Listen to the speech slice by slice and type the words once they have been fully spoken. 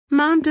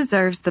Mom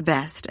deserves the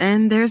best,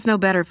 and there's no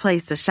better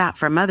place to shop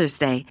for Mother's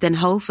Day than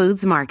Whole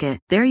Foods Market.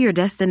 They're your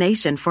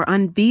destination for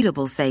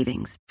unbeatable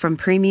savings, from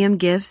premium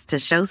gifts to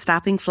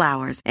show-stopping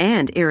flowers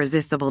and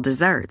irresistible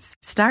desserts.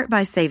 Start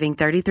by saving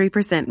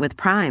 33% with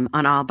Prime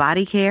on all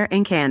body care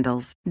and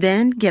candles.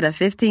 Then get a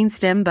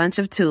 15-stem bunch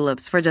of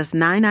tulips for just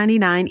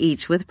 $9.99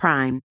 each with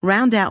Prime.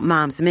 Round out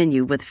Mom's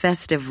menu with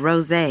festive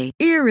rosé,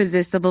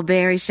 irresistible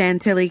berry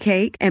chantilly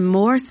cake, and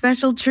more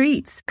special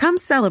treats. Come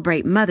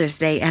celebrate Mother's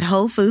Day at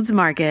Whole Foods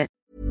Market.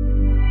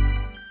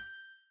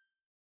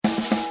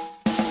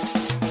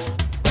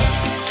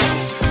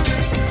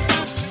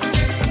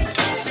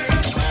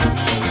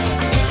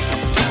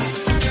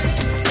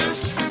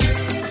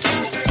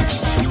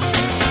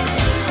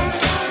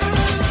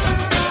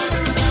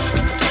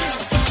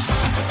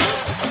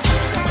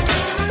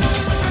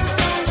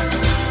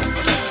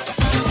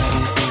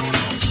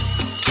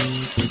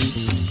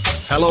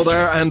 Hello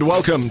there and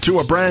welcome to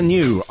a brand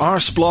new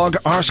Arsblog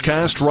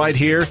Arscast right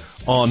here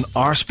on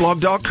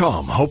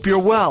arsblog.com. Hope you're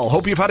well.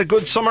 Hope you've had a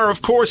good summer.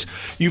 Of course,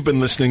 you've been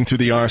listening to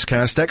the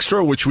Arscast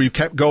Extra, which we've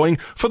kept going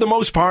for the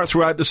most part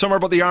throughout the summer,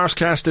 but the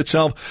Arscast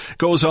itself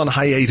goes on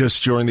hiatus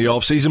during the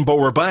off-season, but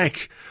we're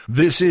back.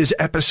 This is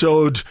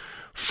episode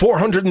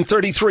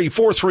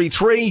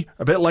 433,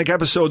 a bit like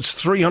episodes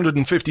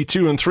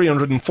 352 and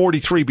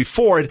 343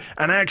 before it,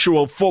 an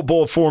actual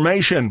football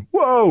formation.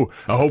 Whoa!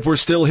 I hope we're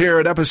still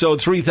here at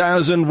episode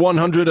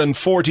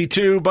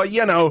 3142, but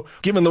you know,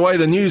 given the way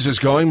the news is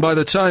going, by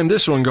the time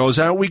this one goes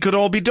out, we could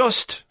all be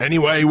dust.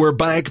 Anyway, we're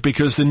back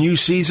because the new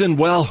season,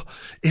 well,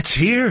 it's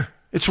here.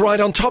 It's right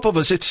on top of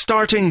us. It's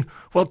starting,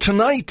 well,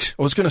 tonight.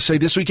 I was going to say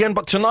this weekend,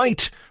 but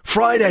tonight,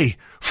 Friday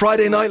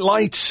Night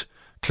Lights.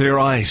 Clear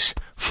eyes,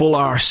 full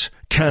arse.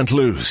 Can't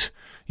lose.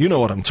 You know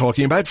what I'm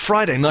talking about.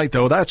 Friday night,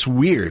 though, that's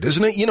weird,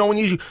 isn't it? You know, when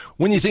you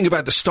think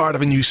about the start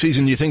of a new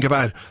season, you think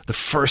about the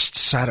first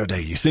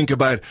Saturday. You think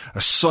about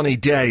a sunny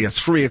day, a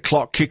 3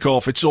 o'clock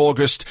kickoff. It's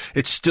August.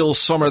 It's still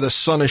summer. The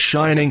sun is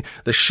shining.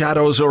 The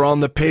shadows are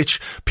on the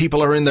pitch.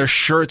 People are in their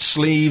shirt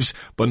sleeves.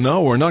 But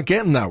no, we're not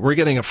getting that. We're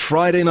getting a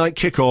Friday night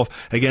kickoff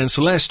against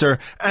Leicester.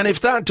 And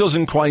if that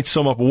doesn't quite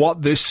sum up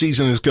what this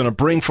season is going to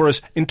bring for us,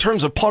 in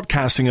terms of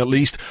podcasting at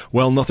least,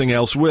 well, nothing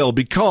else will,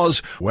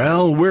 because,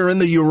 well, we're in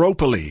the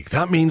Europa League.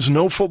 That means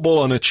no football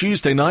on a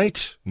Tuesday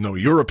night, no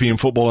European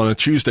football on a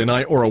Tuesday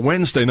night or a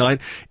Wednesday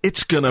night.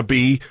 It's going to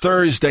be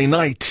Thursday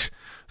night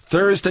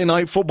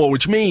football,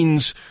 which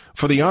means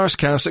for the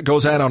Arscast that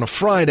goes out on a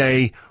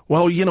Friday,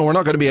 well, you know, we're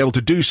not going to be able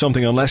to do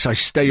something unless I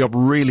stay up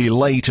really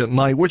late at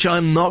night, which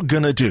I'm not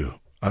going to do.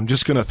 I'm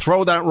just going to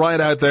throw that right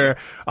out there.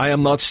 I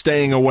am not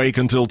staying awake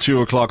until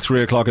 2 o'clock,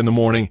 3 o'clock in the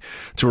morning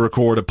to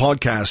record a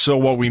podcast. So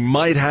what we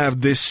might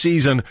have this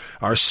season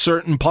are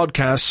certain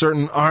podcasts,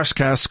 certain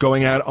Arscasts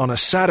going out on a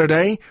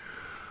Saturday,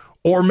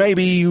 or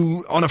maybe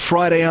on a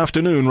Friday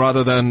afternoon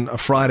rather than a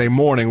Friday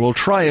morning. We'll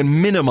try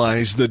and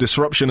minimize the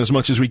disruption as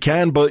much as we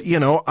can, but,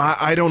 you know,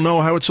 I don't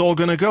know how it's all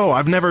going to go.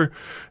 I've never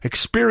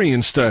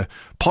experienced a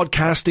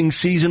podcasting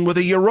season with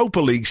a Europa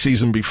League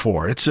season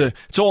before. It's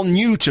all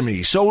new to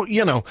me. So,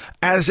 you know,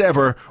 as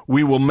ever,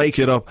 we will make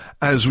it up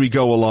as we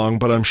go along,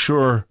 but I'm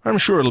sure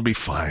it'll be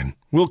fine.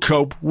 We'll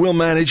cope, we'll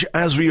manage,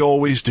 as we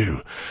always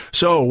do.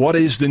 So, what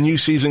is the new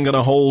season going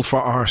to hold for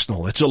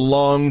Arsenal? It's a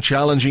long,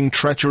 challenging,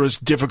 treacherous,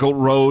 difficult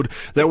road.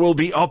 There will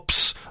be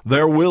ups,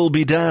 there will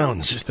be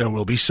downs, there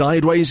will be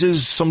sidewayses,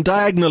 some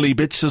diagonally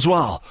bits as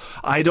well.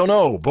 I don't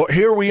know, but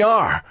here we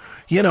are.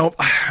 You know,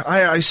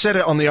 I said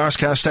it on the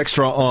Arscast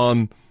Extra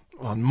on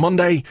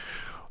Monday.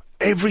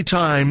 Every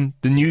time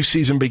the new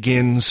season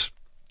begins,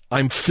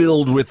 I'm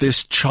filled with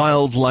this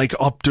childlike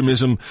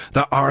optimism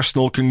that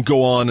Arsenal can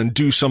go on and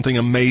do something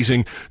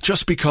amazing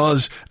just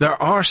because they're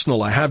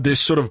Arsenal. I have this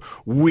sort of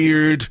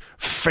weird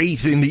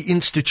faith in the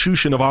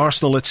institution of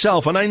Arsenal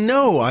itself. And I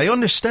know, I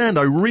understand,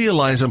 I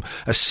realize I'm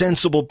a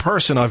sensible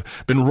person. I've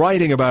been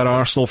writing about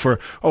Arsenal for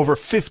over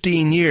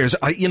 15 years.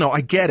 I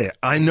get it.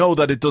 I know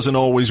that it doesn't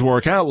always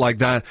work out like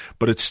that,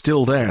 but it's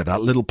still there.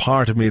 That little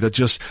part of me that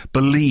just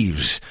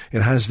believes.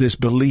 It has this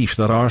belief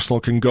that Arsenal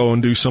can go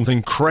and do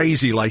something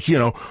crazy like, you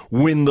know,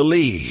 win the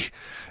league.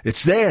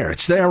 It's there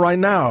right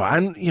now.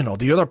 And, you know,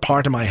 the other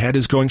part of my head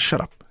is going,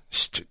 shut up.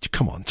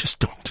 Come on,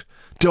 just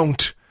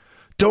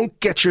don't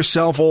get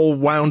yourself all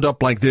wound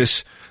up like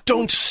this.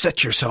 Don't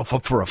set yourself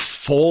up for a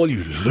fall,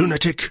 you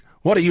lunatic.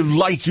 What are you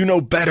like? You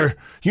know better.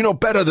 You know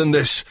better than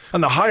this.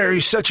 And the higher you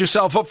set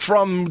yourself up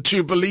from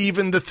to believe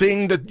in the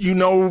thing that you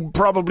know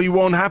probably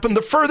won't happen,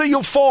 the further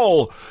you'll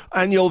fall.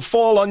 And you'll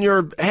fall on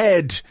your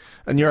head.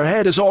 And your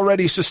head has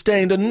already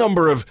sustained a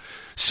number of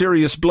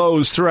serious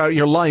blows throughout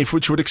your life,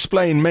 which would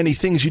explain many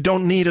things. You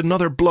don't need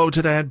another blow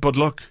to the head, but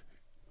look,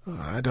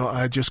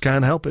 I just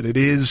can't help it.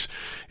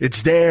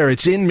 It's there,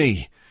 it's in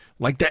me.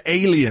 Like the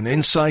alien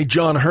inside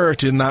John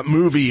Hurt in that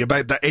movie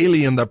about the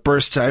alien that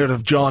bursts out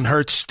of John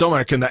Hurt's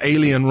stomach and the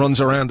alien runs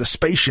around the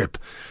spaceship.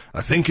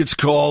 I think it's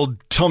called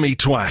Tummy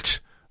Twat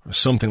or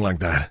something like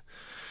that.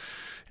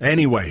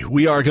 Anyway,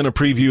 we are going to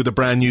preview the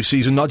brand new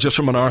season, not just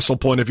from an Arsenal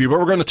point of view, but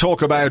we're going to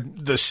talk about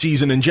the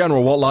season in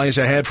general, what lies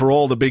ahead for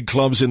all the big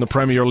clubs in the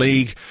Premier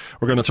League.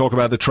 We're going to talk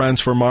about the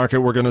transfer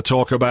market. We're going to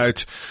talk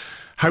about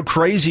how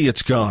crazy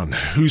it's gone.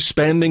 Who's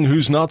spending,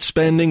 who's not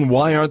spending,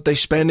 why aren't they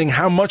spending,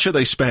 how much are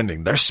they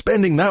spending? They're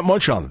spending that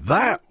much on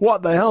that?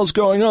 What the hell's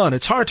going on?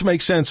 It's hard to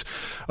make sense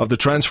of the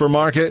transfer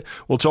market.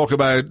 We'll talk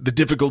about the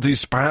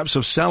difficulties perhaps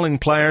of selling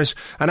players.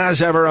 And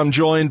as ever, I'm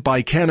joined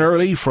by Ken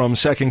Early from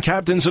Second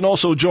Captains, and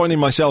also joining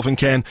myself and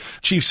Ken,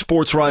 chief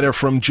sports writer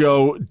from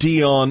Joe,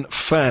 Dion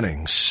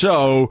Fanning.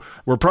 So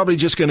we're probably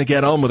just going to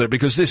get on with it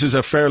because this is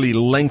a fairly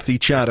lengthy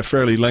chat, a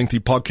fairly lengthy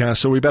podcast,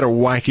 so we better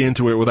whack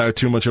into it without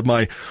too much of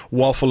my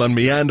waffle and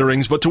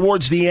meanderings. But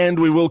towards the end,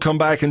 we will come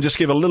back and just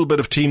give a little bit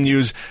of team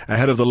news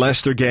ahead of the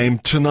Leicester game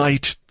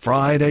tonight.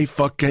 Friday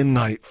fucking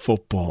night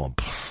football.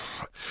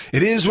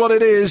 It is what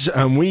it is,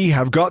 and we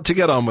have got to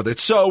get on with it.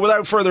 So,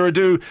 without further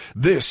ado,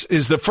 this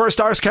is the first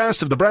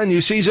Arsecast of the brand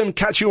new season.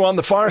 Catch you on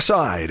the far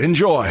side.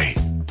 Enjoy.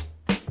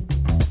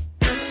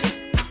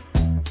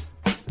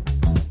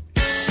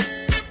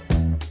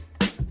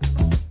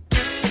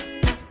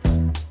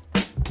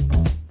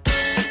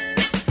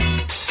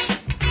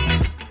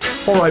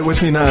 All right,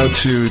 with me now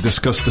to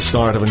discuss the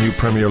start of a new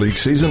Premier League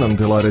season. I'm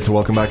delighted to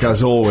welcome back,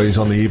 as always,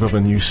 on the eve of a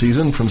new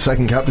season, from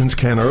Second Captains,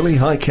 Ken Early.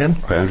 Hi, Ken.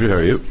 Hi, Andrew. How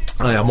are you?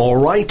 I am all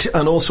right.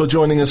 And also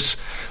joining us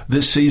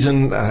this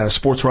season,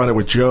 sports writer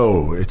with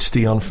Joe, it's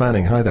Dion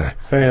Fanning. Hi there.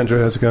 Hey, Andrew.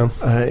 How's it going?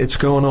 It's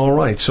going all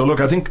right. So, look,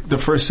 I think the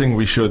first thing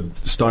we should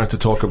start to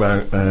talk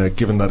about,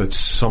 given that it's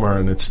summer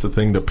and it's the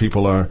thing that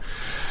people are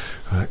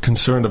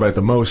concerned about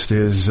the most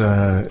is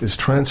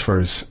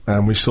transfers,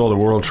 and we saw the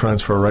world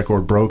transfer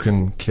record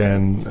broken.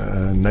 Ken,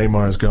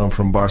 Neymar has gone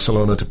from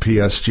Barcelona to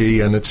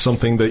PSG, and it's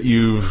something that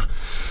you've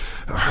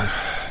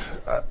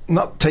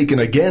not taken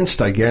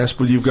against, I guess,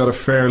 but you've got a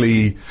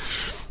fairly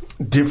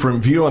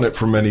different view on it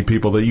from many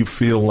people, that you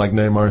feel like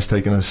Neymar has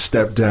taken a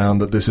step down,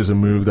 that this is a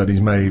move that he's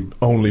made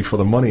only for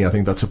the money. I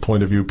think that's a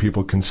point of view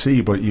people can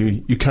see, but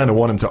you kind of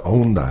want him to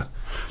own that.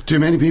 Do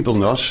many people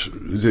not?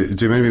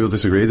 Do many people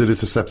disagree that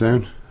it's a step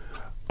down?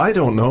 I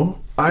don't know.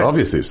 It's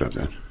obviously a step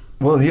down.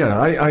 Well,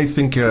 yeah, I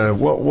think,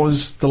 what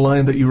was the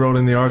line that you wrote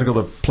in the article?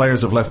 That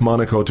players have left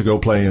Monaco to go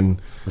play in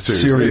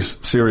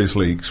serious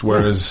leagues,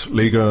 whereas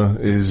Liga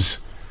is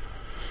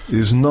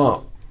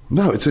not.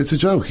 No, it's a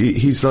joke.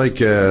 He's like,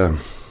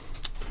 there's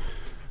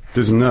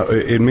no.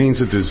 It means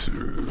that there's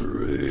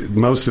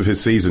most of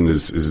his season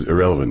is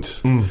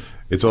irrelevant.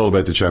 It's all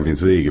about the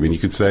Champions League. I mean, you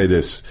could say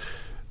this.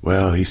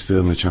 Well, he's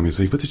still in the Champions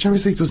League, but the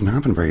Champions League doesn't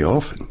happen very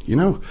often. You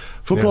know,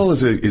 football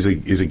is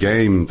a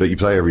game that you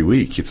play every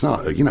week. It's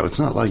not, you know, it's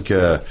not like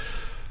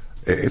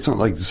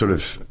sort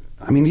of.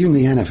 I mean, even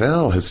the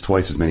NFL has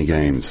twice as many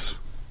games,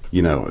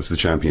 you know, as the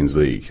Champions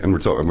League,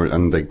 and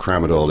and they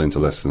cram it all into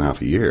less than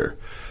half a year.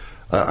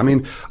 I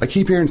mean, I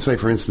keep hearing, say,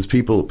 for instance,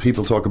 people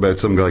talk about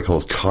some guy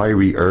called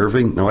Kyrie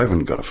Irving. Now, I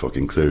haven't got a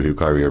fucking clue who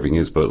Kyrie Irving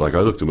is, but like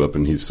I looked him up,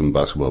 and he's some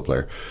basketball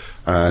player,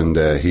 and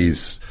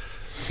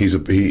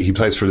he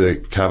plays for the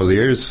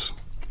Cavaliers,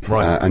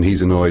 right? And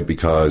he's annoyed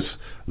because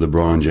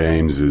LeBron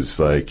James is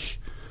like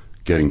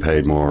getting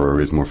paid more, or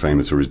is more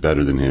famous, or is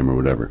better than him, or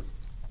whatever.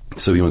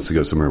 So he wants to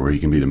go somewhere where he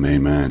can be the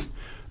main man,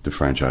 the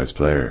franchise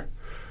player.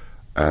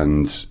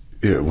 And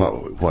you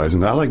know, why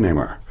isn't that like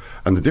Neymar?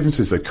 And the difference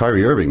is that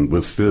Kyrie Irving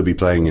will still be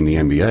playing in the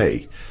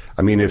NBA.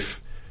 I mean,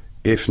 if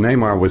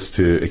Neymar was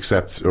to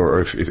accept, or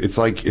if it's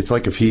like if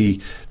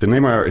the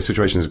Neymar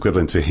situation is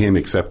equivalent to him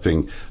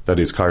accepting, that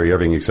is Kyrie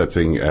Irving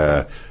accepting,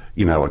 a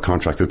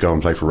contract to go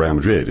and play for Real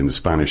Madrid in the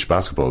Spanish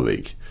basketball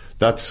league.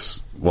 That's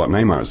what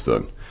Neymar's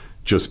done,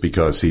 just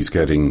because he's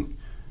getting,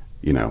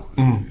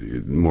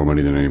 more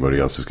money than anybody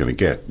else is going to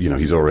get. You know,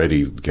 he's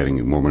already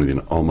getting more money than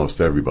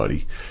almost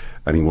everybody,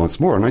 and he wants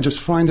more. And I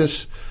just find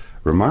it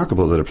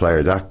remarkable that a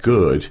player that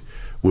good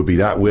would be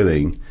that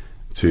willing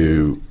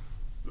to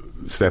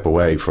step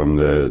away from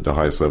the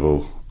highest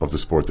level of the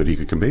sport that he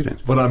could compete in.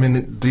 Well, I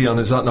mean, Dion,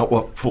 is that not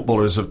what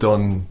footballers have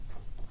done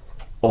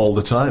all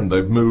the time?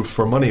 They've moved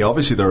for money.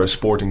 Obviously, there are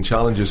sporting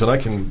challenges, and I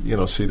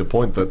can, see the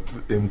point that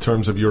in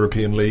terms of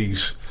European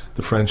leagues,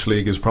 the French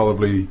league is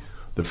probably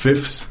the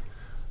fifth.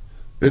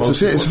 It's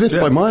fifth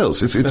by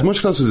miles. It's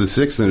much closer to the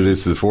sixth than it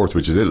is to the fourth,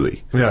 which is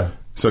Italy. Yeah.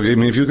 So, I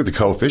mean, if you look at the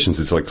coefficients,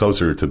 it's like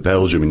closer to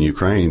Belgium and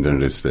Ukraine than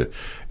it is to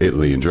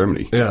Italy and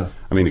Germany. Yeah.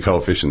 I mean, the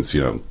coefficients,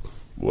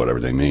 whatever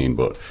they mean,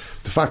 but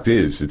the fact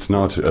is, it's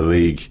not a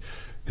league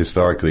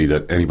historically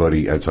that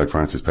anybody outside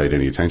France has paid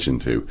any attention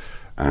to.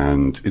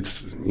 And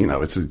it's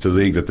a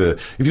league that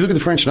if you look at the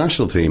French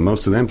national team,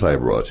 most of them play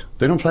abroad.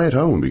 They don't play at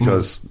home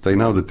because they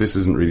know that this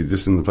isn't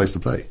the place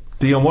to play.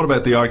 Dion, what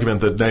about the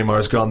argument that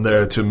Neymar's gone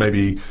there to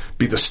maybe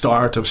be the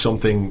start of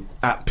something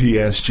at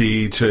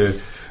PSG?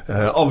 To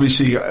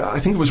obviously,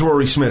 I think it was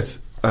Rory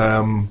Smith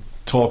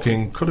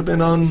talking, could have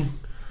been on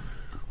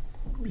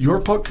your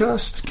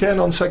podcast, Ken,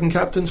 on Second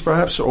Captains,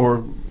 perhaps,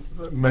 or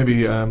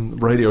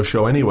radio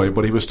show anyway,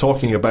 but he was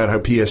talking about how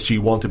PSG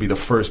want to be the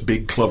first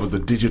big club of the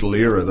digital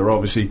era. They're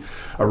obviously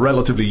a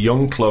relatively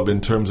young club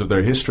in terms of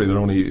their history.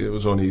 It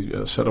was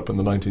only set up in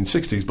the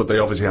 1960s, but they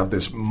obviously have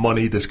this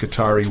money, this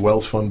Qatari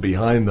wealth fund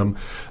behind them,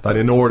 that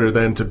in order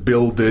then to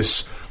build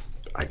this,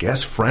 I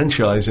guess,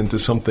 franchise into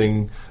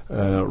something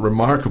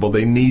remarkable,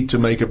 they need to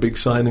make a big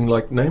signing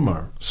like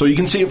Neymar. So you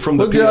can see it from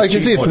the PSG I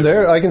can see it from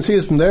there. I can see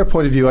it from their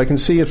point of view. I can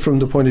see it from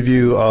the point of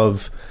view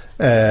of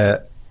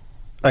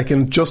I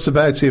can just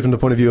about see it from the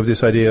point of view of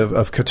this idea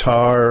of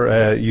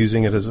Qatar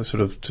using it as a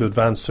sort of to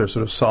advance their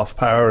sort of soft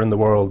power in the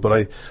world. But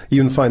I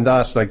even find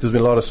that, like, there's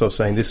been a lot of stuff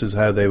saying this is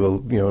how they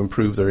will,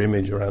 improve their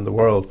image around the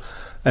world.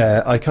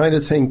 I kind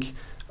of think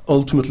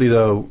ultimately,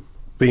 though,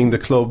 being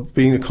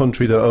a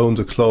country that owns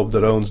a club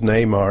that owns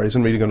Neymar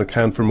isn't really going to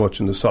count for much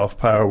in the soft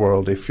power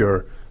world if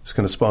you're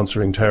kind of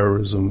sponsoring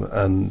terrorism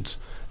and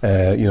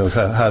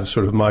have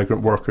sort of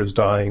migrant workers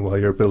dying while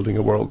you're building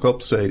a World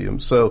Cup stadium.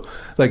 So,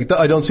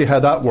 I don't see how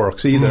that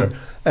works either.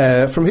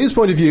 From his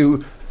point of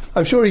view,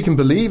 I'm sure he can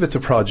believe it's a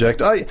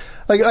project. I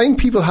think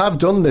people have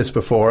done this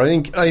before.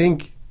 I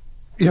think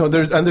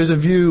there's a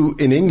view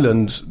in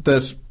England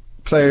that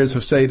players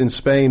have stayed in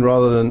Spain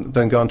rather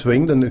than gone to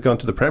England, gone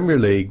to the Premier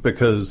League,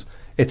 because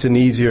it's an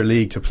easier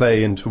league to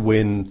play in to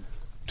win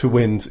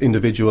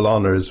individual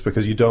honours,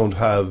 because you don't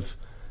have.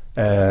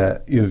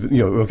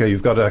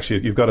 You've got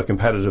a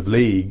competitive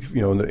league,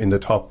 in the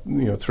top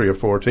 3 or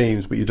 4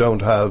 teams, but you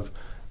don't have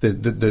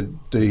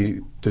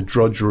the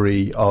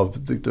drudgery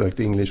of the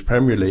English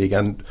Premier League.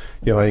 And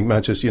I think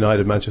Manchester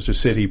United, Manchester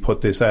City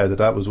put this out,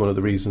 that was one of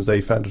the reasons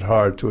they found it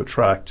hard to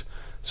attract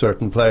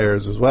certain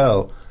players as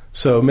well.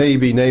 So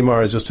maybe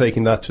Neymar is just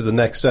taking that to the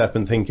next step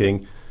and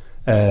thinking,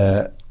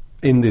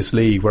 in this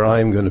league where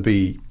I'm going to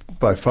be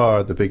by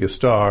far the biggest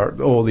star,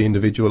 all the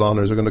individual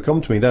honours are going to come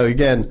to me. Now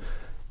again,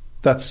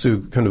 that's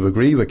to kind of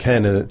agree with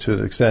Ken to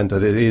an extent,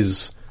 that it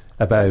is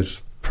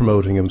about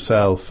promoting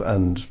himself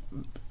and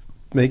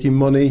making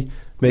money,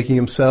 making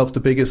himself the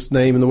biggest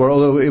name in the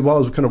world. Although it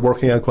was kind of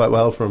working out quite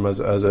well for him as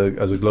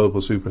a global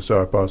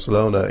superstar at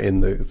Barcelona in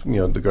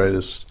the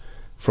greatest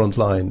front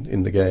line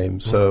in the game.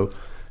 So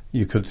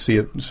you could see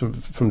it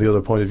from the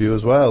other point of view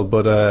as well.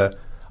 But I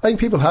think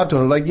people have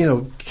done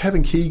it.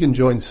 Kevin Keegan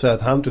joined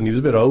Southampton. He was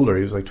a bit older.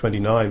 He was like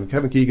 29.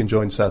 Kevin Keegan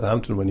joined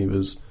Southampton when he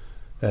was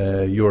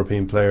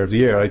European Player of the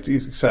Year,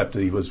 except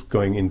that he was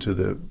going into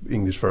the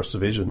English First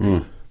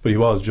Division, but he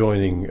was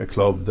joining a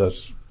club that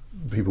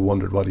people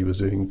wondered what he was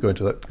doing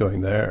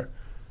going there.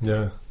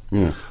 Yeah.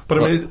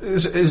 But I mean,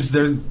 is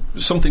there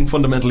something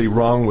fundamentally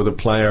wrong with a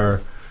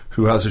player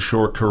who has a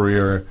short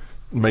career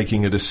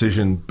making a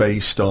decision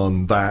based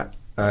on that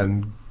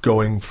and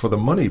going for the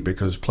money?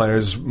 Because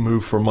players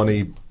move for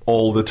money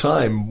all the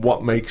time.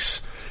 What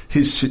makes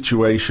his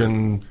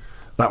situation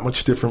that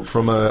much different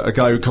from a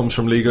guy who comes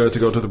from Liga to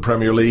go to the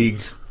Premier League?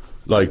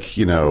 That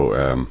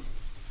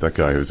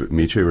guy who's at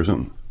Michu or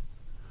something.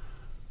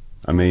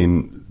 I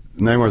mean,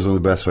 Neymar's one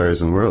of the best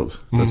players in the world.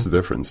 That's the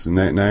difference.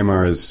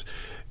 Neymar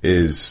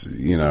is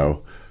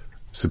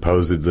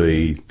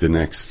supposedly the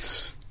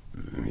next,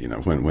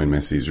 when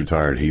Messi's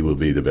retired, he will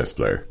be the best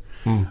player.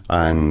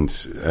 And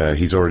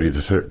he's already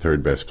the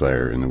third best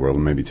player in the world,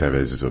 and maybe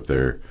Tevez is up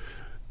there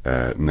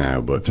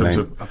now. But in terms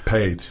of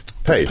paid,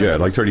 yeah,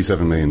 like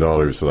 $37 million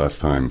the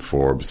last time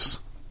Forbes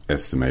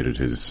estimated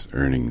his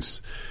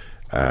earnings.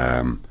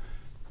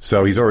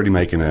 So he's already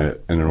making an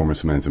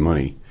enormous amount of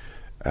money.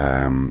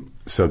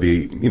 So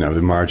the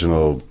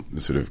marginal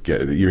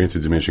you're into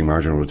diminishing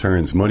marginal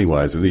returns money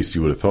wise. At least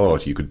you would have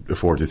thought you could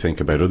afford to think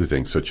about other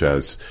things, such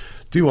as,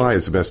 do I,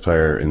 as the best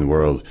player in the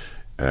world,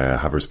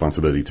 have a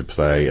responsibility to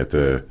play at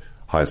the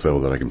highest level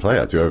that I can play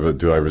at? Do I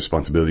have a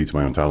responsibility to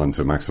my own talent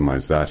to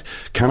maximise that?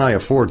 Can I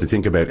afford to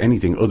think about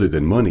anything other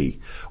than money?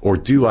 Or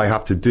do I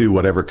have to do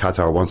whatever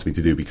Qatar wants me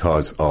to do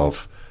because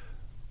of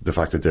the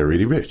fact that they're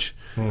really rich?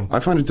 I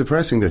find it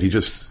depressing that he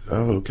just,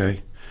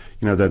 that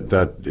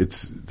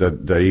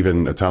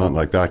even a talent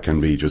like that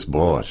can be just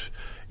bought.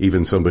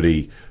 Even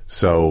somebody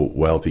so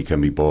wealthy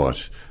can be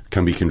bought,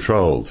 can be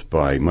controlled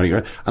by money.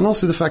 And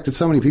also the fact that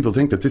so many people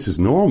think that this is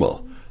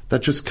normal.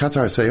 That just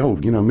Qatar say,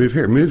 move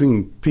here,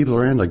 moving people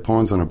around like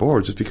pawns on a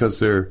board just because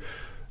they're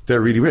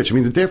really rich. I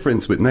mean, the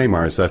difference with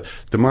Neymar is that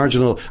the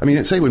marginal. I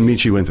mean, say when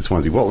Michu went to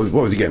Swansea, what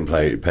was he getting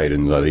paid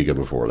in La Liga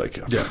before?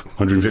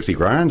 150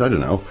 grand? I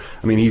don't know.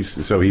 I mean,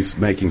 he's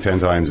making 10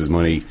 times his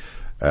money,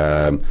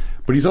 but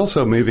he's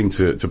also moving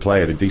to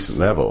play at a decent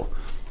level.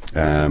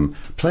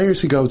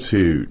 Players who go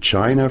to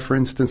China, for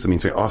instance, I mean,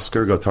 say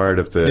Oscar got tired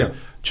of the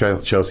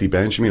Chelsea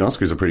bench. I mean,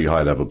 Oscar's a pretty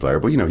high level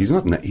player, but he's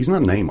not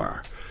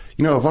Neymar.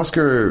 If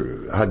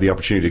Oscar had the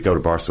opportunity to go to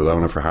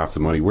Barcelona for half the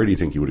money, where do you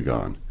think he would have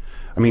gone?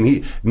 I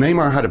mean,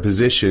 Neymar had a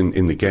position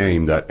in the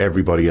game that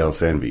everybody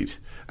else envied,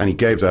 and he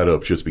gave that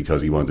up just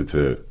because he wanted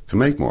to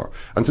make more.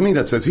 And to me,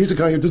 that says, here's a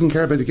guy who doesn't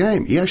care about the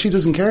game. He actually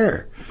doesn't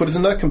care. But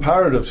isn't that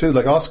comparative too?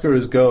 Like Oscar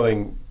is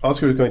going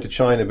to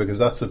China because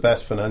that's the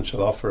best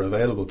financial offer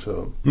available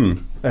to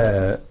him.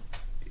 But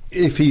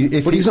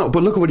he's not.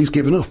 But look at what he's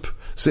given up.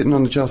 sitting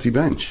on the Chelsea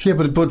bench. Yeah,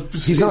 but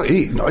he's not. Do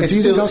you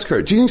think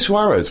Oscar? Do you think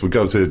Suarez would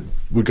go to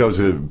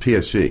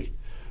PSG?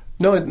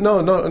 No, I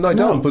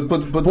don't.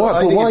 But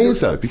why is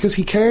that? Because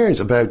he cares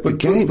about the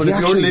game. But if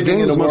you're living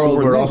in a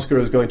world where Oscar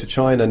is going to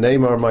China,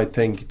 Neymar might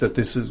think that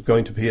this is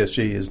going to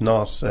PSG is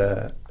not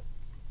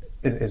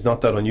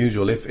that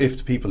unusual.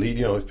 If people,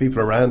 if people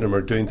around him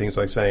are doing things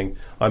like saying,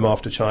 "I'm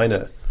off to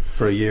China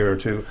for a year or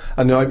two,"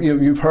 and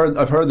I've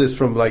heard this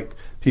from like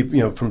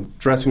people, from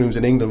dressing rooms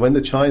in England when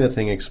the China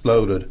thing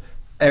exploded.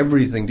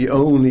 The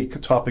only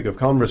topic of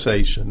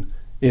conversation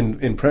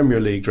in Premier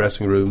League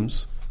dressing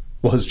rooms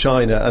was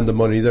China and the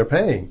money they're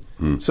paying.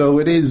 So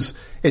it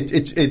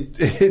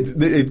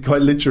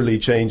quite literally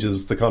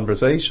changes the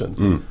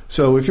conversation.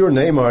 So if you're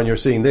Neymar and you're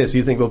seeing this,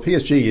 you think, well,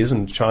 PSG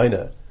isn't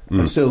China.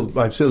 I'm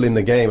still in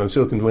the game. I'm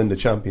still going to win the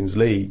Champions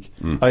League.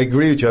 I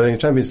agree with you. I think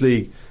the Champions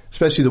League,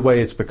 especially the way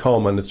it's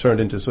become, and it's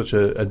turned into such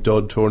a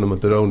dud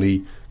tournament that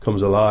only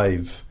comes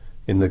alive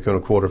in the kind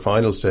of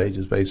quarter-final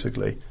stages,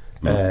 basically.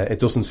 It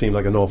doesn't seem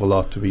like an awful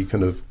lot to be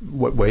kind of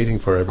waiting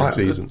for every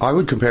season. I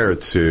would compare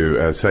it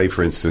to, say,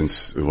 for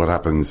instance, what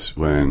happened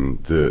when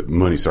the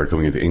money started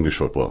coming into English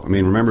football. I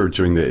mean, remember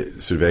during the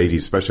sort of 80s,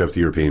 especially after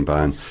the European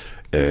ban,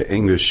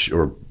 English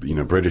or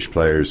British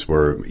players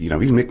were,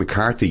 even Mick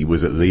McCarthy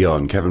was at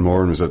Lyon, Kevin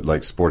Moran was at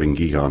like Sporting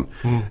Gijon.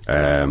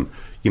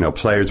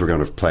 Players were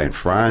going to play in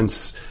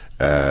France,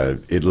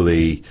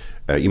 Italy.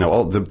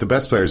 All the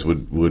best players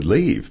would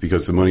leave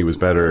because the money was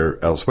better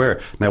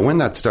elsewhere. Now, when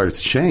that started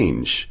to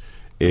change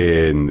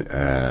after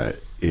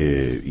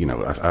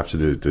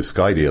the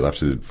Sky deal,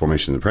 after the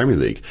formation of the Premier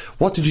League,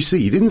 what did you see?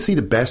 You didn't see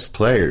the best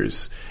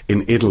players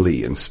in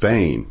Italy and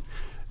Spain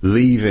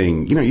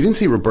leaving. You didn't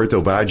see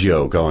Roberto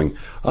Baggio going,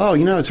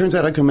 it turns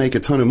out I can make a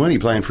ton of money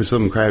playing for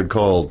some crowd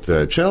called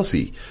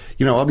Chelsea.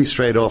 I'll be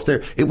straight off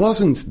there. It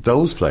wasn't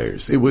those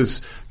players. It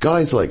was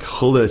guys like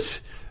Hullet,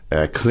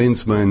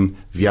 Klinsmann,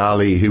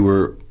 Vialli, who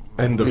were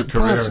end of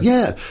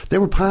career. They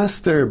were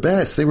past their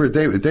best. They were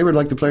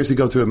like the players who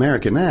go to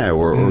America now,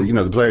 or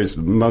the players.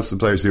 Most of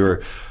the players who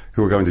are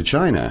going to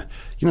China.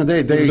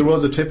 There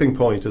was a tipping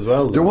point as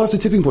well. There was a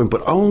tipping point,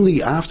 but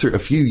only after a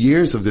few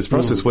years of this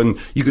process, when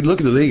you could look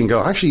at the league and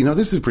go, actually,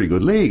 this is a pretty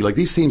good league. Like,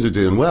 these teams are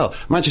doing well.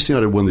 Manchester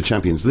United won the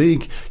Champions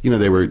League.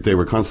 They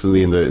were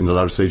constantly in the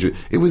latter stage.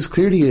 It was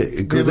clearly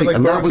a good league. Like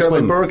and that was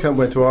when Bergkamp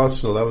went to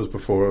Arsenal. That was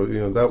before.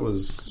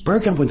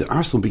 Bergkamp went to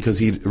Arsenal because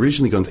he'd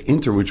originally gone to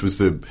Inter, which was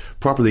the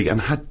proper league, and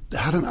had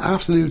an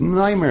absolute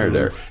nightmare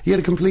there. He had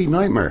a complete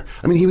nightmare.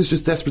 I mean, he was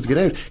just desperate to get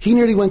out. He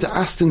nearly went to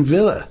Aston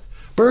Villa.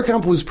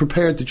 Bergkamp was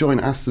prepared to join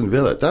Aston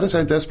Villa. That is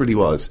how desperate he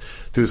was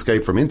to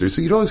escape from Inter.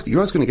 So you're always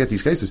going to get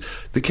these cases.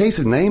 The case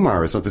of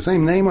Neymar is not the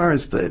same. Neymar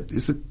is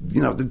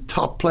the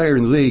top player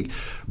in the league,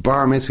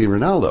 bar Messi and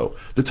Ronaldo,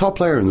 the top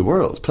player in the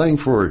world, playing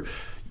for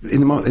in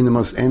the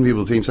most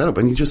enviable team setup,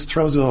 and he just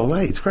throws it all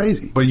away. It's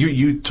crazy. But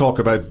you talk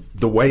about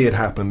the way it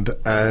happened,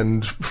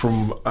 and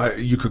from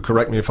you could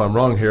correct me if I'm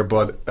wrong here,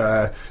 but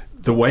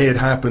the way it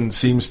happened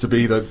seems to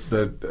be that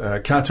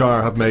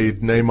Qatar have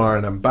made Neymar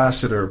an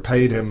ambassador,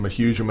 paid him a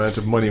huge amount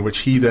of money, which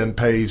he then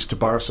pays to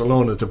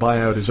Barcelona to buy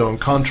out his own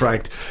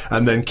contract,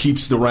 and then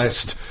keeps the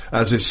rest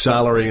as his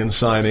salary and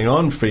signing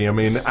on fee. I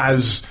mean,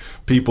 as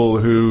people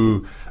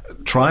who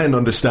try and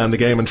understand the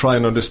game and try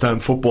and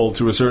understand football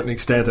to a certain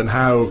extent and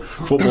how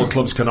football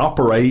clubs can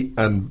operate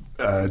and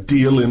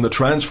deal in the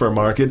transfer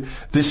market,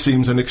 this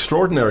seems an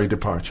extraordinary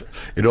departure.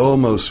 It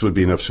almost would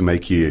be enough to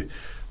make you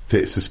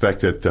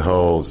suspect that the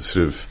whole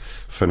sort of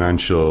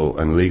financial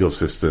and legal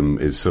system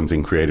is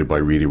something created by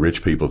really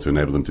rich people to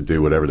enable them to do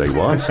whatever they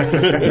want.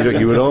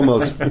 You would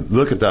almost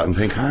look at that and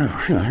think,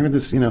 how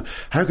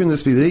can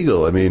this be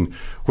legal? I mean,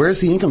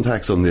 where's the income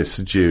tax on this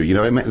due?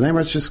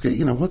 Neymar's just,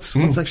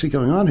 what's actually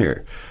going on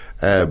here?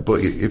 But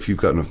if you've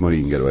got enough money,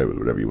 you can get away with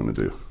whatever you want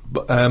to do.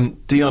 But,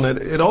 Dion,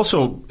 it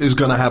also is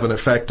going to have an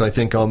effect, I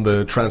think, on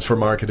the transfer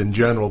market in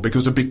general,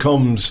 because it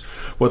becomes,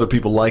 whether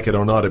people like it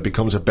or not, it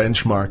becomes a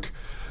benchmark.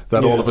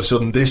 That all of a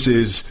sudden this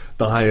is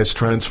the highest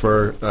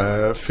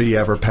transfer fee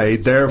ever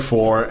paid.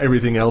 Therefore,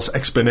 everything else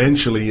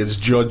exponentially is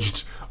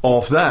judged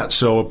off that.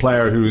 So a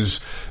player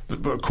who's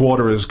a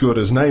quarter as good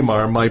as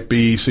Neymar might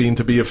be seen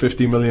to be a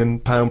 £50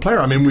 million player.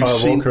 I mean, we've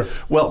seen... Walker.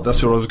 Well,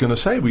 that's what I was going to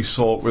say. We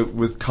saw it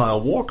with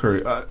Kyle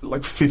Walker,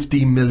 like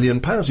 £50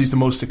 million. He's the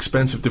most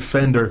expensive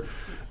defender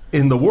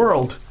in the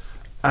world.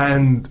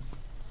 And,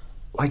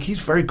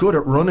 he's very good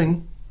at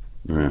running.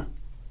 Yeah.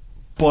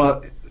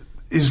 But...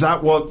 is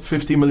that what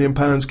 £50 million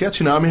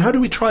gets you now? I mean, how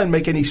do we try and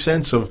make any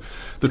sense of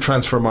the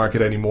transfer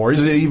market anymore?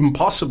 Is it even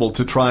possible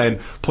to try and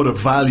put a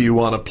value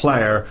on a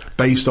player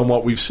based on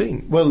what we've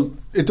seen? Well,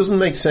 it doesn't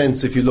make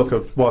sense if you look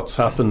at what's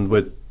happened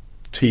with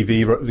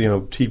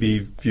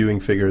TV viewing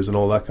figures and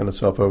all that kind of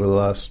stuff over the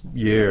last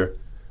year.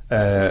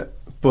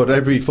 But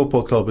every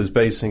football club is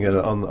basing it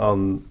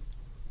on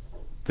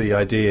the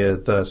idea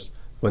that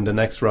when the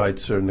next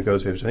rights are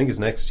negotiated, I think it's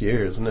next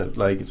year, isn't it?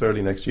 It's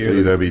early next year.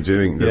 Yeah, they'll be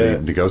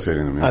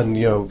negotiating them. Yeah. And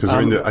because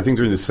I think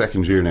they're in the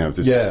second year now of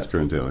this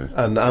current deal. Yeah.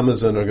 And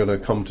Amazon are going to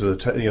come to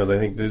they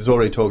think there's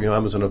already talking.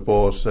 Amazon have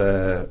bought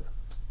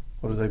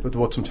what did they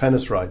bought some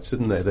tennis rights,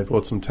 didn't they? They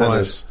bought some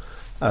tennis. Right.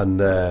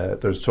 And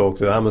there's talk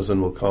that Amazon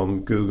will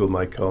come, Google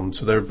might come.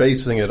 So they're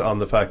basing it on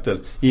the fact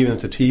that even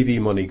if the TV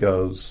money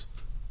goes,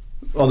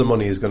 other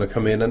money is going to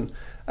come in.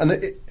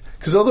 And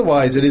because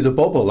otherwise it is a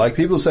bubble. Like,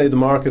 people say the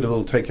market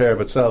will take care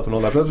of itself and all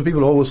that. But that's what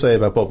people always say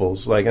about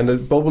bubbles. Like, and a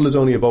bubble is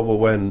only a bubble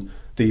when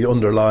the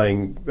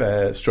underlying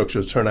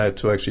structures turn out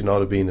to actually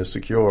not have been as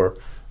secure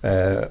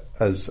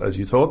as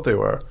you thought they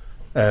were.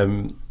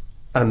 And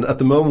at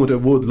the moment it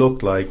would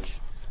look like,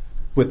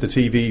 with the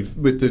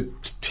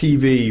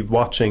TV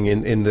watching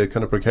in the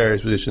kind of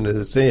precarious position that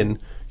it's in, you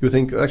would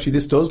think actually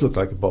this does look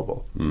like a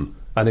bubble.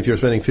 And if you're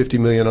spending 50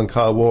 million on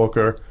Kyle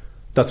Walker,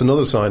 that's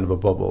another sign of a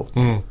bubble.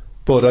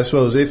 But I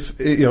suppose if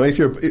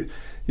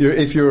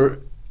you're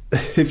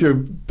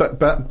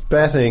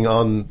betting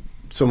on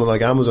someone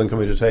like Amazon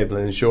coming to the table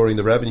and ensuring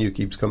the revenue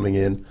keeps coming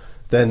in,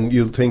 then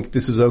you'll think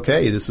this is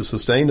okay, this is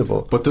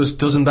sustainable. But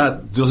doesn't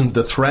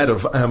the threat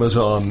of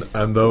Amazon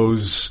and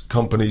those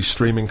companies,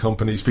 streaming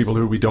companies, people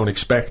who we don't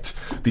expect,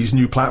 these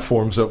new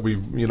platforms that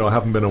we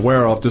haven't been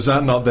aware of, does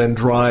that not then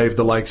drive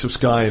the likes of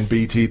Sky and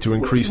BT to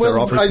increase their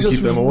offers to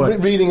keep them away?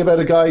 Reading about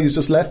a guy who's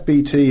just left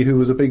BT, who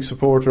was a big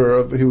supporter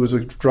of, who was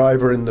a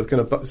driver in the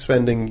kind of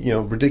spending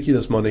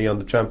ridiculous money on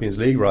the Champions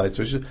League rights,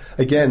 which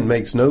again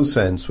makes no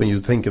sense when you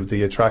think of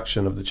the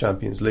attraction of the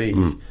Champions League.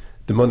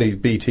 The money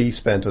BT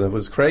spent on it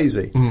was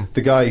crazy.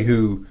 The guy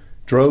who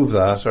drove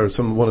that, or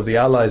one of the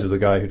allies of the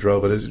guy who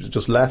drove it,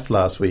 just left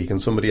last week,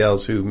 and somebody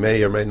else who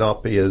may or may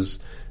not be as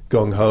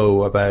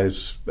gung-ho about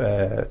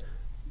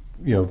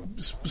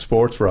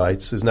sports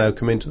rights has now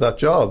come into that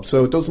job.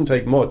 So it doesn't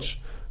take much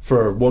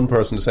for one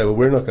person to say, well,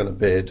 we're not going to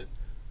bid.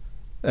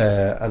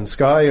 And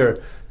Sky,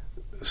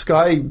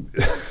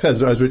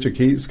 as Richard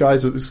Keys,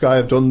 Sky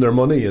have done their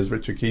money, as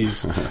Richard Keys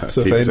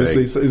so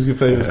famously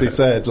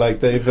said. Like,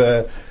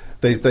 They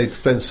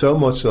spent so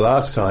much the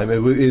last time.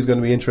 It is going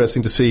to be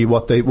interesting to see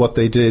what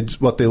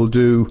they'll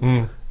do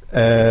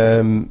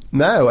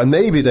now, and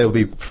maybe they'll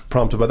be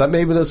prompted by that.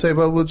 Maybe they'll say,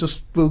 "Well, we'll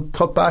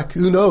cut back."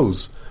 Who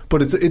knows?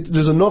 But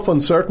there's enough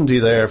uncertainty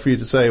there for you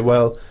to say,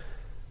 "Well,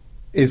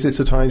 is this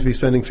the time to be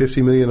spending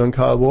 50 million on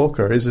Kyle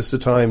Walker? Is this the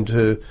time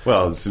to?"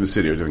 Well,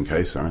 City are a different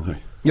case, aren't they?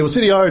 Yeah, well,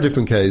 City are a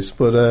different case,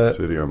 but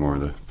City are more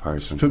the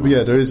Paris. Yeah,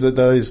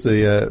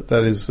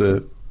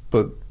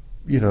 but.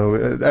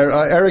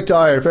 Eric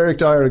Dyer. If Eric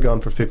Dyer had gone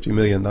for 50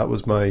 million, that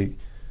was my.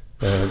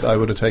 I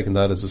would have taken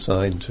that as a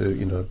sign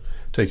to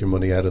take your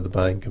money out of the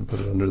bank and put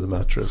it under the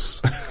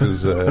mattress,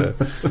 because the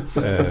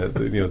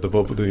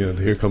bubble.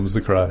 Here comes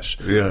the crash.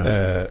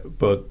 Yeah.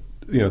 But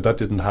that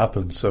didn't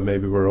happen. So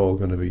maybe we're all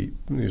going to be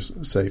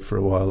safe for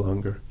a while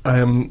longer.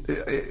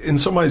 In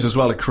some ways as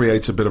well, it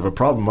creates a bit of a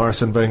problem.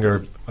 Arsene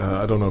Wenger,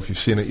 I don't know if you've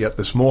seen it yet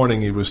this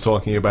morning, he was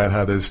talking about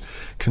how there's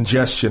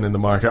congestion in the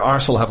market.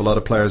 Arsenal have a lot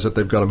of players that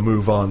they've got to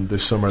move on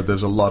this summer.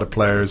 There's a lot of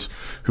players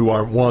who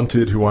aren't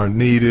wanted, who aren't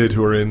needed,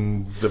 who are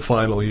in the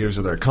final years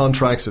of their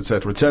contracts,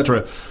 etc.,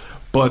 etc.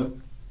 But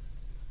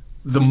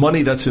the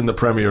money that's in the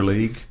Premier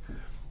League,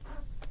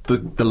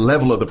 the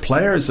level of the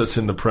players that's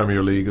in the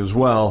Premier League as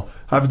well,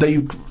 have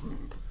they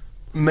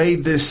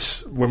made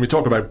this, when we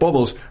talk about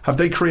bubbles, have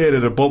they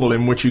created a bubble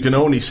in which you can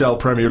only sell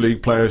Premier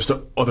League players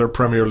to other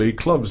Premier League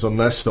clubs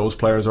unless those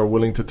players are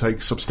willing to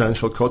take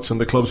substantial cuts, and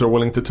the clubs are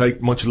willing to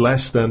take much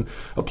less than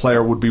a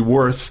player would be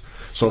worth?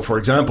 So, for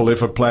example,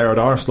 if a player at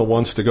Arsenal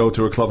wants to go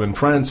to a club in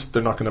France,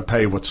 they're not going to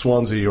pay what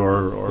Swansea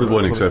or with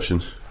one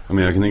exception. I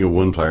mean, I can think of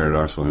one player at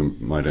Arsenal who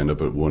might end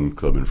up at one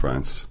club in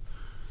France.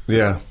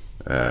 Yeah.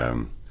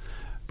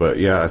 But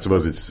yeah, I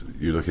suppose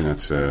you're looking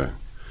at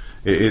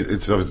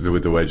it's obviously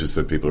with the wages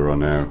that people are on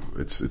now.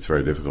 It's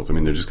very difficult. I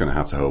mean, they're just going to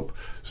have to hope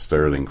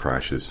Sterling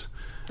crashes.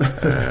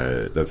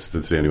 That's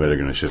the only way they're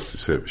going to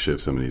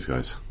shift some of these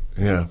guys.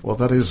 Yeah, well,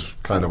 that is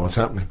kind of what's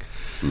happening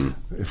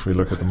if we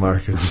look at the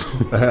markets.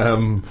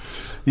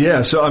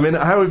 Yeah, so I mean,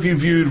 how have you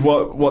viewed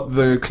what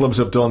the clubs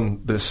have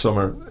done this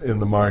summer in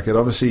the market?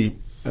 Obviously,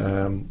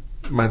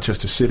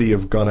 Manchester City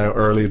have gone out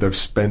early. They've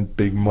spent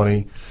big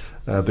money.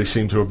 They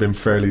seem to have been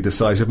fairly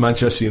decisive.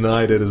 Manchester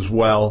United as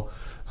well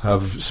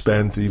have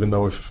spent, even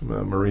though if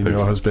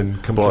Mourinho has been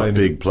complaining. Bought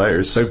big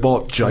players. They've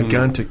bought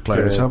gigantic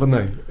players, haven't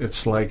they?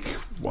 It's like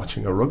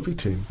watching a rugby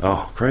team.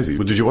 Oh, crazy.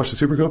 Well, did you watch the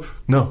Super Cup?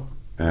 No.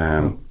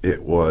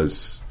 It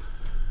was...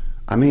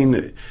 I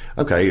mean,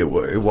 okay, it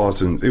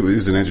was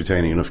an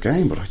entertaining enough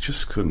game, but I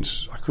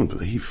couldn't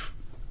believe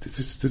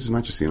this is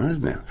Manchester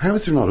United now. How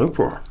is there not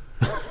uproar?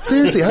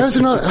 Seriously, how is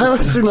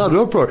there not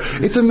uproar?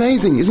 It's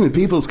amazing, isn't it?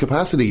 People's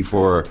capacity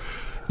for,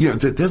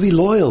 they'll be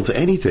loyal to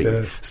anything.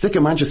 Yeah. Stick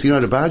a Manchester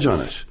United badge on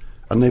it,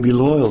 and they'll be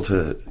loyal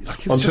to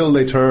until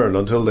they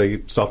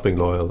stop being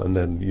loyal, and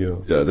then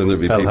then there'll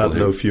be people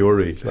no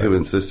fury who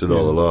insisted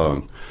all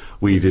along.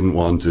 We didn't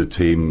want a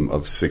team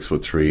of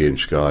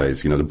 6'3"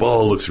 guys. The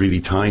ball looks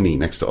really tiny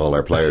next to all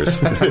our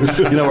players.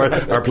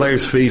 Our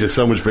players' feet are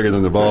so much bigger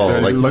than the ball.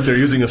 Like they're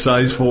using a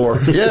size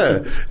 4.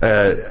 Yeah,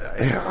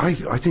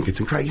 I think it's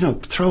incredible.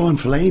 Throw on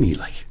Fellaini,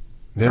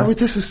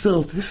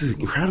 this is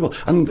incredible.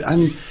 And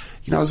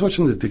I was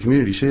watching the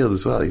Community Shield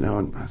as well, and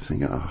I was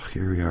thinking, oh,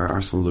 here we are.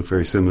 Arsenal look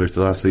very similar to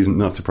last season.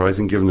 Not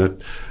surprising, given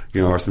that,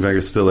 Arsene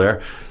Wenger's still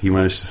there.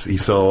 He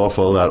saw off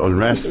all that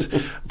unrest.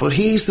 But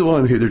he's the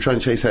one who they're trying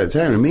to chase out of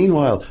town. And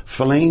meanwhile,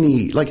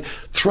 Fellaini,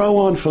 throw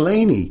on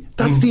Fellaini.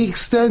 That's the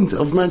extent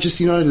of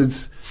Manchester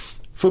United's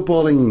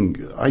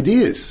footballing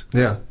ideas.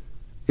 Yeah.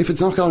 If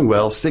it's not going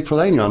well, stick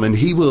Fellaini on, and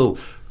he will,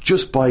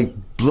 just by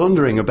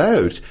blundering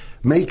about,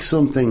 make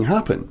something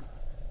happen.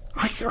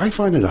 I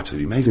find it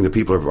absolutely amazing that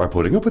people are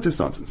putting up with this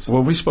nonsense.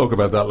 Well, we spoke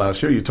about that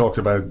last year. You talked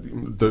about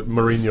the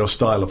Mourinho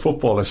style of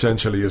football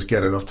essentially is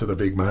get it up to the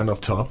big man up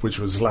top, which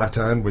was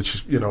Zlatan,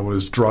 which,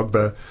 was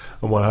Drogba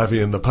and what have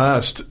you in the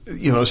past.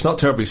 It's not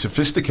terribly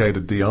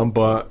sophisticated, Dion,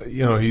 but,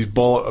 he's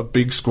bought a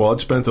big squad,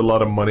 spent a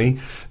lot of money.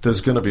 There's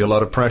going to be a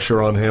lot of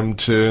pressure on him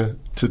to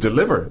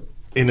deliver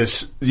in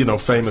his,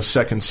 famous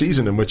second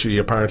season in which he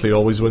apparently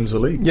always wins the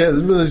league. Yeah,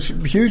 there's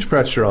huge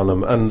pressure on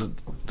him, and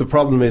the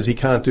problem is he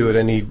can't do it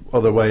any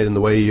other way than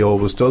the way he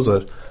always does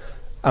it.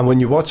 And when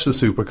you watch the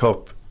Super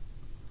Cup,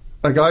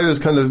 I was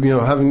kind of,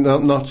 having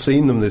not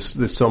seen them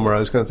this summer, I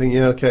was kind of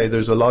thinking, okay,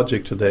 there's a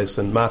logic to this,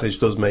 and Matic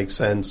does make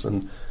sense,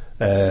 and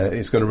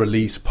he's going to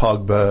release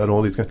Pogba and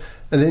all these guys.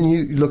 And then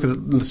you look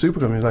at the Super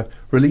Cup and you're like,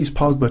 release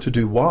Pogba to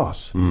do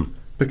what?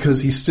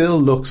 Because he still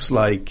looks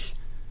like...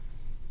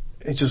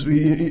 It's just,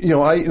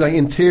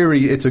 in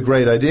theory, it's a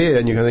great idea,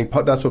 and you can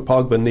think that's what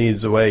Pogba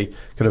needs, the way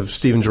kind of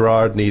Steven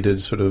Gerrard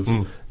needed, sort of,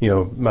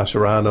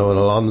 Mascherano and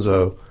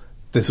Alonso.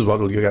 This is what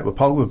you'll get with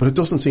Pogba, but it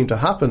doesn't seem to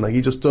happen.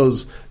 He just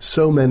does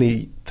so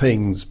many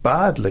things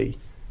badly.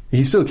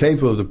 He's still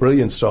capable of the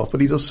brilliant stuff, but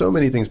he does so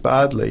many things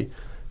badly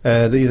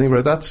that you think,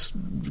 right, that's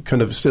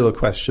kind of still a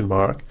question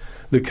mark.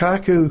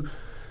 Lukaku,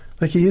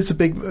 he is a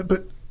big,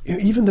 but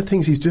even the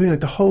things he's doing,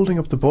 the holding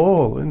up the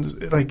ball,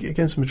 and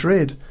against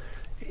Madrid.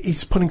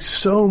 He's putting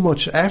so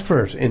much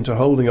effort into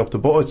holding up the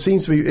ball. It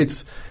seems to be,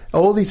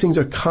 all these things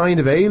are kind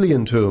of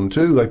alien to him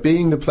too.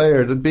 Being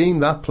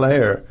that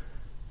player,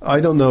 I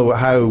don't know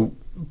how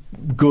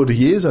good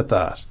he is at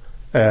that.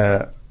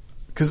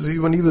 Because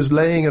when he was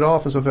laying it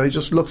off and stuff, I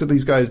just looked at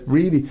these guys.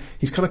 Really,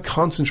 he's kind of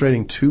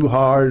concentrating too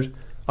hard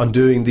on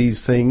doing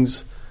these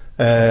things,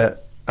 and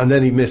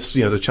then he missed,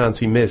 the chance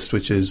he missed,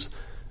 which is,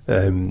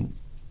 it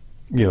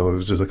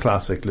was just a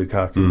classic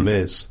Lukaku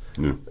miss.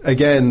 Yeah.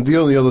 Again, the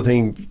only other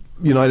thing.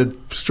 United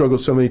struggled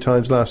so many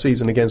times last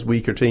season against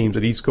weaker teams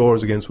that he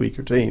scores against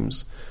weaker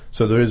teams.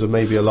 So there is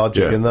maybe a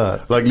logic in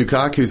that.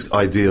 Lukaku's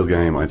ideal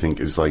game, I think,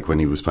 is when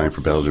he was playing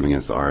for Belgium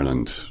against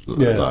Ireland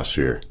last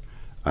year,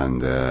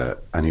 and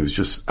he was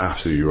just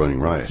absolutely running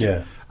riot.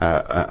 Yeah.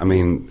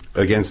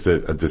 Against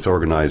a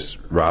disorganised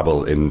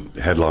rabble in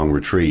headlong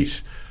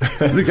retreat,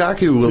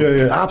 Lukaku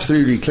will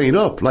absolutely clean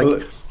up.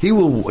 He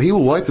will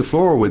wipe the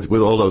floor with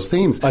all those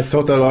teams. I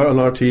thought that on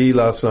RTE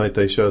last night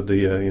they showed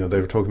they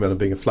were talking about him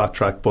being a flat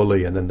track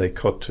bully, and then they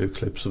cut to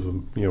clips of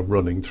him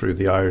running through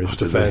the Irish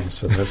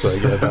defence, and that's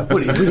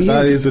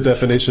that is the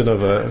definition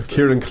of a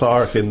Kieran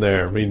Clark in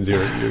there means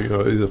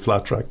he's a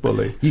flat track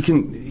bully.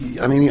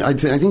 I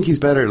think he's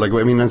better.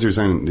 As you're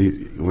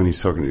saying, when he's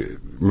talking,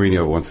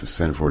 Mourinho wants a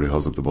centre forward who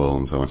holds up the ball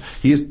and so on.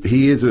 He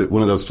is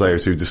one of those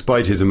players who,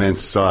 despite his immense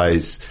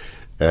size,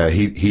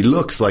 he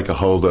looks like a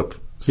hold up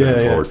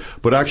centre forward,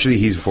 but actually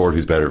he's a forward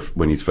who's better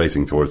when he's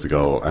facing towards the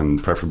goal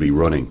and preferably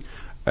running,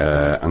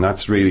 and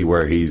that's really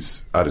where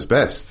he's at his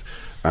best.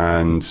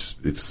 And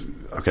it's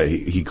okay,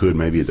 he could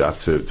maybe adapt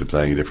to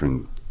playing a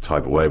different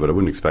type of way, but I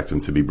wouldn't expect him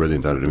to be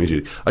brilliant at it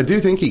immediately. I do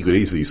think he could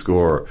easily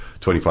score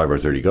 25 or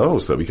 30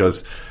 goals though,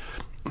 because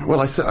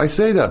I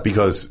say that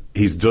because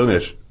he's done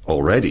it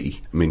already.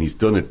 He's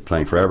done it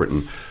playing for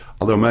Everton,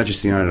 although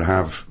Manchester United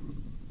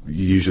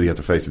usually have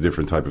to face a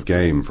different type of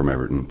game from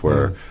Everton,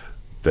 where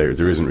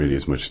there isn't really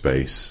as much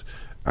space,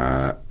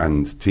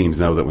 and teams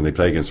know that when they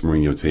play against a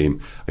Mourinho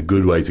team, a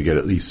good way to get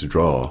at least a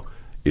draw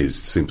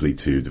is simply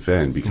to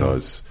defend,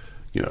 because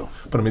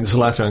But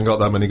Zlatan got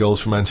that many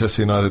goals for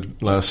Manchester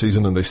United last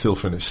season, and they still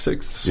finished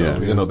sixth. So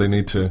they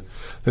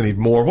need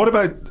more. What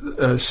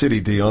about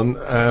City, Dion?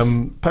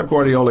 Pep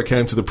Guardiola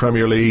came to the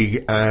Premier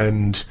League,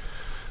 and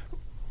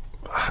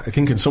I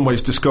think in some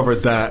ways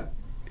discovered that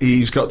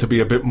he's got to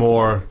be a bit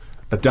more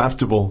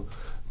adaptable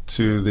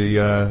to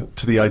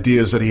the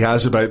ideas that he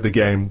has about the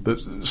game.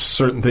 That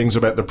certain things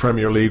about the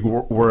Premier League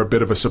were a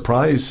bit of a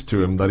surprise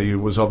to him, that he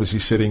was obviously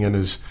sitting in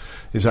his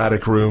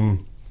attic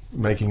room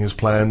making his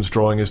plans,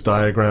 drawing his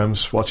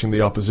diagrams, watching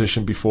the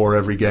opposition before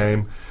every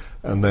game,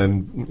 and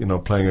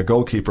then playing a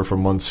goalkeeper for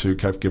months who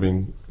kept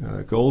giving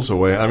goals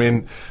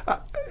away.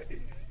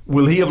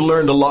 Will he have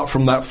learned a lot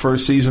from that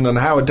first season, and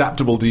how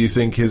adaptable do you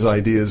think his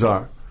ideas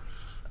are?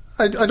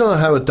 I don't know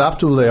how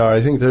adaptable they are.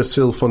 I think they're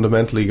still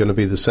fundamentally going to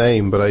be the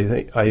same, but I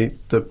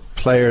think the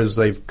players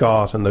they've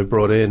got and they've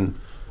brought in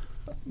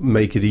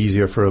make it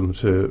easier for them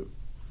to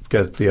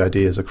get the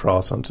ideas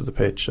across onto the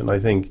pitch. And I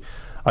thought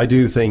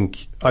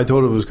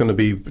it was going to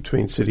be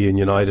between City and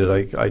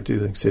United. I do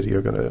think City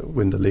are going to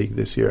win the league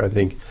this year. I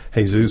think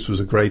Jesus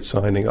was a great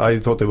signing. I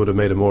thought they would have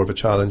made it more of a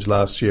challenge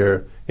last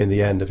year in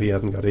the end if he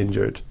hadn't got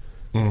injured.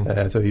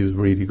 I thought he was a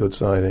really good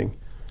signing,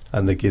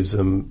 and that gives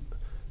them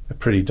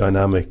pretty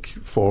dynamic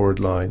forward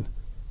line.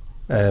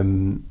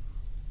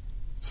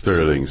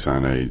 Sterling,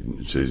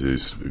 Sané,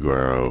 Jesus,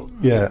 Aguero.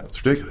 Yeah,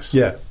 it's ridiculous.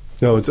 Yeah,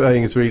 no, I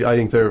think it's really. I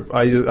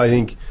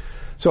think.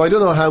 So I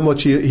don't know how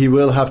much he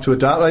will have to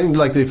adapt. I think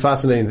like the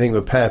fascinating thing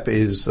with Pep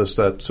is just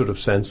that sort of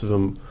sense of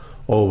him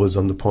always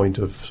on the point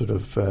of sort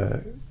of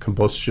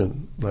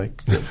combustion.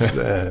 Like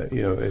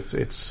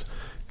it's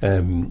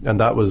and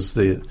that was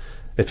the.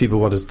 If people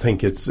want to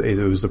think it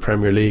was the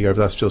Premier League, or if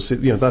that's just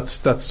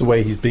that's the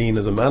way he's been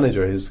as a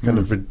manager. His kind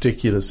of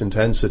ridiculous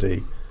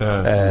intensity.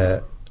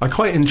 I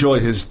quite enjoy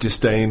his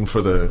disdain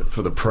for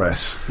the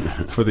press,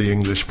 for the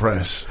English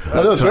press.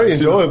 I know it's very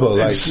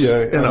enjoyable.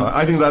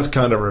 I think that's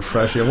kind of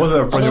refreshing. Wasn't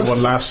there a brilliant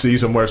one last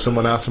season where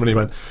someone asked him and he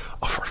went,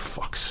 "Oh, for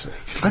fuck's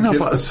sake!" I know,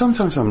 but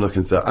sometimes I'm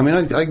looking at that. I mean,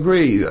 I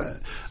agree.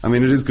 I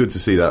mean, it is good to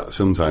see that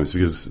sometimes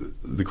because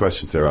the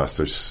questions they're asked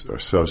are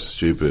so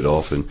stupid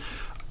often.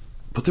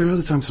 But there are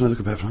other times when I look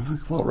at Pep and I'm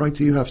like, what right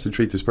do you have to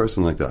treat this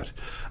person like that?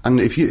 And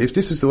if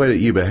this is the way that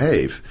you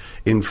behave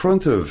in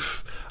front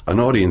of an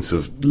audience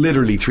of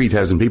literally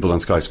 3,000 people on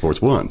Sky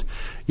Sports 1,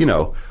 many.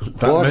 Well,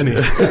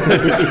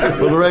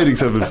 the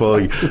ratings have been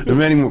falling. There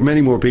are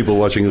many more people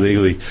watching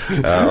illegally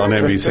on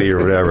NBC or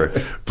whatever.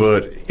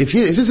 But if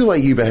this is the way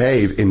you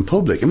behave in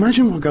public,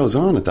 imagine what goes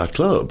on at that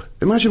club.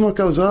 Imagine what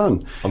goes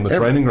on the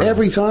training ground.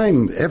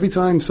 Every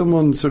time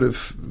someone sort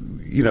of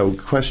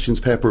questions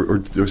Pep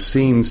or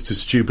seems to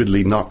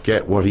stupidly not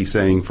get what he's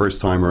saying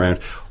first time around.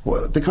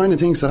 Well, the kind of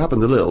things that happen,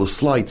 the little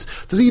slights.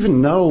 Does he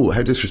even know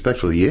how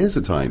disrespectful he is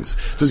at times?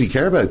 Does he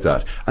care about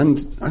that?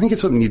 And I think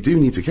it's something you do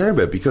need to care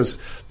about because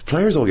the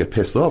players all get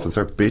pissed off and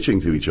start bitching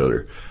to each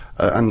other.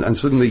 And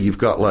suddenly you've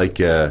got it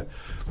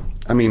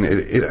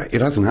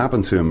hasn't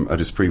happened to him at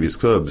his previous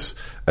clubs.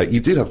 You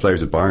did have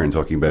players at Bayern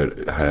talking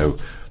about how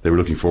they were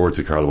looking forward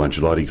to Carlo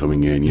Ancelotti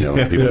coming in,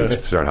 people would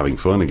start having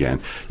fun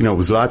again.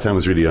 Zlatan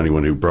was really the only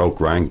one who broke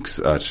ranks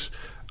at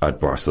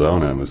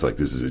Barcelona and was like,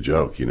 this is a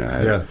joke,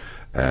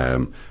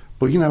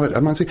 but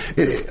at Man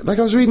City, like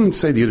I was reading,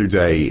 say, the other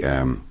day,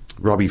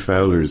 Robbie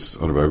Fowler's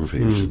autobiography,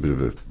 which is a bit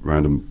of a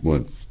random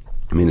one.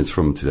 I mean, it's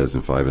from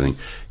 2005, I think.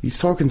 He's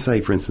talking,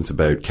 say, for instance,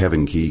 about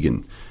Kevin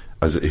Keegan,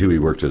 who he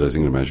worked with as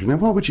England manager. Now,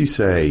 what would you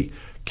say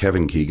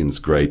Kevin Keegan's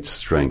great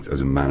strength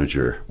as a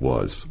manager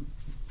was?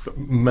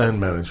 Man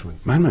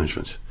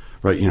management.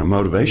 Right,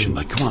 motivation.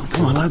 Like,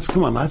 come on,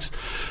 lads.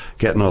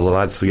 Getting all the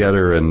lads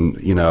together and,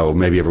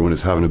 maybe everyone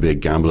is having a big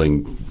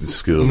gambling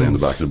school down the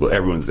back of the bus.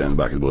 Everyone's down the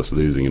back of the bus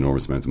losing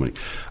enormous amounts of money.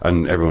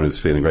 And everyone is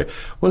feeling great.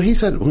 Well, he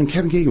said when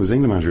Kevin Keegan was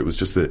England manager, it was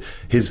just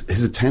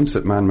his attempts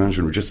at man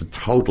management were just a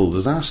total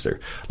disaster.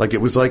 Like, it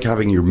was like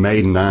having your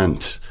maiden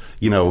aunt,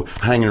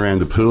 hanging around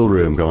the pool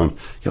room going,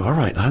 all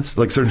right, lads,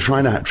 like sort of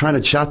trying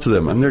to chat to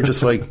them. And they're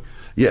just like...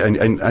 Yeah,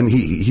 and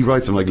he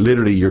writes them like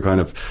literally you're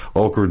kind of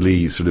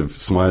awkwardly sort of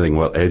smiling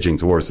while edging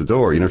towards the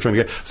door, trying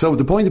to get... So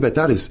the point about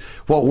that is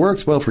what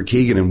worked well for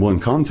Keegan in one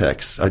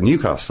context at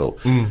Newcastle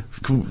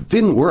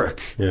didn't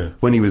work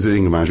when he was the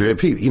England manager.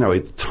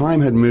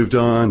 Time had moved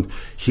on,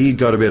 he'd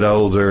got a bit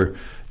older,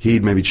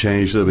 he'd maybe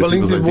changed a little bit,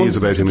 people's ideas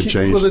about him had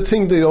changed. Well, the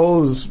thing they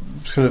always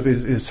kind of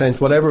is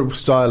sense, whatever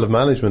style of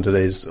management it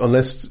is,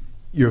 unless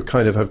you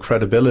kind of have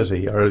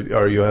credibility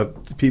or you have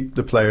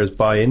the players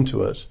buy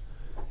into it,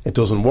 it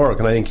doesn't work.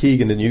 And I think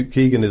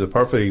Keegan is a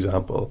perfect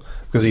example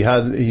because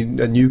at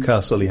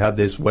Newcastle he had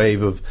this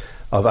wave of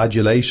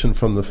adulation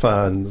from the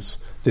fans,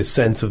 this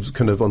sense of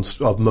kind of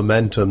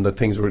momentum that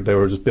they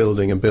were just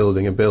building and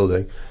building and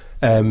building.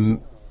 And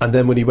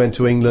then when he went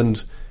to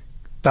England,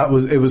 it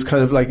was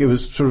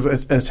sort of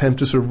an attempt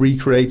to sort of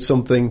recreate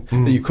something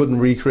that you couldn't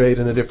recreate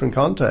in a different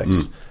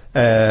context.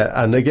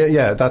 And again,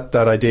 that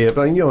idea.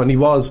 But and he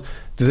was,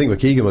 the thing with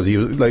Keegan was he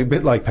was like a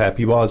bit like Pep.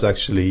 He was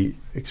actually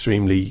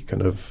extremely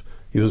kind of.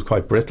 He was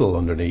quite brittle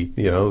underneath,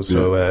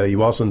 so he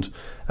wasn't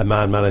a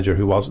man manager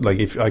who was like.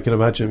 If I can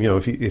imagine,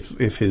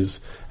 if his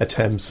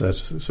attempts at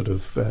sort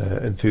of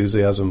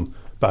enthusiasm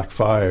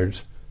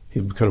backfired,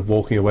 he'd be kind of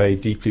walking away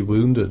deeply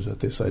wounded at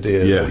this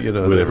idea.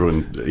 Yeah, with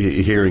everyone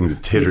hearing the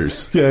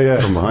titters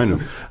from behind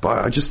him.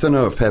 But I just don't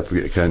know if Pep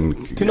can...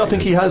 Do you not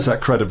think he has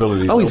that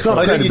credibility? Oh, he's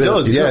got credibility. I think he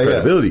does, he's got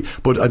credibility.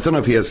 But I don't know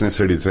if he has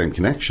necessarily the same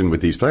connection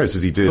with these players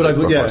as he did at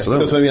Barcelona.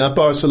 Because at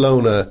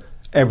Barcelona,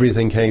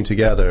 everything came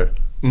together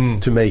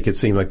to make it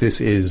seem like this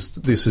is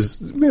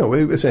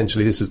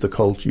essentially this is the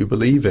cult you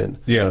believe in.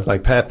 Yeah,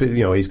 like Pep,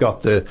 he's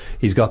got the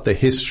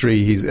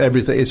history, he's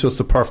everything. It's just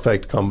the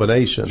perfect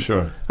combination.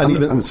 Sure,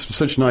 and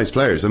such nice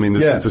players. I mean,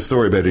 it's a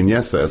story about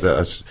Iniesta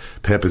that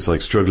Pep is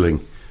like struggling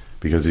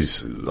because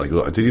he's like,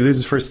 did he lose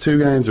his first 2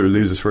 games or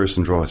lose his first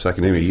and draw a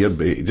second? He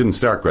didn't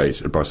start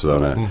great at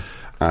Barcelona,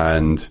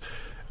 and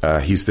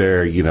he's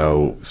there,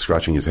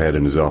 scratching his head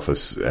in his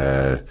office,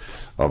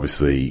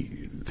 obviously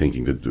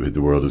thinking that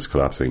the world is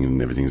collapsing and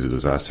everything's a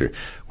disaster,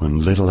 when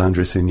little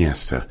Andres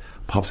Iniesta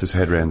pops his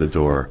head around the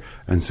door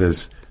and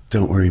says,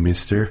 "Don't worry,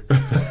 mister,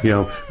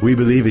 we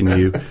believe in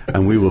you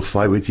and we will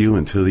fight with you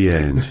until the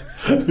end."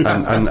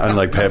 and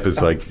like Pep is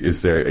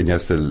there,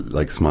 Iniesta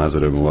like smiles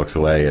at him and walks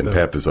away, and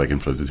Pep is like in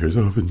floods of tears,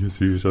 "Oh,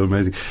 Iniesta, you're so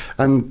amazing."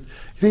 And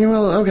Thinking,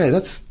 well, okay,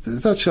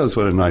 that shows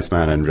what a nice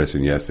man Andres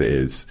Iniesta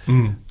is,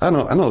 and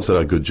also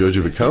a good judge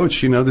of a coach.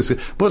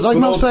 But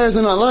most players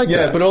are not like that.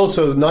 Yeah, but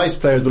also nice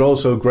players, but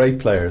also great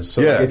players.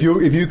 So like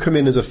if you come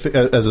in as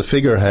a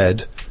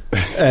figurehead,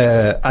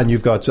 and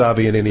you've got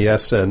Xavi and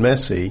Iniesta and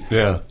Messi,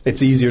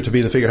 it's easier to be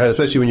the figurehead,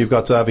 especially when you've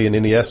got Xavi and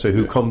Iniesta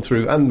who come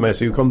through, and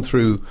Messi who come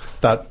through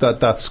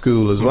that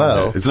school as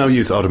well. Yeah. It's no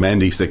use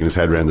Otamendi sticking his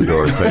head around the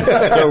door and saying,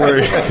 "Don't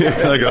worry,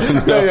 that's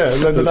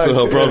the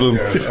whole problem."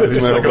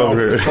 That's my whole problem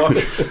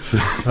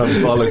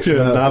here.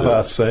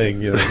 Navas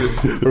saying,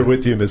 "We're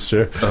with you,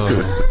 Mister."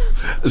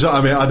 So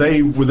I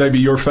mean, would they be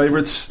your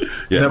favourites?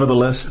 Yeah.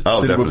 Nevertheless,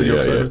 oh, definitely,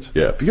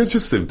 yeah, because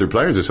just their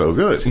players are so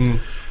good.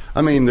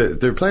 I mean,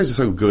 their players are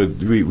so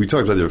good. We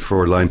talked about their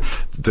forward line.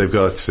 They've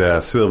got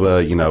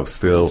Silva,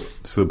 still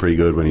pretty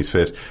good when he's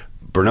fit.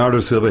 Bernardo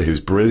Silva, who's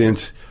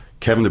brilliant.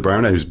 Kevin De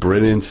Bruyne, who's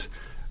brilliant.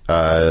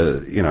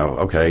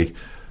 Okay.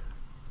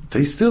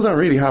 They still don't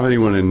really have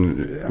anyone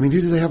in. I mean, who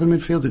do they have in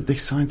midfield? They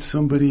signed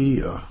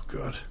somebody. Oh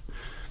God,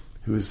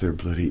 who is their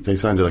bloody? They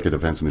signed like a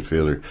defensive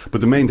midfielder. But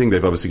the main thing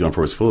they've obviously gone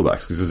for is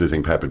fullbacks, because this is the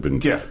thing Pep had been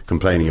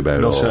complaining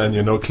about. No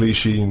Sanya, no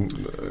Clichy,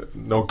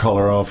 no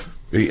Kolarov.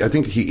 I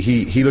think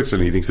he looks at it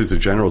and he thinks there's a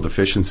general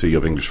deficiency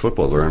of English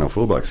football. There are no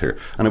fullbacks here.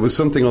 And it was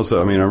something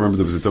also, I mean, I remember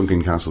there was a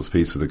Duncan Castles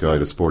piece with a guy,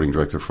 the sporting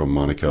director from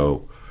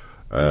Monaco.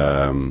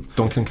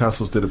 Duncan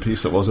Castles did a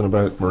piece that wasn't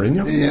about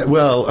Mourinho? Yeah,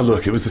 well,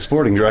 look, it was the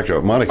sporting director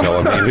of Monaco.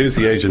 I mean, who's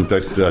the agent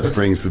that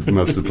brings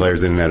most of the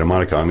players in and out of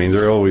Monaco? I mean,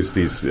 there are always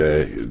these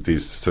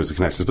sorts of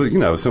connections. But,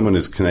 if someone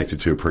is connected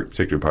to a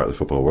particular part of the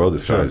football world,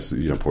 this guy's,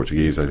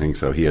 Portuguese, I think,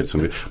 so he had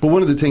some. But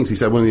one of the things he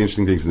said, one of the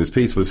interesting things in this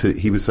piece was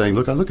he was saying,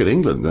 look, I look at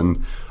England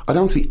and I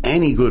don't see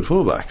any good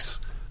fullbacks.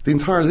 The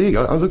entire league,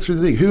 I look through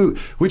the league.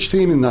 Which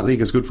team in that league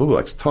has good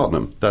fullbacks?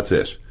 Tottenham, that's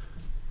it.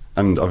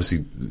 And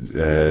obviously,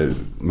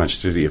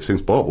 Manchester City have since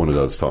bought one of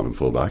those Tottenham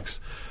fullbacks,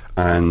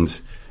 and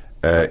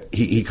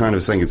he kind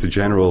of saying it's a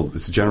general.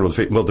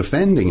 Well,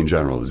 defending in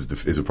general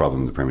is a problem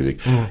in the Premier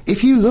League.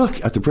 If you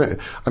look at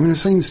I was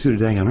saying this the other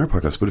day on our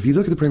podcast, but if you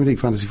look at the Premier League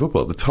fantasy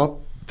football, the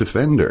top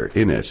defender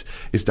in it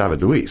is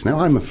David Luiz. Now,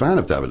 I'm a fan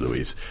of David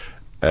Luiz.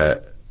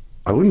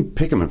 I wouldn't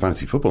pick him in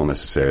fantasy football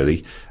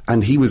necessarily,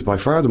 and he was by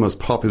far the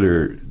most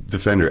popular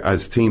defender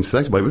as teams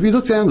selected by. But if you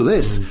look down the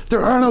list,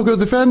 there are no good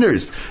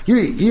defenders. You're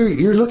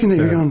looking at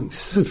it, you're going,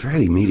 this is a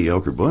very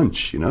mediocre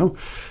bunch, and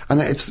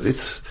it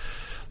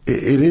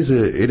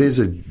is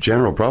a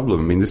general problem.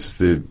 I mean,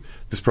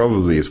 this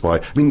probably is why.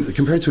 I mean,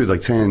 compared to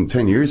like 10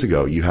 years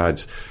ago, you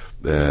had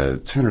 10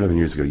 or 11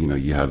 years ago,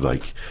 you had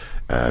like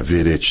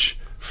Vidic,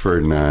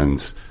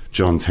 Ferdinand,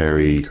 John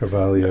Terry,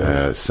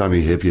 Carvalho,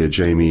 Sami Hyypiä,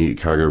 Jamie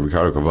Carragher,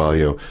 Ricardo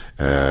Carvalho.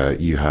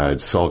 You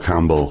had Sol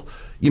Campbell.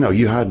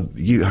 You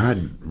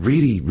had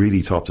really,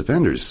 really top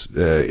defenders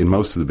in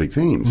most of the big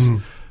teams,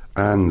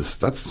 and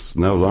that's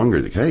no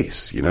longer the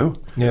case.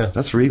 Yeah,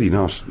 that's really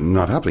not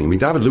happening. I mean,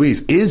 David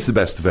Luiz is the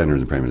best defender in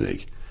the Premier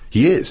League.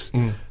 He is,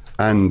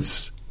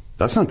 and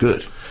that's not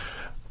good.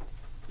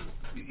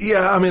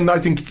 Yeah, I mean, I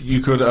think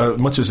you could,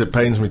 much as it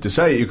pains me to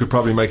say it, you could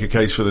probably make a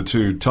case for the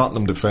two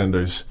Tottenham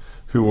defenders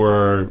who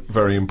were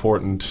very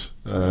important.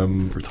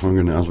 Vertonghen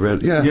and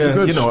Alvarez. Yeah.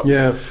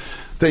 Yeah.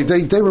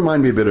 They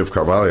remind me a bit of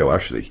Carvalho,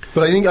 actually.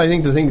 But I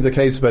think the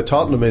case about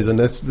Tottenham is, and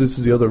this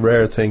is the other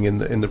rare thing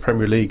in the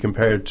Premier League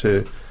compared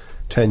to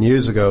 10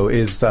 years ago,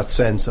 is that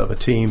sense of a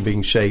team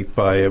being shaped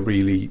by a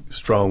really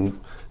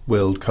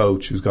strong-willed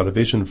coach who's got a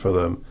vision for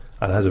them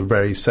and has a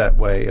very set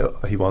way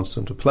he wants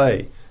them to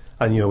play.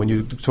 And when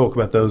you talk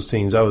about those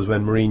teams, that was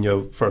when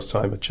Mourinho first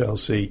time at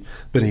Chelsea,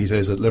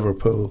 Benitez at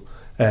Liverpool.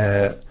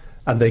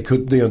 And they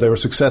could, they were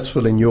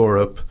successful in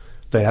Europe.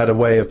 They had a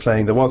way of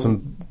playing that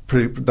wasn't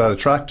that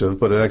attractive,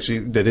 but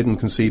they didn't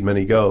concede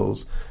many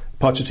goals.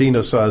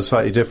 Pochettino's style is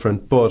slightly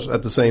different, but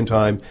at the same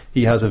time,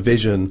 he has a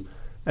vision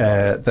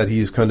that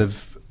he's kind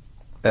of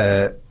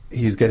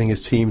he's getting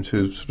his team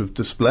to sort of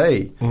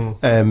display,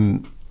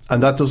 and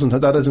that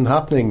isn't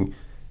happening.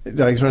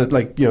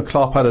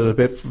 Klopp had it a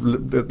bit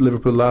at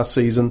Liverpool last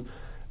season.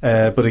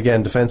 But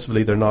again,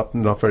 defensively, they're not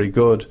very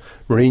good.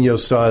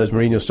 Mourinho's style is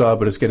Mourinho's style,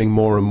 but it's getting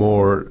more and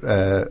more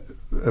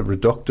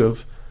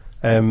reductive.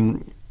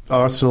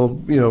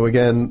 Arsenal,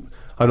 again,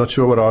 I'm not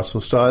sure what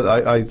Arsenal style.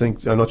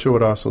 I'm not sure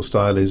what Arsenal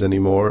style is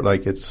anymore.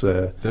 Like it's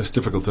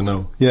difficult to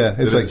know. Yeah,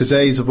 it's like the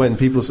days of when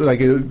people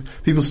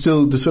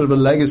still there's sort of a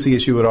legacy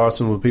issue with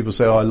Arsenal. Where people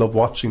say, "Oh, I love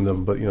watching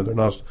them," but they're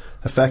not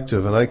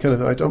effective. And I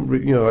don't.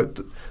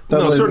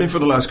 Certainly for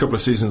the last couple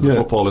of seasons, the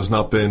football has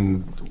not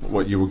been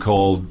what you would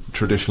call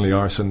traditionally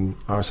Arsene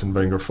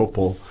Wenger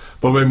football.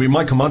 But we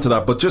might come on to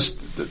that. But just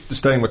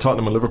staying with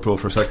Tottenham and Liverpool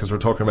for a second, because we're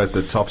talking about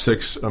the top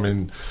six. I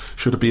mean,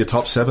 should it be a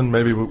top seven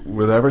maybe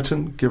with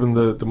Everton, given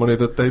the money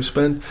that they've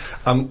spent?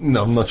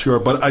 No, I'm not sure.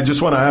 But I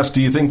just want to ask,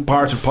 do you think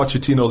part of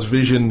Pochettino's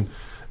vision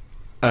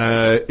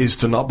is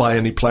to not buy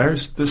any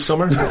players this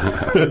summer?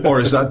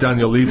 Or is that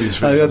Daniel Levy's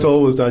vision? That's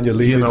always Daniel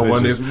Levy's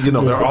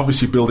vision. They're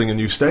obviously building a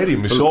new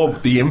stadium. We saw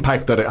the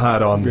impact that it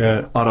had on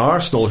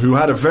Arsenal, who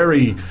had a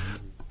very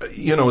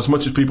you know, as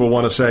much as people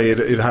want to say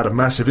it had a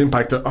massive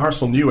impact,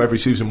 Arsenal knew every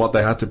season what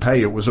they had to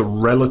pay. It was a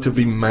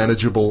relatively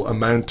manageable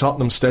amount.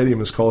 Tottenham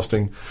Stadium is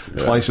costing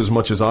twice as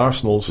much as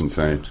Arsenal's. It's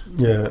insane.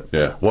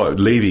 Yeah. Well,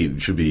 Levy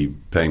should be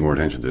paying more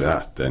attention to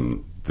that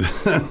than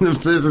this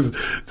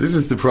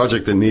is the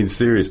project that needs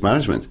serious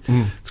management.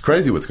 It's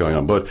crazy what's going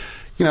on, but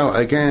you know,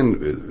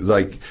 again,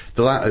 like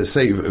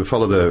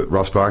follow the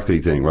Ross Barkley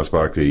thing. Ross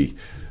Barkley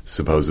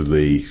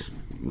supposedly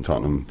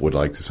Tottenham would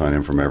like to sign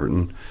him from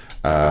Everton.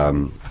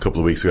 A couple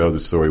of weeks ago, the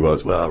story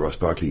was, well, Ross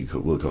Barkley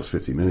will cost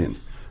 50 million.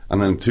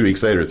 And then 2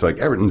 weeks later, it's like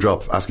Everton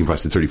drop asking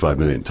price to 35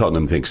 million.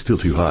 Tottenham thinks still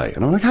too high.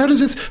 And I'm like, how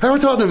are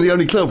Tottenham the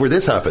only club where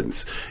this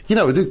happens? You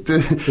know,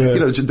 you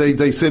know,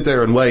 they sit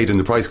there and wait and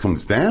the price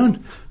comes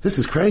down. This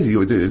is crazy.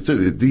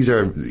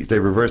 They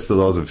reverse the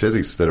laws of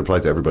physics that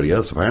apply to everybody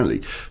else,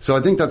 apparently. So I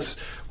think that's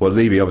what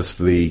Levy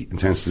obviously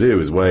intends to do,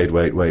 is wait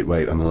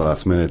on the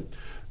last minute,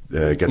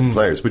 get the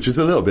players, which is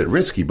a little bit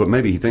risky, but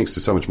maybe he thinks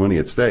there's so much money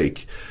at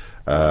stake.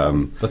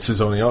 That's his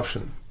only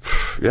option.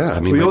 Yeah,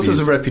 I mean, he also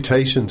has a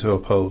reputation to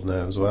uphold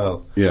now as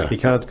well. Yeah, he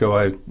can't go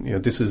out. You know,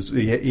 this is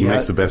he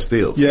makes the best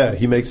deals. Yeah,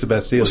 he makes the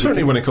best deals. Well,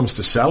 certainly when it comes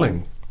to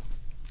selling,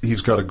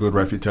 he's got a good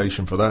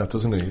reputation for that,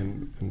 doesn't he?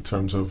 In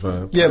terms of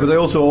yeah, but they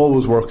also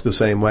always work the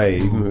same way.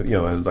 You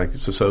know, like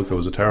Sissoko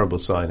was a terrible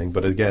signing,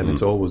 but again,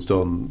 it's always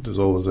done. There's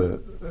always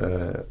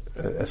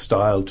a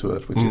style to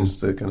it, which is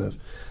the kind of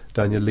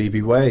Daniel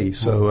Levy way.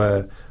 So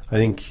I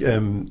think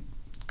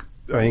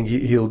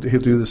he'll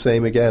do the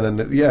same again, and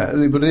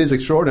but it is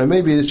extraordinary.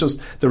 Maybe it's just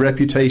the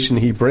reputation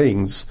he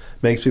brings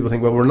makes people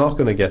think, well, we're not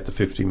going to get the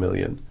 50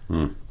 million,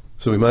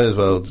 so we might as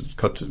well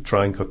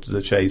try and cut to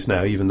the chase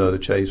now, even though the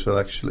chase will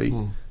actually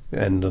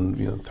end on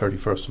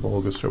 31st of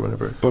August or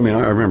whenever. But I mean,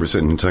 I remember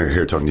sitting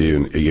here talking to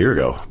you a year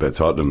ago about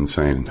Tottenham,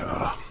 saying,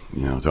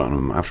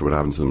 Tottenham, after what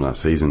happened to them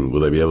last season,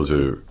 will they be able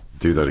to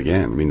do that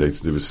again? I mean,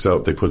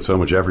 they put so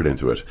much effort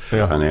into it,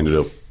 and ended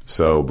up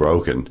so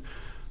broken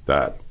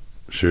that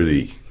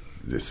surely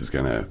this is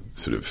going to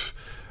sort of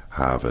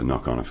have a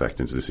knock-on effect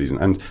into the season.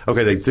 And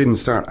okay, they didn't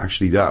start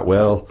actually that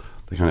well.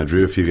 They kind of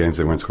drew a few games,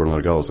 they weren't scoring a lot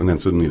of goals, and then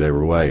suddenly they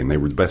were away and they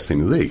were the best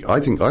team in the league. I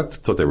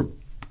thought they were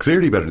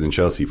clearly better than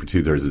Chelsea for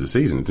 2/3 of the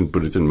season,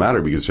 but it didn't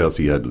matter because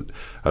Chelsea had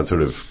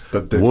sort of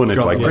won it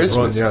by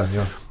Christmas.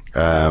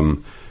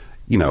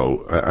 You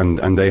know,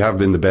 and they have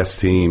been the best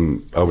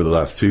team over the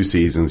last 2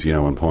 seasons. You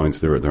know, on points,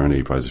 they're on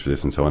 80 prizes for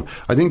this and so on.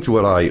 I think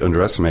what I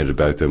underestimated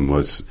about them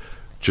was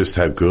just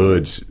how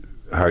good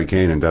Harry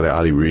Kane and Dele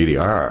Alli really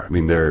are. I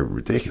mean, they're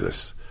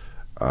ridiculous.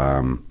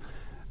 I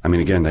mean,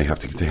 again, they have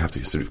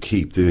to sort of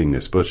keep doing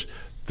this, but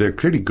they're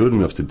clearly good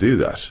enough to do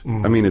that.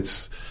 I mean,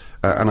 it's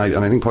and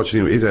I think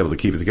Pochettino is able to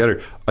keep it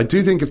together. I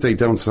do think if they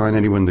don't sign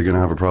anyone, they're going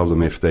to have a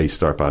problem if they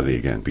start badly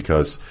again,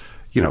 because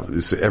you know,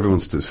 everyone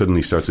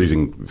suddenly starts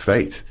losing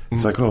faith.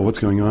 It's like, oh, what's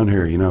going on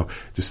here? You know,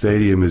 the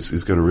stadium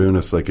is going to ruin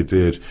us like it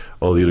did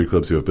all the other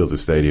clubs who have built a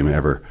stadium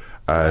ever,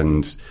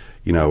 and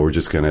you know, we're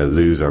just going to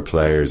lose our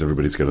players.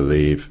 Everybody's going to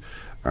leave.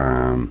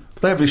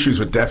 They have issues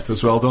with depth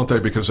as well, don't they?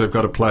 Because they've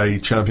got to play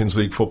Champions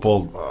League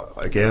football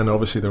again.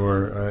 Obviously, they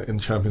were in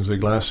Champions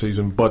League last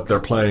season, but they're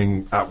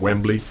playing at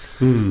Wembley.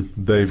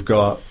 They've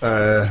got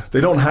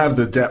they don't have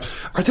the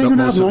depth. Are they going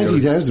to have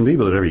 90,000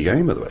 people at every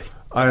game? By the way,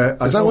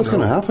 is that what's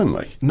going to happen?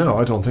 Like, no,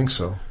 I don't think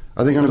so.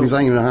 Are they going to be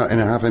playing in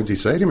a half-empty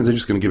stadium, or they're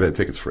just going to give out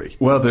tickets free?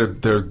 Well,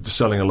 they're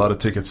selling a lot of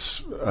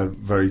tickets at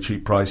very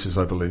cheap prices,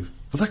 I believe.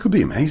 Well, that could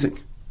be amazing.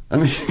 I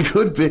mean, it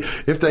could be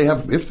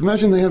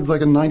imagine they have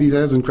like a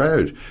 90,000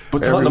 crowd. But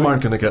Tottenham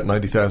aren't going to get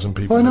 90,000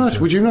 people. Why not?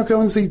 Would you not go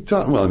and see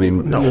Tottenham? Well, I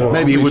mean, no,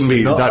 maybe it wouldn't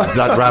be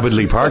that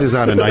rabidly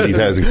partisan a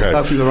 90,000 crowd.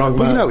 That's the wrong man.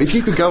 But you know, if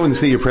you could go and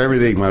see a Premier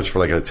League match for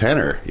like a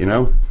tenner, you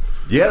know,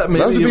 maybe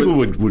lots of people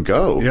would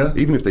go,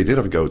 even if they did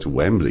have to go to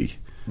Wembley.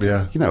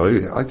 Yeah, you know,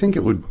 I think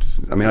it would.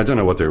 I mean, I don't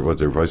know what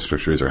their price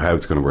structure is or how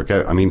it's going to work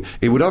out. I mean,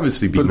 it would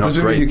obviously be not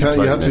great. You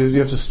have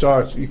to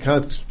start. You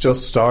can't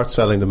just start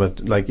selling them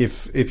at, like,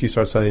 if you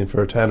start selling them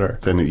for a tenner,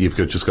 then you've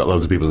just got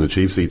loads of people in the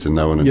cheap seats and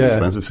no one in the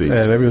expensive seats.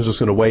 Everyone's just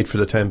going to wait for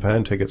the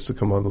 £10 tickets to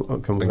come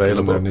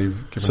available.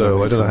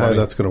 So I don't know how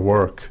that's going to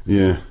work.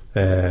 Yeah.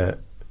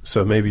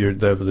 So maybe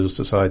they'll just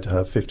decide to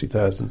have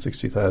 50,000,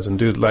 60,000.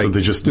 So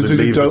they just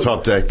leave the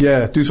top deck.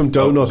 Yeah, do some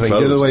donutting.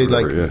 The other way,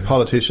 like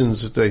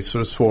politicians, they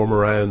sort of swarm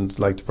around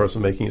like the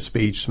person making a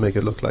speech to make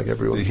it look like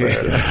everyone's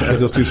there. They'll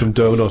just do some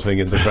donutting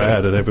in the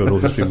crowd, and everyone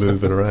will just be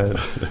moving around.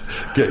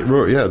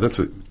 Yeah,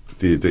 that's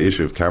the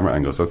issue of camera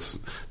angles.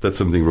 That's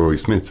something Rory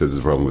Smith says is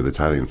a problem with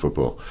Italian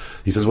football.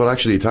 He says, well,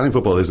 actually, Italian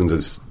football isn't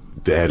as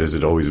dead as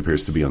it always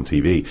appears to be on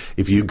TV.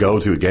 If you go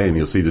to a game,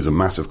 you'll see there's a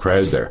massive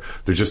crowd there.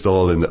 They're just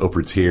all in the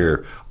upper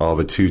tier of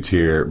a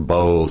 2-tier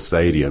bowl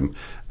stadium,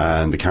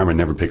 and the camera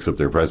never picks up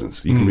their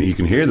presence. You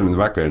can hear them in the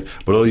background,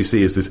 but all you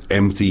see is this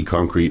empty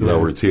concrete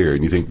lower tier,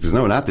 and you think there's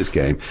no one at this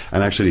game,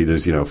 and actually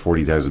there's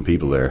 40,000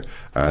 people there,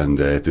 and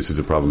this is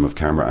a problem of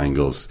camera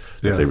angles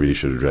that they really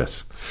should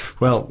address.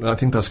 Well, I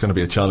think that's going to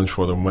be a challenge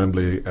for them.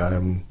 Wembley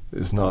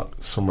is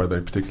not somewhere they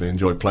particularly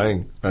enjoy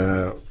playing.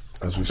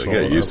 As we saw,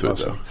 get used to it,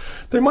 though.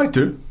 They might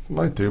do,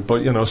 but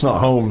it's not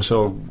home.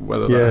 So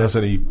whether that has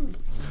any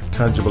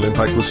tangible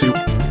impact. We'll see.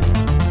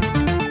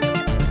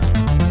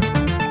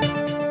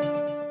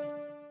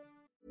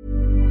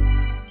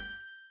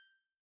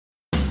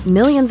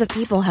 Millions of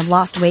people have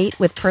lost weight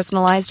with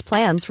personalized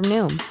plans from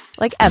Noom.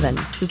 Like Evan,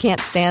 who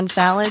can't stand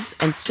salads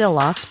and still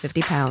lost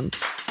 50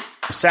 pounds.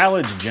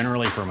 Salads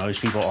generally for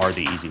most people are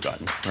the easy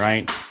button,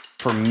 right?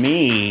 For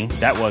me,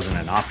 that wasn't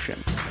an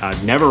option. I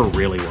never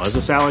really was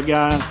a salad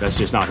guy. That's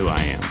just not who I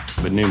am.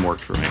 But Noom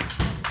worked for me.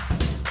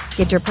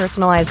 Get your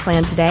personalized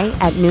plan today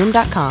at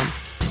Noom.com.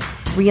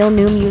 Real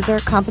Noom user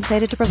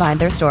compensated to provide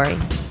their story.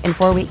 In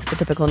 4 weeks, the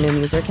typical Noom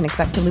user can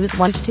expect to lose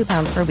 1 to 2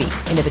 pounds per week.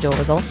 Individual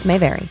results may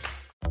vary.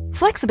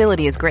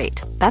 Flexibility is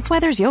great. That's why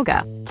there's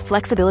yoga.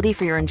 Flexibility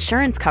for your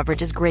insurance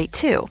coverage is great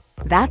too.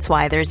 That's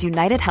why there's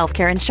United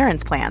Healthcare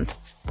Insurance Plans.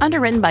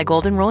 Underwritten by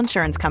Golden Rule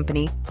Insurance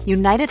Company,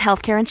 United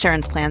Healthcare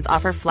Insurance Plans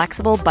offer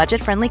flexible,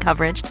 budget-friendly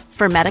coverage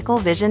for medical,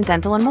 vision,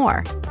 dental, and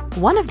more.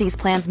 One of these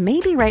plans may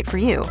be right for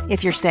you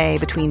if you're, say,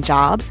 between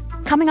jobs,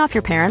 coming off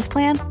your parents'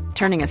 plan,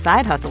 turning a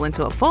side hustle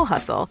into a full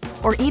hustle,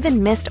 or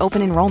even missed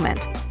open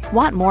enrollment.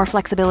 Want more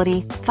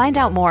flexibility? Find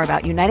out more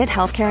about United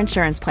Healthcare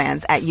Insurance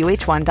Plans at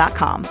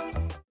uh1.com.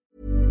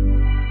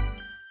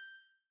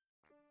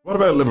 What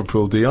about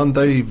Liverpool, Dion?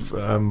 They've,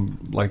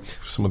 like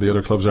some of the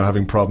other clubs, are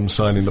having problems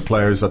signing the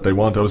players that they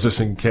want. I was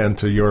listening, Ken,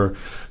 to your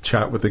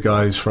chat with the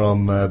guys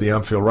from the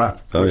Anfield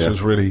Wrap, which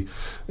was really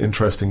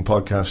interesting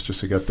podcast, just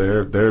to get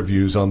their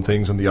views on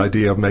things, and the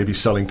idea of maybe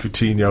selling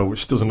Coutinho,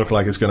 which doesn't look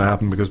like it's going to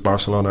happen because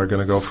Barcelona are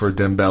going to go for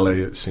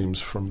Dembele, it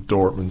seems, from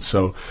Dortmund.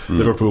 So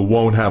Liverpool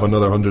won't have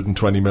another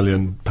 £120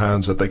 million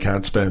that they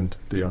can't spend,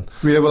 Dion.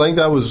 Yeah, well, I think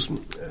that was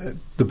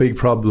the big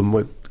problem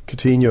with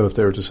Coutinho if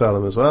they were to sell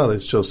him as well.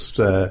 It's just...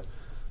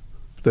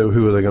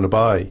 who are they going to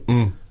buy?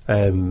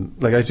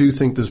 Like, I do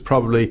think there's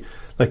probably,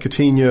 like,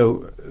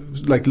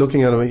 Coutinho, like,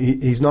 looking at him,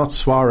 he's not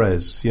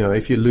Suarez. You know,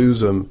 if you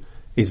lose him,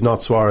 he's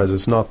not Suarez.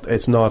 It's not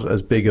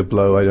as big a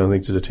blow, I don't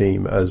think, to the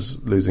team as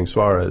losing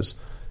Suarez.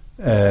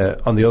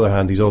 On the other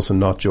hand, he's also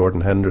not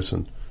Jordan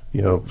Henderson.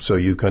 You know, so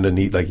you kind of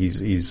need, like,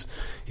 he's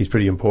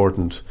pretty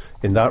important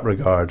in that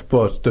regard.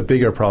 But the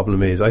bigger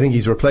problem is, I think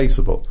he's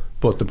replaceable.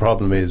 But the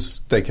problem is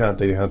they can't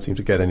seem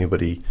to get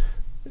anybody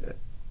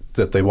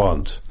that they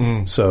want,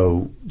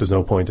 so there's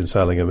no point in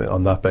selling him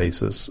on that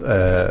basis.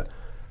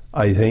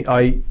 I think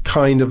I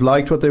kind of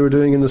liked what they were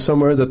doing in the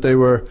summer, that they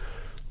were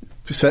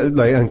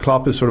and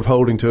Klopp is sort of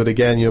holding to it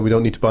again. You know, we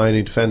don't need to buy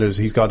any defenders.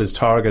 He's got his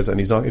targets,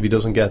 and if he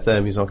doesn't get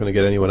them, he's not going to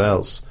get anyone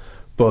else.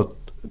 But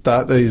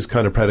that is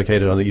kind of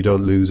predicated on that you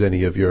don't lose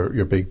any of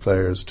your big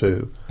players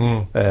too.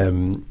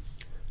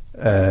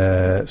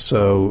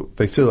 So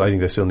I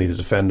think they still need a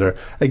defender.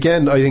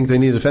 Again, I think they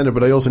need a defender,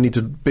 but I also need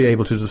to be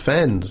able to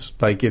defend.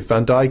 Like, if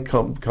Van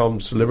Dijk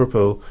goes to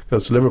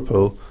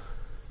Liverpool,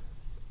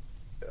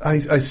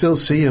 I still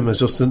see him as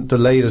just the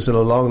latest in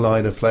a long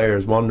line of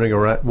players wandering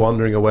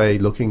away,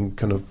 looking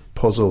kind of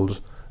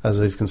puzzled as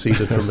they've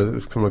conceded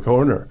from a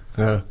corner.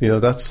 Yeah. You know,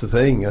 that's the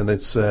thing, and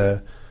it's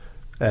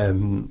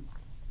and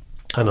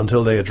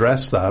until they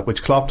address that,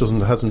 which Klopp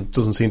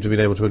doesn't seem to be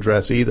able to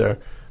address either,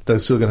 they're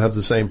still going to have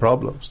the same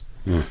problems.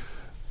 Yeah.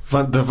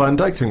 The Van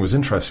Dijk thing was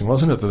interesting,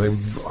 wasn't it? That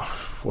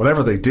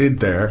whatever they did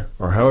there,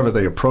 or however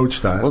they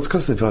approached that. Well, it's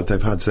because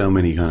they've had so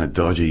many kind of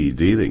dodgy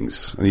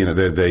dealings. You know,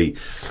 they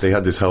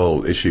had this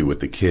whole issue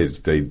with the kid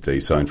they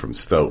signed from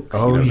Stoke.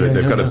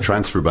 They've got a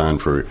transfer ban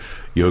for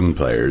young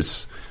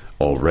players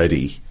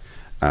already.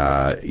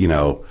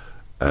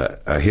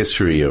 A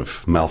history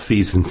of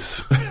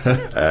malfeasance.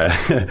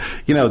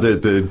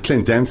 The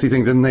Clint Dempsey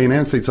thing, didn't they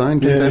announce they'd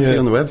signed Clint Dempsey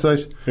on the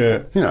website?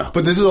 Yeah. You know.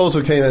 But this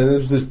also came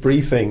in this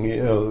briefing, I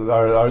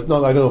don't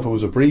know if it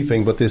was a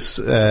briefing, but this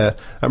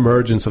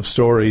emergence of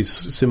stories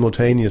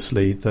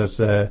simultaneously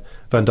that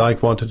Van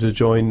Dijk wanted to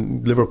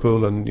join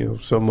Liverpool,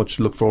 and so much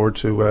look forward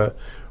to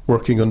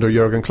working under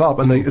Jurgen Klopp.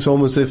 And it's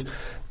almost as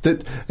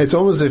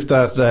if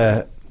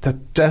that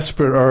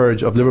desperate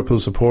urge of Liverpool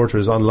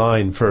supporters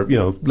online for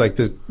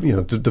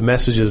the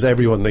messages,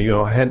 everyone,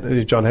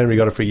 John Henry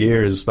got it for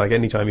years. Like,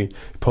 anytime he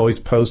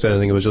post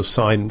anything, it was just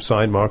sign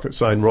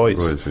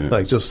Royce, yeah.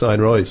 Like, just sign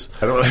Royce.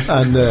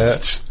 And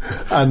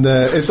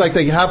it's like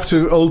they have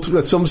to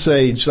at some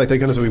stage, like, they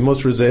kind of say, we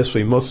must resist,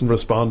 we mustn't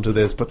respond to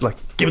this, but, like,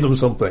 give them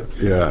something.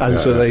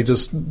 They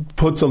just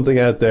put something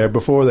out there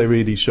before they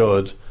really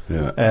should.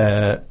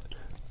 Yeah.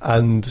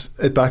 And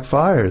it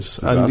backfires.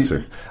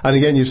 And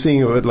again, you're seeing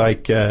it with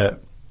like the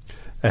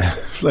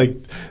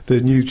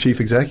new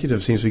chief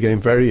executive seems to be getting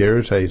very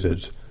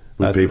irritated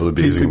with people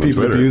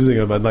abusing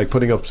him, and like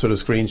putting up sort of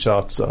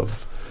screenshots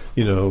of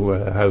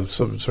how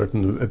some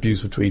certain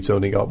abusive tweets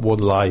only got one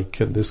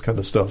like and this kind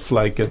of stuff.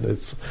 Like, and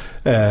it's.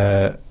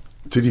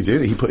 Did he do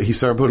it? He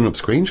started putting up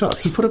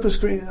screenshots. He put up a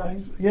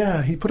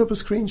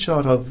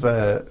screenshot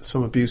of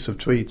some abusive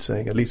tweet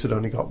saying at least it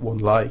only got one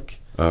like.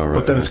 Oh, right,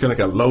 but then it's going to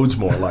get loads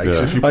more likes.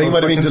 Yeah. I think it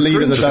might have been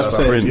deleted at that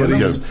stage.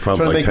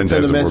 Probably like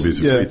 10,000 more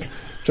abusive tweets.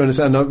 Trying to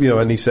stand up,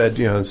 and he said,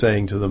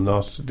 saying to them,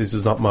 this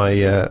is not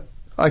my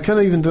I kind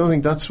of even don't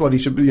think that's what he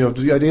should be.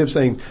 The idea of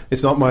saying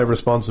it's not my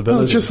responsibility.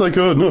 No, it's just like,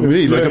 oh, not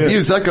me. Like,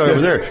 abuse that guy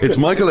over there. It's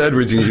Michael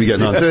Edwards you need to be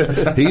getting on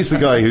to. He's the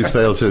guy who's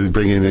failed to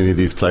bring in any of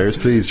these players.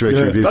 Please,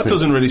 directly abuse that him.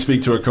 doesn't really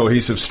speak to a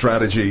cohesive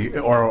strategy,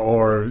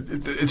 or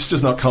it's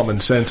just not common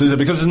sense, is it?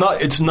 Because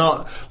it's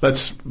not.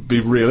 Let's be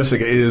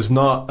realistic. It is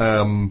not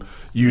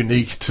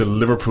unique to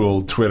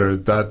Liverpool Twitter.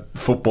 That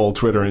football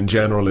Twitter in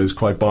general is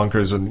quite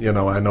bonkers, and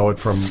I know it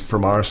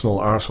from Arsenal.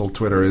 Arsenal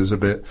Twitter is a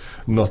bit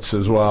nuts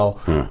as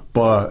well. Yeah.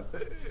 But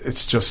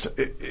it's just,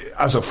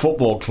 as a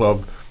football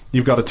club,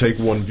 you've got to take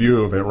one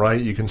view of it, right?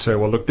 You can say,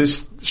 well, look,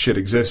 this shit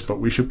exists, but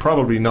we should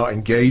probably not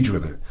engage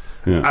with it.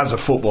 Yeah. As a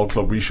football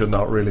club, we should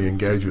not really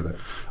engage with it.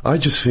 I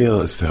just feel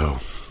as though,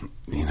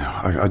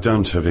 I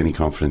don't have any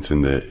confidence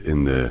in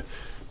the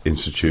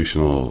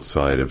institutional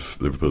side of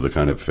Liverpool, the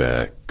kind of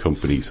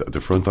companies, the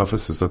front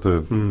office, is that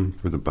or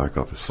the back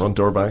office? Front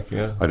or back,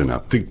 yeah. I don't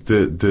know.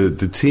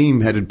 The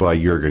team headed by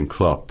Jurgen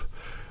Klopp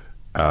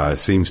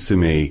seems to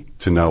me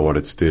to know what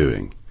it's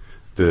doing.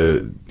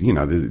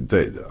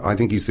 I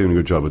think he's doing a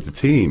good job with the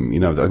team.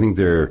 I think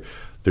they're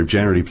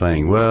generally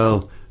playing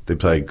well. They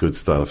play a good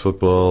style of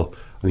football.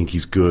 I think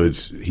he's good.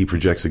 He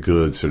projects a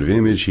good sort of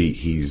image.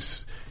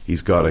 He's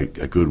got a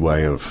good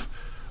way of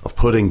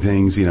putting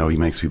things. He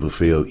makes people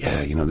feel,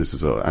 this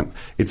is. And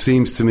it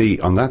seems to me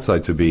on that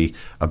side to be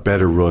a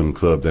better run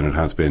club than it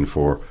has been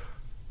for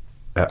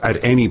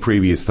at any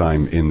previous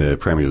time in the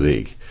Premier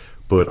League.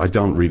 But I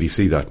don't really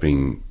see that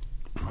being.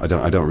 I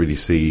don't really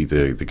see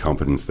the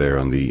competence there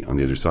on the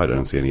other side. I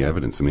don't see any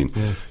evidence. I mean,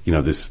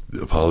 this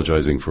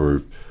apologising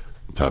for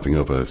tapping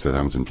up a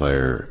Southampton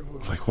player,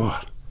 like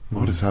what?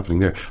 What is happening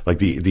there? Like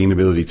the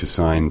inability to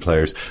sign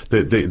players,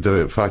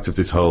 the fact of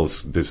this whole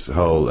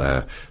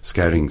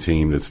scouting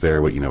team that's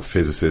there with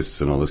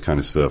physicists and all this kind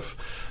of stuff,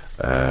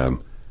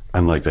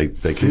 and like they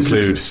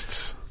conclude.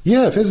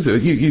 Yeah,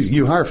 physicists.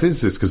 You hire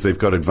physicists because they've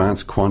got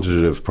advanced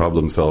quantitative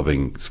problem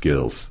solving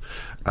skills.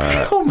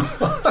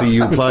 So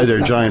you apply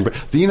their giant.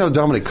 Do you know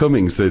Dominic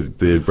Cummings, the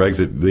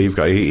Brexit Leave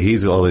guy?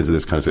 He's all into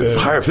this kind of stuff.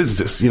 Hire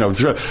physicists.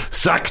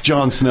 Sack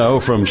Jon Snow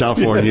from Channel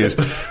 4 News.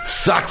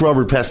 Sack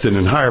Robert Peston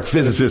and hire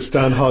physicists.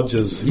 Dan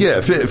Hodges. Yeah,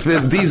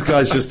 these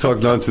guys just talk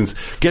nonsense.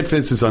 Get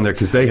physicists on there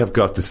because they have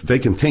got this. They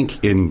can think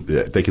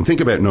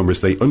about numbers.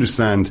 They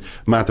understand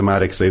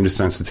mathematics. They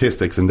understand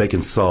statistics, and they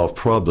can solve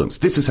problems.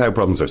 This is how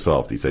problems are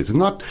solved these days. It's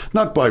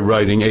not by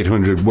writing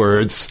 800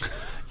 words.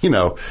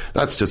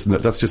 That's just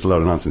a lot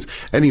of nonsense.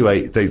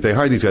 Anyway, they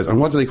hire these guys, and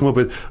what do they come up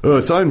with?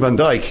 Oh, sign Van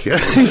Dijk.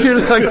 You're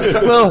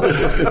like, well,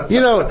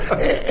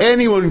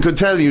 anyone could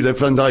tell you that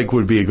Van Dijk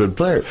would be a good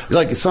player.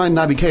 Like, sign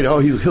Naby Keita. Oh,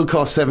 he'll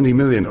cost 70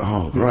 million.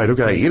 Oh, right,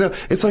 okay.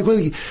 It's like,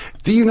 well,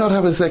 do you not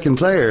have a second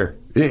player?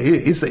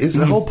 Is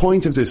the whole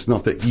point of this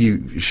not that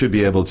you should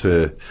be able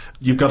to?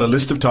 You've got a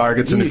list of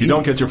targets, and if you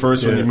don't get your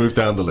first one, you move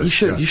down the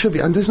list. You should be,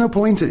 and there's no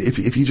point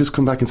if you just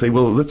come back and say,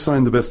 well, let's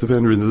sign the best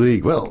defender in the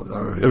league. Well,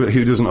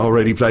 who doesn't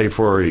already play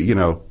for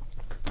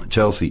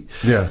Chelsea?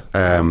 Yeah.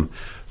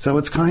 So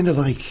it's kind of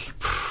like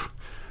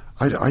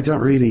I don't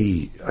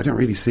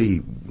really see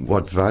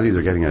what value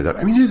they're getting out of that.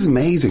 I mean, it is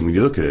amazing when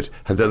you look at it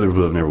how that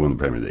Liverpool have never won the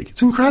Premier League.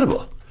 It's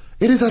incredible.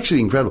 It is actually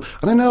incredible,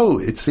 and I know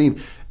it's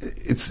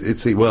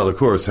well, of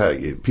course,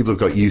 people have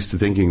got used to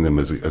thinking them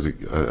as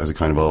a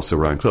kind of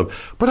also-ran club.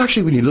 But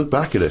actually, when you look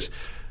back at it,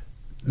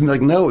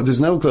 there's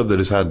no club that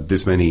has had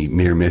this many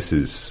near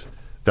misses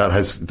that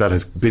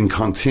has been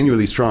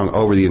continually strong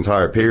over the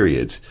entire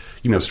period.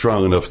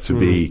 Strong enough to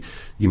be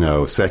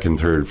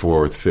second, third,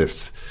 fourth,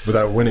 fifth,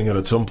 without winning it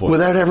at some point,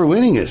 without ever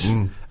winning it.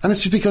 And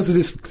it's just because of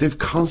this. They've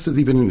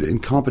constantly been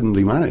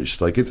incompetently managed.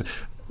 Like it's.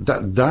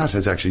 That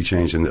has actually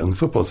changed on the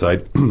football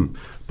side,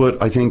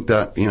 but I think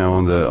that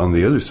on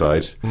the other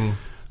side,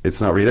 it's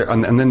not really there.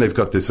 And then they've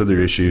got this other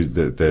issue,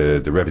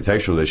 the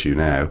reputational issue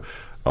now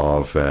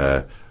of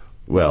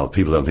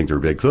people don't think they're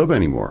a big club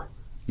anymore.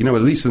 At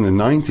least in the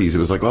 90s, it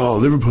was like, oh,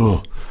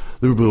 Liverpool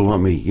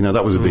want me.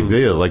 That was a big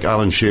deal. Like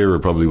Alan Shearer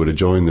probably would have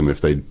joined them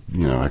if they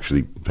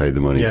actually paid the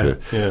money to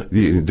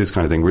this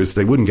kind of thing. Whereas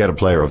they wouldn't get a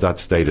player of that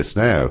status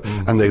now,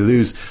 and they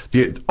lose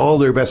all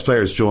their best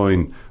players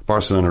join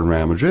Barcelona and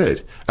Real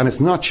Madrid, and it's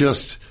not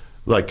just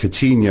like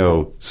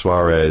Coutinho,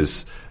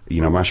 Suarez,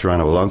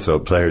 Mascherano, Alonso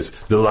players,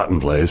 the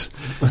Latin players.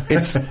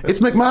 It's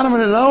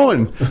McManaman and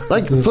Owen,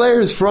 like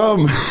players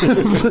from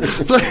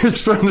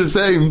the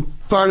same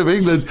part of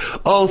England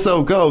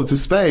also go to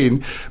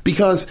Spain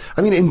because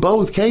in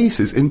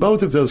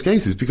both of those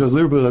cases, because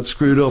Liverpool had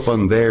screwed up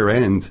on their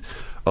end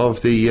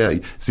of the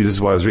this is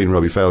why I was reading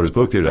Robbie Fowler's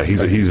book the other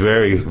day. He's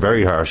very,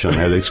 very harsh on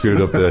how they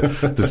screwed up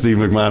the Steve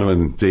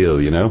McManaman deal.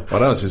 Well,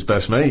 that was his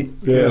best mate.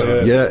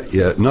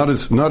 Yeah. Not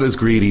as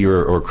greedy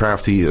or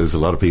crafty as a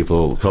lot of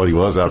people thought he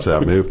was after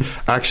that move.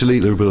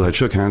 Actually, Liverpool had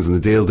shook hands on the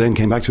deal, then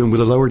came back to him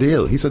with a lower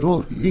deal. He said,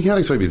 "Well, you can't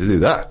expect me to do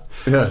that."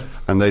 Yeah.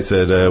 And they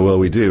said, well,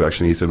 we do.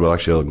 Actually, he said, well,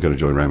 actually, I'm going to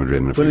join Real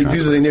Madrid.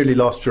 They nearly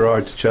lost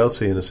Gerrard to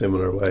Chelsea in a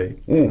similar way.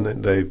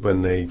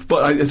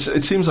 But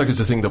it seems like it's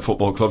a thing that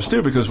football clubs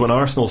do, because when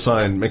Arsenal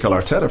signed Mikel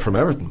Arteta from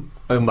Everton,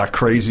 and that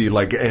crazy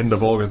end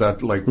of August,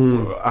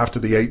 after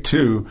the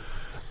 8-2,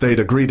 they'd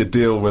agreed a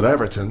deal with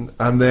Everton,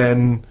 and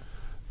then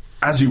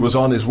as he was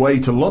on his way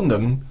to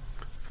London,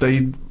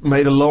 they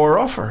made a lower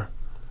offer.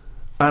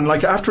 And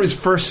like after his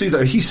first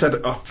season, he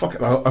said, "Oh fuck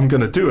it, I'm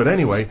going to do it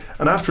anyway."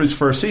 And after his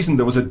first season,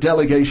 there was a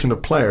delegation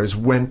of players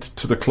went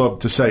to the club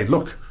to say,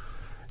 "Look,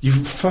 you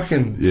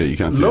fucking you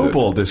can't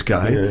lowballed this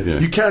guy.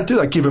 You can't do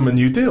that. Give him a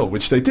new deal,"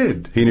 which they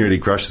did. He nearly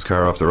crashed his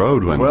car off the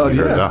road when he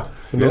heard that.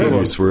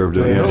 He swerved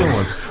in. Another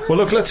one. Well,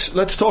 look,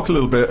 let's talk a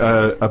little bit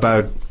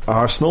about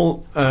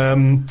Arsenal.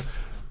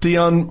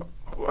 Dion,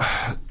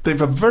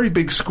 they've a very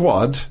big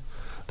squad.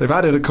 They've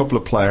added a couple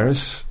of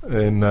players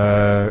in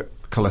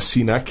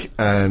Kolasinac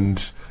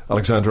and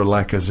Alexandre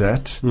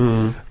Lacazette.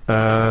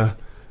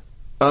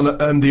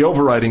 And the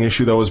overriding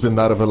issue, though, has been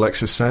that of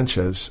Alexis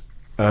Sanchez.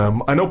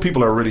 I know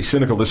people are really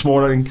cynical. This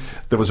morning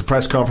there was a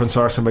press conference.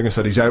 Arsene Wenger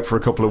said he's out for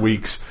a couple of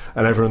weeks,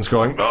 and everyone's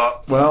going,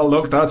 "Oh, well,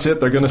 look, that's it.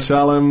 They're going to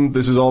sell him.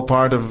 This is all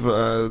part of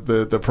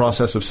the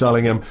process of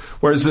selling him."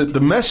 Whereas the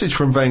message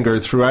from Wenger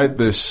throughout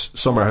this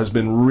summer has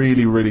been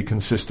really, really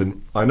consistent.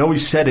 I know he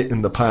said it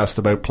in the past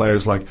about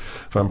players like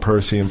Van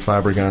Persie and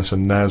Fabregas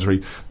and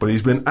Nasri, but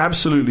he's been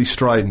absolutely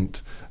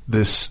strident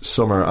this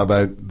summer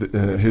about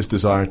his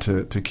desire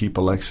to keep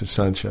Alexis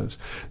Sanchez.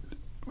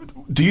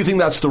 Do you think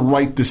that's the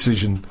right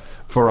decision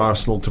for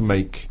Arsenal to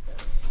make?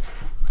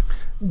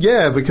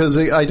 Yeah, because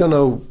I don't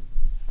know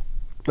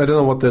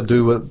what they'll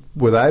do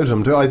without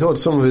him. I thought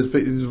some of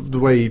the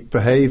way he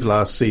behaved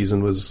last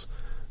season was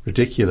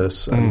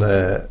ridiculous,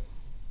 and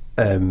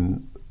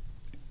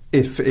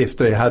if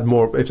they had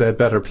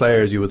better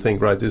players, you would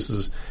think, right, this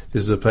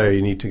is a player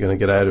you need to kind of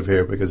get out of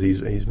here, because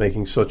he's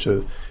making such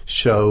a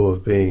show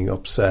of being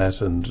upset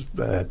and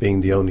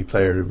being the only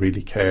player who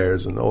really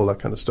cares and all that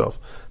kind of stuff.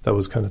 That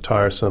was kind of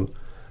tiresome.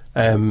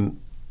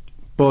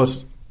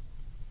 But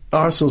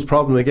Arsenal's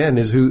problem again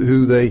is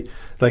who they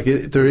like.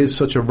 There is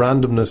such a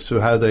randomness to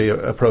how they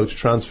approach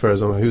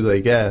transfers and who they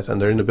get, and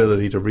their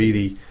inability to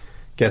really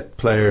get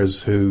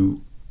players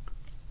who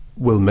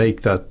will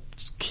make that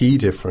key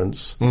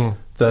difference.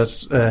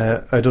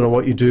 That I don't know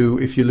what you do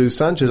if you lose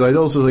Sanchez. I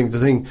also think the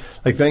thing,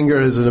 like,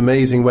 Wenger is an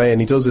amazing way, and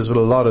he does this with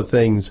a lot of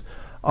things,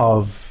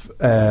 of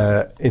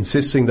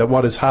insisting that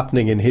what is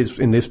happening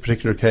in this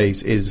particular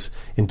case is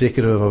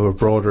indicative of a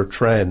broader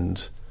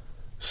trend.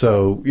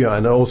 So,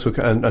 and also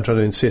and trying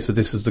to insist that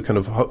this is the kind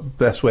of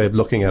best way of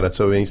looking at it.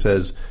 So when he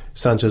says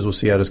Sanchez will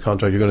see out his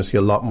contract, you're going to see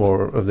a lot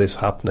more of this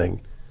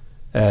happening.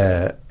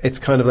 It's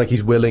kind of like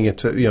he's willing it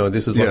to,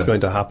 this is what's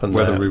going to happen.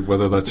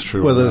 Whether that's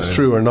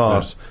true, or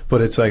not. Yeah.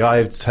 But it's like,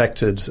 I've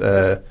detected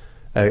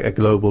a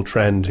global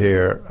trend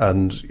here,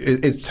 and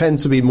it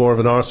tends to be more of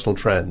an Arsenal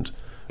trend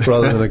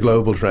rather than a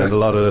global trend a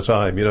lot of the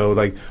time.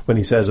 Like when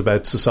he says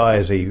about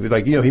society,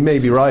 like, he may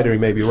be right or he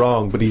may be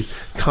wrong, but he's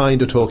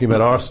kind of talking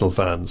about Arsenal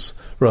fans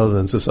rather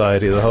than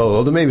society as a whole.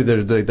 Although maybe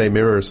they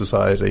mirror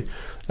society.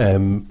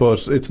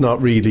 But it's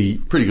not really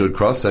pretty good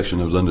cross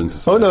section of London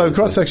society. Oh no,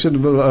 cross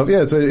section.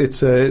 Yeah,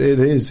 it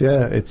is.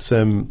 Yeah, it's.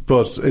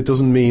 But it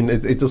doesn't mean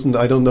it doesn't.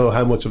 I don't know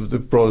how much of the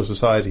broader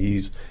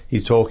society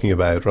he's talking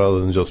about, rather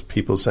than just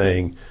people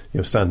saying,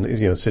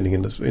 sitting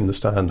in the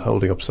stand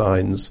holding up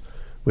signs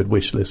with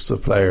wish lists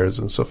of players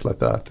and stuff like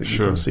that. You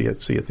can see at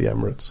the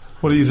Emirates.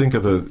 What do you think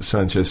of the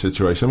Sanchez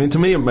situation? I mean, to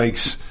me, it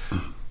makes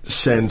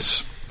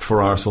sense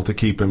for Arsenal to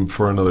keep him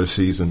for another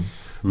season.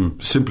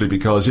 Simply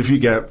because if you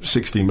get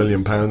 £60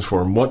 million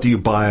for him, what do you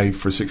buy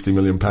for £60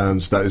 million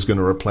that is going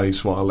to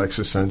replace what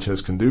Alexis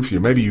Sanchez can do for you?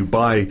 Maybe you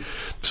buy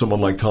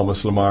someone like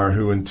Thomas Lemar,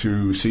 who in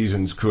 2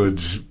 seasons could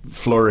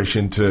flourish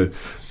into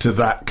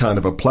that kind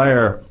of a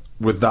player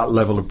with that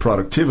level of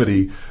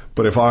productivity.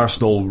 But if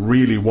Arsenal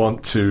really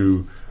want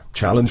to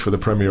challenge for the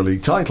Premier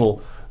League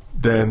title,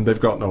 then they've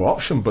got no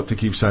option but to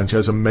keep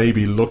Sanchez and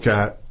maybe look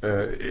at,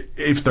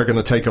 if they're going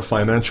to take a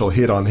financial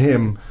hit on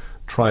him,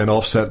 try and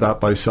offset that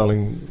by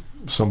selling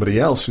somebody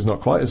else who's not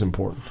quite as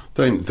important.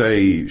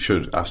 They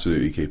should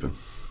absolutely keep him,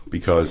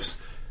 because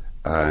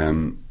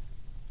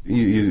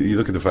you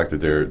look at the fact that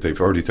they've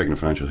already taken a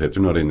financial hit.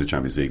 They're not in the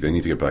Champions League. They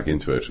need to get back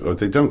into it. Or if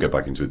they don't get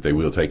back into it, they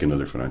will take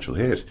another financial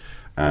hit.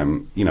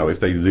 If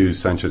they lose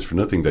Sanchez for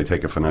nothing, they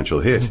take a financial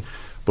hit.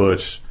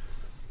 But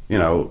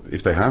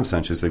if they have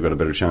Sanchez, they've got a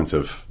better chance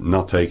of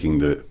not taking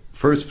the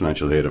first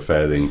financial hit of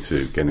failing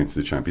to get into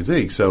the Champions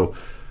League. So.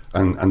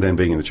 And then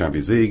being in the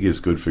Champions League is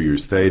good for your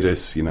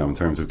status, in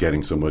terms of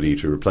getting somebody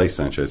to replace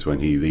Sanchez when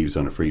he leaves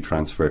on a free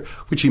transfer,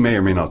 which he may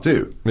or may not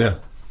do. Yeah.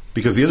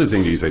 Because the other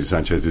thing that you say to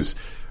Sanchez is,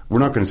 we're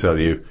not going to sell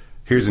you.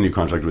 Here's a new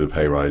contract with a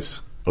pay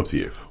rise. Up to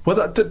you.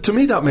 Well, to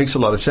me, that makes a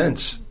lot of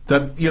sense.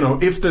 That,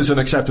 if there's an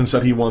acceptance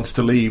that he wants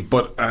to leave,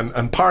 but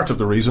and part of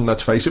the reason,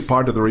 let's face it,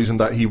 part of the reason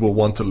that he will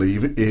want to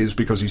leave is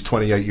because he's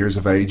 28 years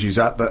of age. He's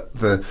at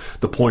the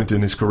point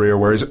in his career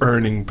where his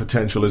earning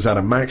potential is at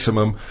a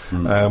maximum.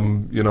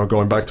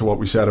 Going back to what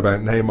we said about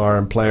Neymar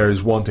and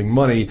players wanting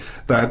money,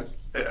 that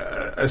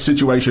a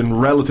situation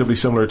relatively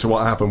similar to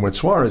what happened with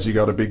Suarez. He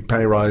got a big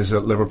pay rise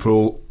at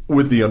Liverpool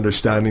with the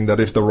understanding that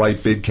if the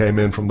right bid came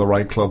in from the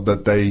right club,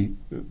 that they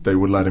they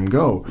would let him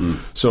go.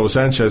 So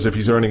Sanchez, if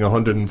he's earning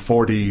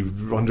 140,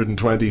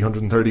 120,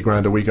 130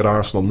 grand a week at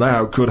Arsenal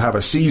now, could have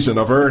a season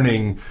of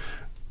earning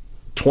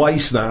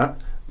twice that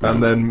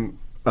and then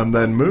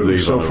move.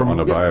 Leave on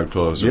a buyout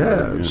clause.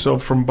 So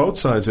from both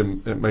sides,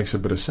 it makes a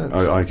bit of sense.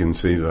 I can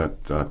see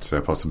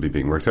that possibly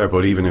being worked out.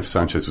 But even if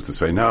Sanchez was to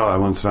say, no, I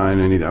won't sign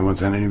any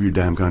of your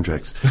damn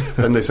contracts,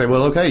 then they say,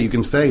 well, okay, you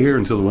can stay here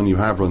until the one you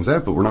have runs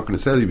out, but we're not going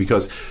to sell you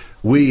because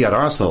we at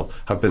Arsenal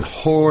have been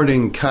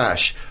hoarding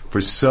cash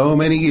for so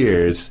many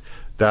years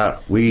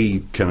that we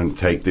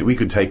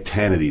could take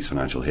 10 of these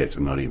financial hits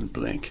and not even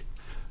blink.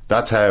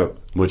 That's how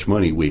much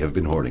money we have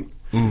been hoarding.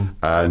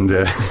 And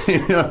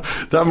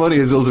that money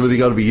is ultimately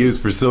got to be used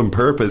for some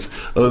purpose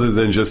other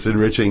than just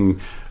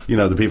enriching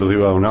the people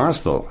who own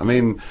Arsenal. I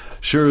mean,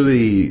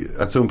 surely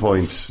at some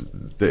point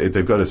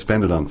they've got to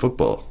spend it on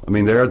football. I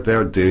mean,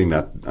 they're doing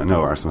that. I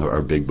know Arsenal are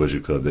a big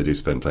budget club, they do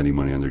spend plenty of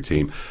money on their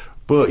team,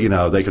 but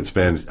they could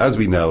spend, as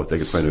we know, they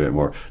could spend a bit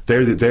more.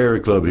 They're a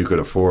club who could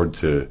afford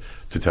to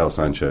tell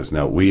Sanchez,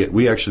 no,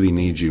 we actually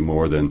need you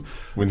more than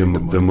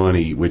the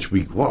money. Which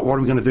what are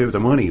we going to do with the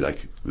money?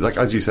 Like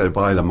as you said,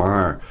 buy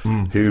Lamar,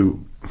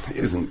 who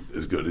isn't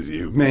as good as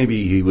you.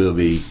 Maybe he will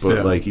be,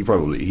 but he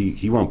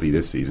won't be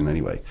this season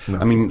anyway. No.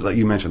 I mean, like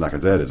you mentioned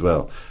Lacazette as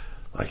well.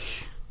 Like,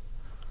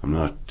 I'm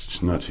not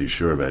too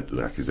sure about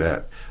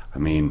Lacazette. I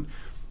mean,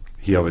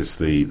 he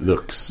obviously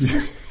looks.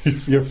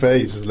 Your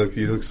face is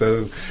you look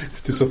so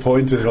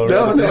disappointed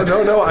already.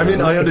 No. I mean,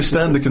 I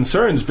understand the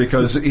concerns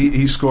because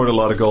he scored a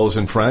lot of goals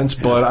in France,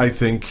 but I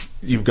think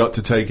you've got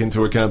to take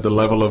into account the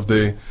level of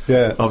the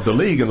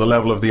league and the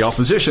level of the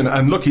opposition.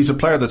 And look, he's a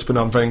player that's been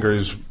on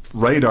Wenger's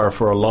radar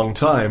for a long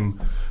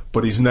time,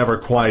 but he's never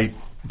quite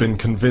been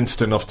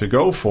convinced enough to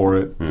go for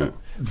it. Yeah.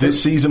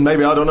 This season,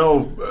 maybe, I don't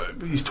know.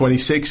 He's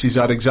 26. He's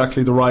at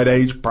exactly the right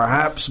age,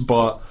 perhaps,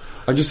 but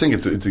I just think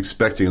it's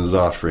expecting a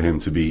lot for him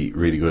to be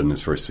really good in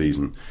his first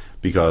season,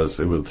 because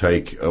it will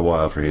take a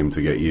while for him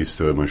to get used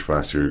to a much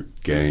faster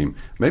game.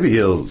 Maybe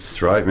he'll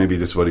thrive. Maybe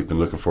this is what he's been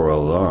looking for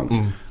all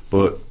along.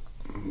 But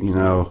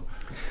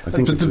I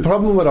think the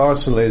problem with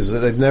Arsenal is that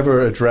they've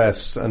never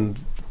addressed and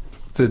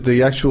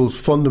the actual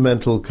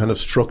fundamental kind of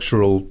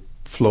structural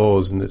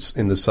flaws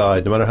in the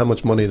side. No matter how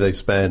much money they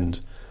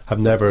spend, have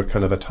never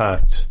kind of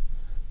attacked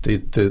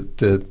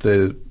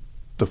the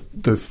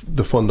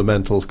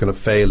fundamental kind of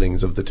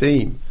failings of the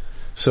team.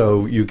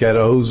 So you get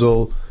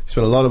Ozil. You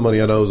spend a lot of money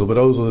on Ozil, but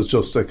Ozil is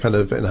just a kind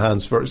of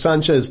enhanced for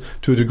Sanchez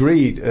to a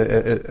degree.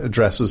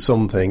 Addresses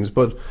some things,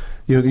 but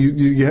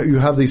you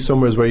have these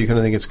summers where you kind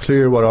of think it's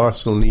clear what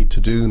Arsenal need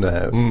to do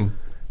now,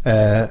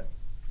 and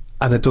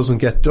it doesn't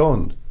get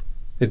done.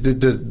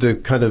 The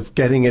kind of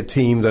getting a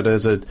team that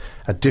has a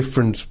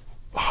different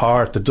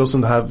heart, that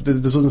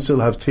doesn't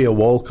still have Theo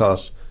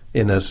Walcott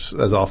in it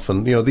as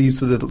often.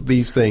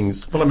 These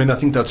things. Well, I mean, I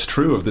think that's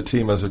true of the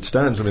team as it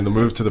stands. I mean, the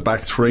move to the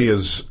back three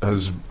has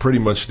pretty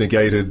much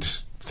negated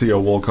Theo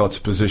Walcott's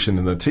position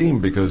in the team,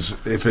 because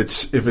if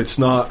he's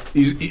not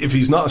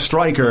a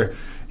striker,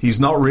 he's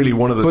not really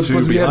one of the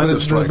two behind the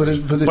strikers.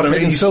 But I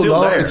mean, he's so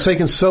long. There. It's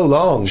taken so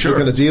long to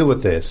kind of deal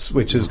with this,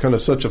 which is kind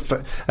of such a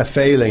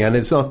failing, and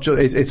it's not.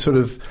 It's sort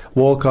of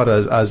Walcott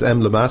as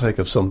emblematic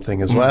of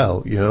something as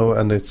well,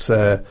 and it's.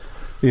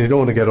 You don't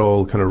want to get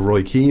all kind of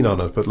Roy Keane on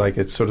it, but like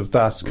it's sort of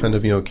that kind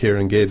of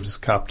Kieran Gibbs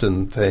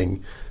captain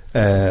thing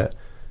that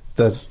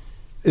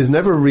is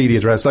never really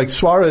addressed. Like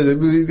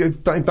Suarez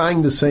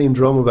banged the same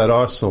drum about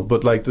Arsenal,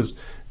 but like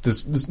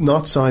there's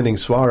not signing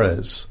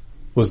Suarez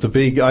was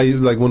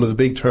one of the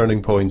big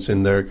turning points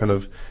in their kind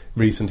of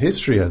recent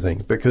history, I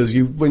think, because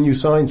when you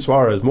sign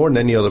Suarez more than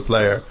any other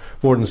player,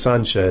 more than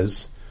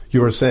Sanchez,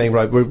 you were saying,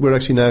 right, we're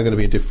actually now going to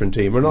be a different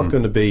team. We're not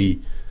going to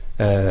be.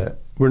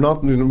 We're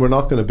not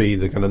going to be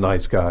the kind of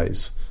nice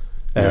guys.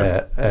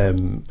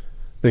 Putting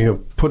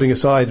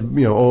aside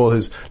all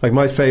his, like,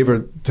 my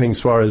favourite thing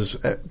Suarez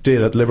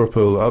did at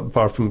Liverpool,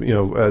 apart from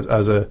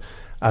as a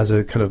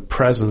kind of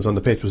presence on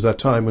the pitch, was that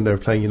time when they were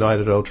playing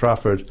United at Old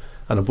Trafford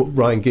and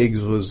Ryan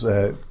Giggs was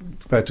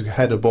about to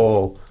head a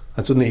ball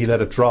and suddenly he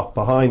let it drop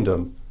behind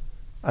him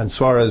and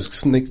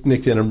Suarez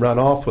nicked in and ran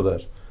off with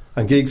it,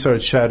 and Giggs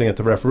started shouting at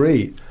the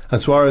referee,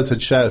 and Suarez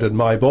had shouted,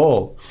 "My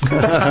ball."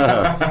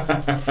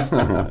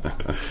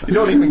 You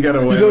don't even get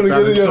away with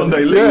that in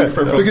Sunday League,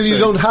 because you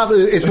don't have it.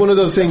 It's one of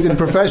those things in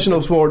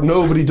professional sport,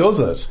 nobody does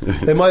it.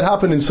 It might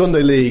happen in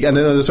Sunday League, and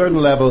then at a certain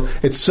level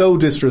it's so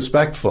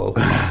disrespectful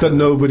that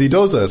nobody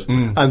does it.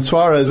 And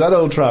Suarez at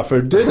Old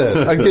Trafford did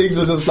it, and Giggs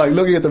was just like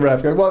looking at the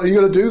ref going, "What, are you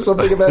going to do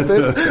something about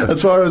this?" And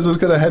Suarez was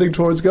kind of heading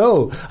towards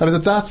goal, and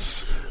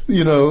that's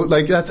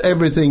that's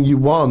everything you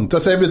want.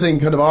 That's everything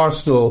kind of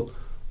Arsenal,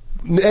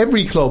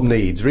 every club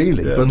needs,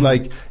 really. But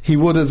like he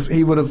would have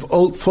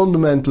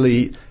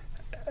fundamentally,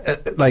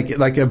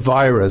 like a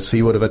virus,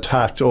 he would have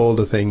attacked all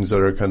the things that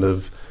are kind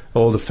of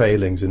all the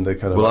failings in the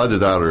kind of. Well, either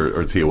that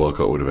or Theo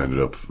Walcott would have ended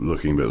up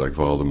looking a bit like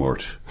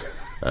Voldemort,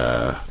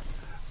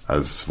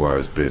 as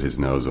Suarez bit his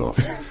nose off.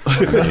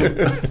 I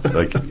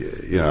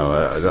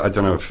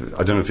don't know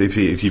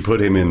if you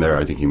put him in there,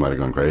 I think he might have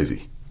gone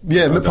crazy.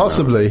 Yeah,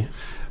 possibly.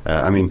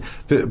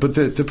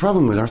 The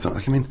problem with Arsenal,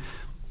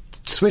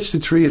 switch to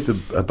three at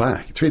the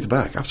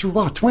back after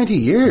what, 20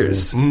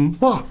 years?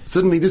 What?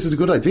 Suddenly this is a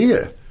good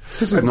idea.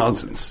 This is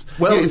nonsense.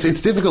 Well,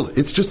 it's difficult.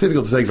 It's just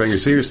difficult to take Wenger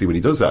seriously when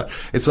he does that.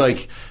 It's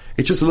like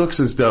it just looks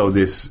as though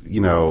this,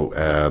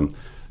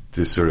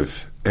 this sort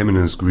of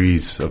eminence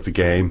grise of the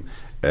game,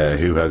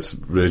 who has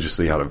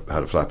religiously had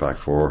a flat back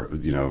for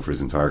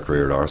his entire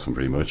career at Arsenal,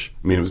 pretty much.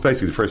 I mean, it was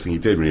basically the first thing he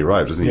did when he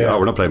arrived, wasn't he? Yeah. Oh,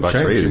 we're not playing back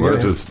three anymore.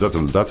 Yeah.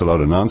 That's a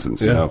lot of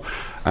nonsense. Yeah.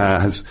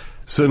 Has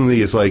suddenly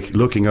is like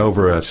looking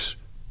over at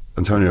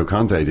Antonio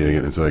Conte doing it,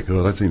 and it's like,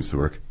 oh, that seems to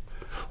work.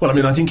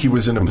 Well, I think he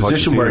was in a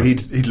position where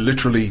he'd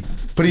literally,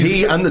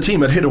 he and the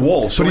team had hit a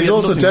wall. So but he's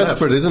also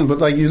desperate, left. Isn't? But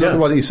like you look at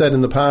what he said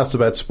in the past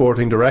about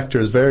sporting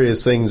directors,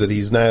 various things that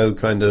he's now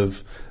kind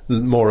of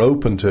more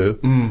open to.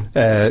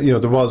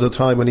 There was a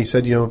time when he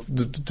said,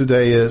 the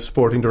day a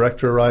sporting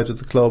director arrives at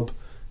the club,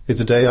 it's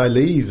a day I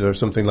leave, or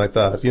something like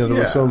that. There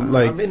was some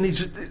like. I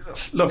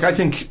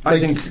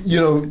think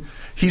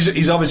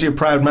he's obviously a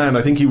proud man.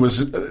 I think he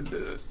was.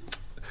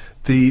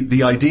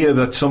 The idea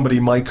that somebody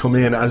might come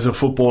in as a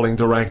footballing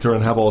director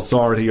and have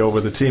authority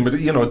over the team, but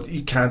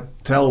you can't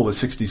tell the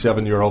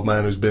 67-year-old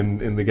man who's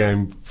been in the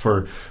game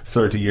for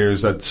 30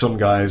 years that some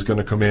guy is going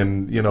to come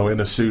in, in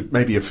a suit,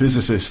 maybe a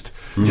physicist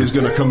is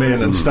going to come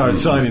in and start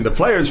signing the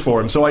players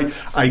for him. So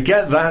I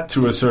get that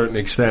to a certain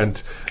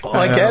extent.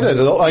 I get it.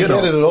 I get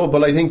it at all,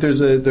 but I think there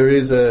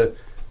is a.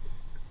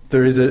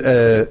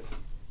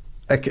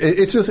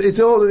 It's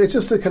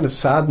just the kind of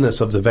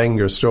sadness of the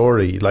Wenger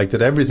story, like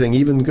that everything,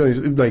 even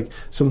going like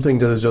something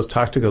that is just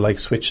tactical, like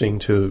switching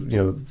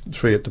to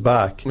three at the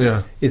back,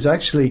 is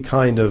actually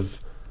kind of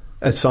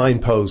a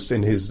signpost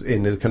in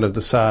the kind of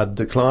the sad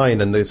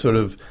decline and the sort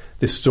of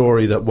this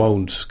story that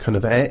won't kind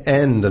of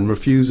end and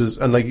refuses,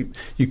 and like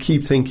you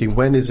keep thinking,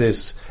 when is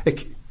this? I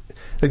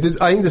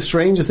think the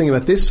strangest thing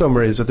about this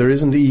summer is that there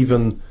isn't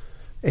even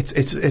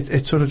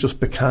it's sort of just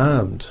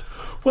becalmed.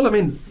 Well,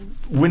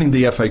 winning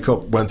the FA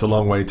Cup went a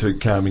long way to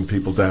calming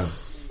people down.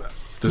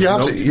 You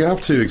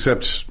have to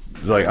accept,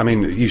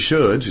 you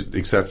should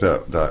accept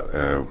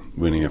that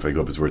winning FA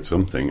Cup is worth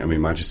something.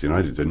 Manchester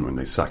United didn't when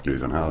they sacked Louis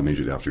van Gaal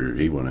immediately after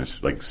he won it,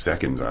 like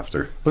seconds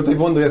after. But they've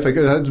won the FA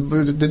Cup.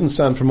 It didn't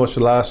stand for much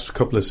the last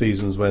couple of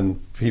seasons when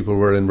people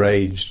were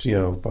enraged,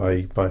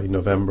 by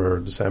November or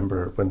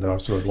December when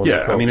Arsenal had won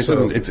the Cup.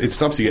 It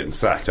stops you getting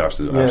sacked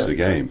after the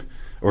game,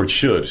 or it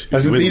should.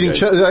 I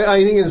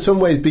think in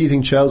some ways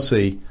beating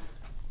Chelsea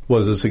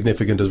was as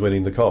significant as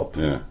winning the cup.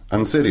 Yeah,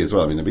 and City as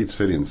well. They beat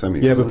City in the semi.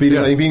 Yeah, but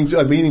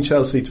beating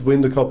Chelsea, to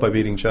win the cup by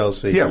beating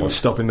Chelsea. Yeah,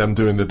 stopping them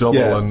doing the double,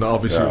 and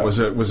obviously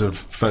it was a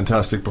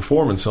fantastic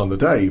performance on the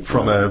day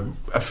from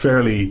a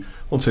fairly. I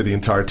won't say the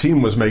entire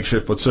team was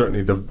makeshift, but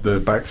certainly the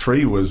back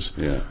three was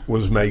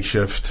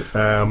makeshift. What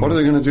are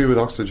they going to do with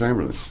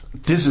Oxlade-Chamberlain?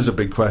 This is a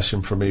big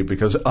question for me,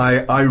 because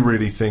I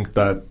really think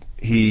that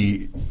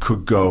he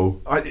could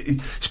go. I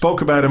spoke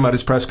about him at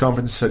his press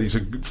conference, said he's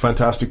a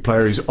fantastic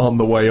player, he's on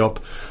the way up,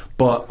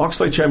 but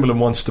Oxlade-Chamberlain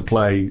wants to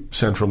play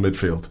central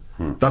midfield.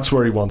 That's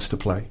where he wants to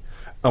play.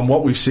 And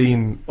what we've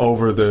seen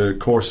over the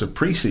course of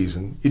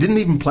pre-season, he didn't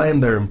even play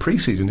him there in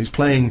pre-season, he's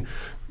playing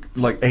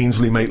like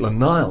Ainsley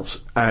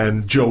Maitland-Niles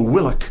and Joe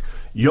Willock,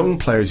 young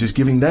players. He's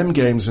giving them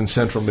games in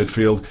central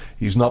midfield.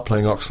 He's not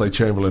playing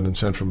Oxlade-Chamberlain in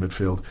central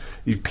midfield.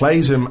 He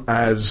plays him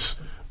as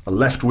a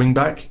left wing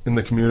back in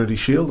the Community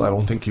Shield. I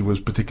don't think he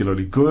was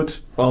particularly good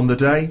on the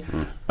day,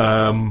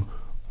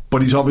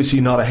 but he's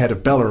obviously not ahead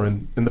of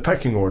Bellerin in the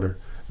pecking order.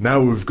 Now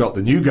we've got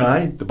the new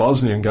guy, the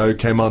Bosnian guy, who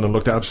came on and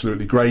looked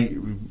absolutely great. He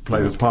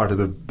played as part of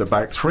the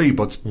back three,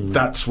 but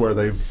that's where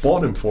they've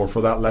bought him for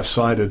that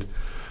left-sided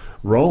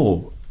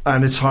role.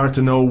 And it's hard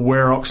to know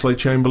where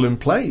Oxlade-Chamberlain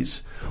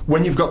plays.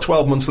 When you've got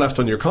 12 months left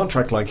on your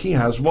contract like he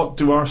has, what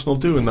do Arsenal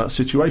do in that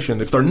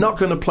situation? If they're not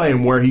going to play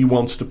him where he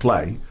wants to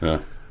play,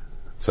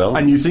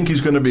 and you think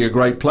he's going to be a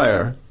great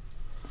player,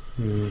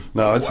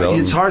 no,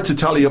 it's hard to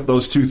tally up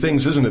those two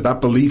things, isn't it?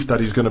 That belief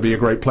that he's going to be a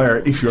great player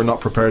if you're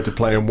not prepared to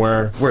play him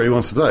where he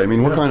wants to play.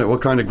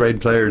 What kind of great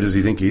player does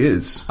he think he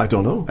is? I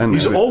don't know. And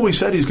he's always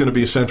said he's going to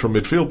be a central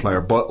midfield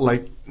player, but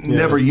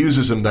never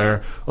uses him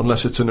there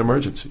unless it's an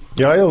emergency.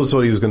 Yeah, I always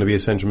thought he was going to be a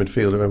central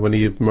midfielder. When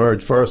he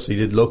emerged first, he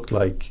did look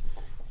like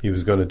he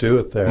was going to do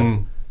it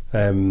there.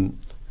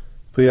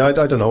 But I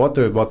don't know what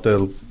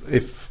they'll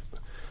if.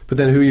 But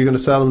then, who are you going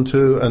to sell him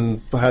to,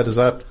 and how does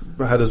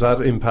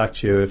that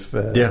impact you?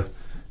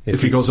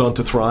 If he goes on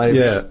to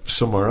thrive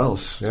somewhere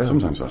else,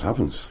 sometimes that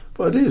happens.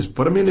 Well, it is.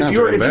 But if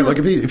you're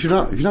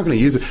not going to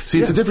use it,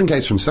 it's a different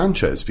case from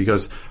Sanchez,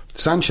 because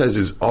Sanchez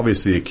is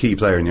obviously a key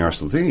player in the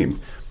Arsenal team,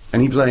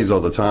 and he plays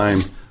all the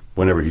time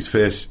whenever he's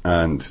fit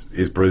and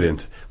is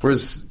brilliant.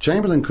 Whereas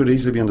Chamberlain could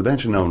easily be on the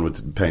bench and no one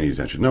would pay any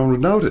attention. No one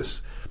would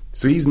notice.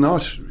 So he's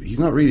not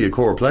really a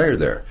core player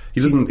there.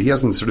 He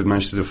hasn't sort of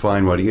managed to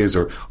define what he is,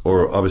 or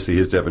obviously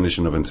his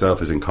definition of himself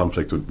is in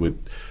conflict with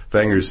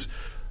Wenger's.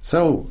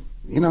 So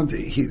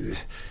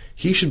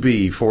he should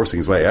be forcing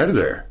his way out of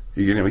there.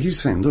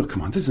 He's saying, "Look,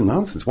 come on, this is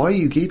nonsense. Why are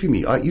you keeping me?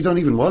 You don't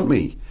even want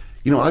me.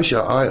 You know,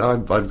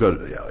 I've got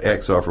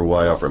X offer,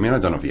 Y offer. I mean, I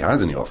don't know if he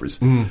has any offers.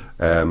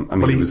 I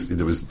mean,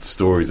 there was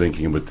stories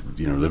linking him with,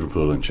 you know,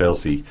 Liverpool and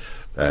Chelsea,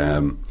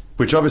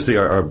 which obviously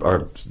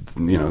are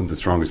you know, the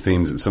strongest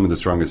teams, some of the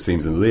strongest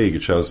teams in the league.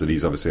 It shows that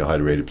he's obviously a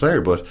highly rated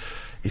player. But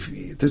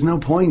if there's no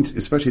point,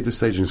 especially at this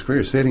stage in his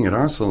career, sitting at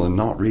Arsenal and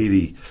not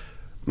really.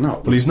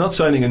 No. Well, he's not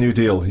signing a new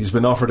deal. He's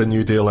been offered a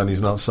new deal and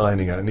he's not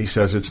signing it. And he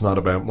says it's not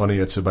about money;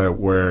 it's about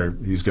where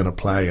he's going to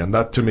play. And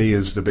that, to me,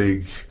 is the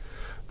big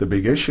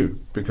issue,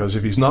 because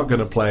if he's not going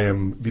to play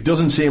him, if he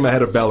doesn't see him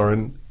ahead of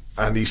Bellerin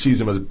and he sees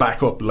him as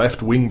backup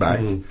left wing back,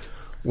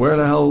 where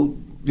the hell,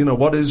 you know,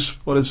 what is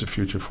the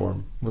future for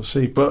him? We'll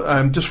see.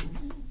 But just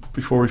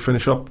before we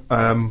finish up,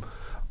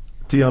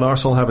 Dion,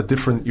 Arsenal have a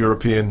different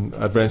European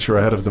adventure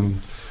ahead of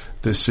them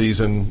this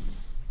season.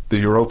 The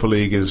Europa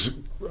League is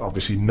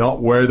obviously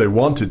not where they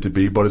wanted to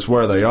be, but it's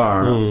where they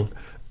are.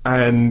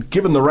 And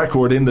given the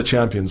record in the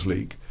Champions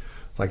League,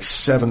 like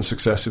 7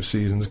 successive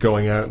seasons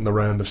going out in the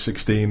round of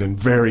 16 in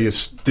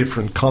various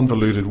different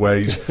convoluted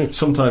ways,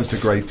 sometimes to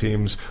great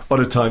teams,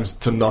 other times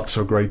to not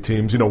so great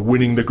teams, you know,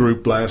 winning the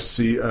group last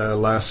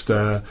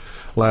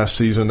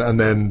season and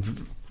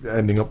then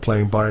ending up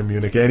playing Bayern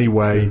Munich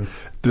anyway.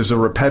 There's a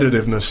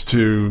repetitiveness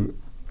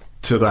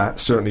to that,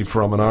 certainly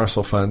from an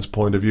Arsenal fan's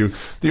point of view.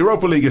 The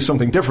Europa League is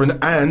something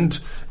different, and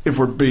if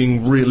we're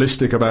being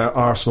realistic about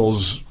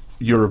Arsenal's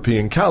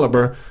European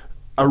calibre,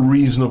 a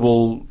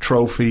reasonable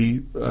trophy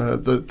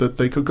that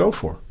they could go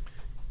for.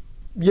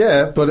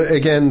 Yeah, but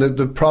again,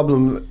 the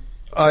problem,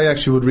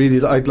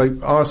 I'd like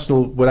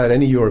Arsenal without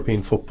any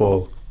European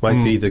football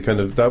might be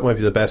that might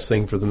be the best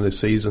thing for them this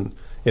season,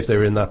 if they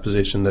were in that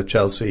position that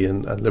Chelsea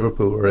and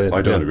Liverpool were in.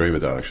 I don't agree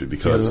with that, actually,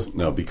 because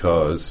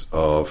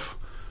of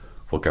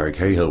what Gary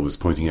Cahill was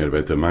pointing out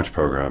about the match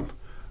programme.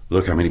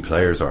 Look how many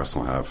players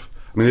Arsenal have.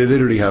 I mean, they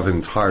literally have an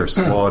entire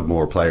squad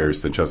more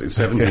players than Chelsea.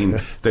 17.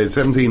 They had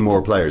 17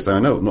 more players. Now, I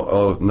know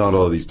not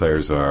all of these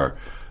players are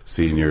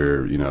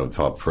senior, you know,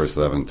 top first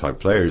 11 type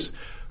players,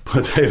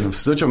 but they have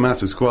such a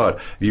massive squad.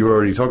 You were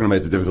already talking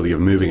about the difficulty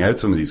of moving out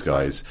some of these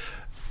guys.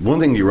 One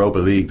thing the Europa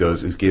League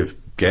does is give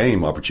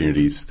game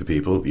opportunities to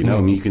people, you know,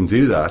 and you can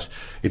do that.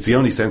 It's the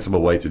only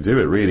sensible way to do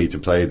it, really, to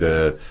play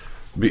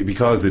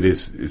because it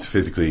is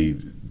physically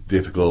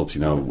difficult,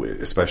 you know,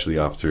 especially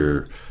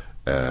after.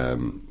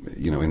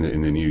 You know,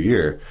 in the new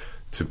year,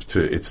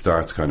 it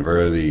starts kind of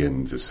early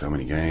and there's so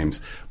many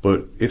games.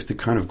 But if the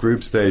kind of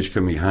group stage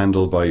can be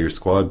handled by your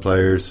squad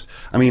players,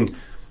 I mean,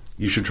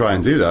 you should try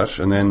and do that.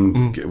 And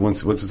then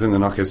once it's in the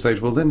knockout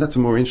stage, well, then that's a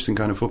more interesting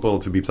kind of football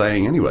to be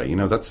playing anyway. You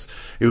know,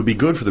 it would be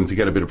good for them to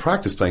get a bit of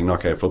practice playing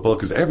knockout football,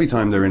 because every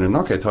time they're in a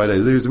knockout tie, they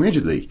lose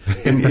immediately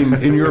in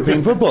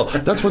European football.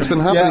 That's what's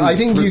been happening. Yeah, I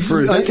think for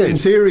a decade. In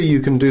theory,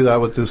 you can do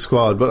that with the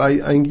squad, but I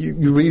think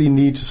you really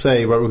need to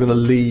say, right, we're going to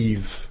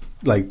leave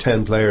like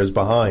 10 players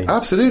behind.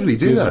 Absolutely,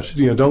 do that.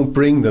 You know, don't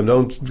bring them.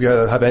 Don't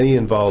have any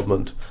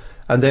involvement.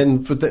 And then,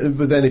 but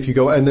then if you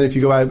go out,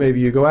 maybe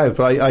you go out.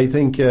 But I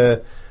think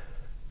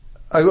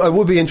I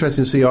would be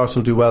interested to see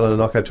Arsenal do well in a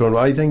knockout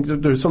tournament. I think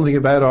there's something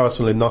about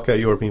Arsenal in knockout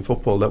European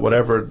football that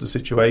whatever the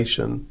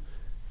situation,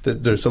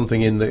 there's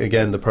something in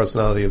the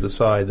personality of the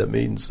side that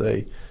means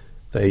they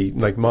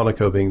like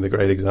Monaco being the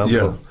great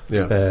example.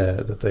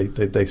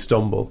 That they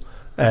stumble.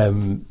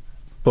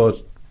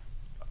 But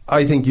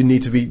I think you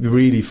need to be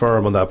really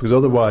firm on that, because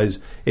otherwise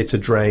it's a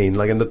drain.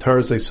 Like in the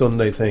Thursday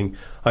Sunday thing,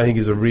 I think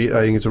it's a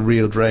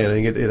real drain.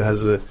 I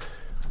think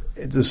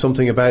there's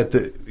something about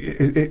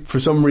for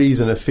some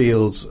reason it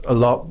feels a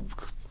lot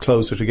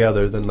closer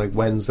together than like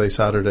Wednesday,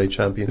 Saturday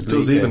Champions League. It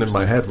does, even games. In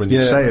my head when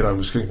you say it. I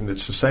was thinking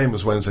it's the same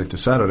as Wednesday to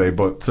Saturday,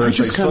 but Thursday. I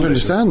just can't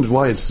understand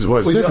why it's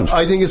different.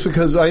 I think it's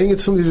because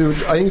it's something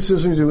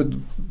to do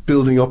with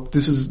building up.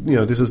 This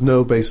is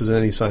no basis in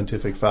any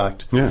scientific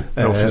fact. Yeah,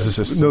 no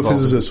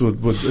physicist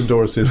would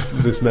endorse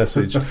this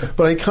message.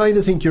 But I kind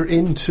of think you're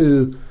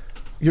into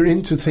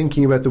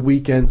thinking about the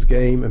weekend's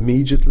game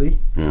immediately,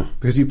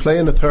 because you play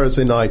on a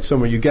Thursday night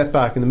somewhere, you get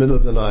back in the middle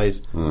of the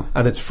night,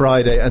 and it's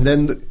Friday, and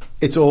then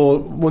it's all,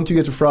 once you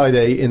get to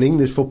Friday in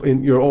English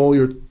football, all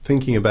you're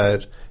thinking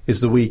about is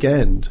the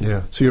weekend.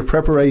 Yeah. So your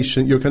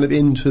preparation, you're kind of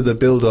into the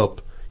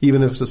build-up,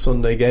 even if it's a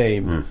Sunday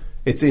game.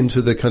 It's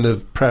into the kind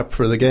of prep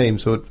for the game.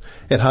 So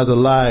it has a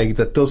lag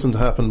that doesn't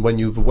happen when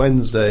you have a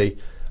Wednesday,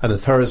 and a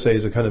Thursday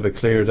is a kind of a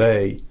clear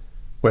day,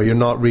 where you're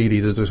not really,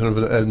 there's a sort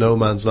of a no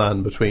man's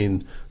land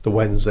between the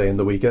Wednesday and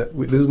the weekend.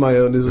 This is my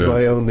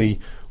only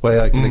way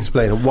I can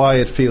explain why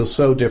it feels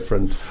so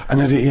different.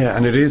 And it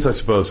is, I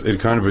suppose, it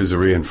kind of is a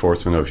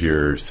reinforcement of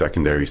your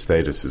secondary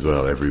status as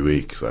well every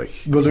week. Like,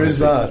 well, there is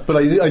that, but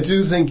I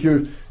do think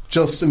you're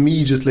just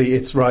immediately,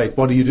 it's right.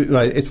 What do you do?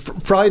 Right,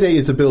 Friday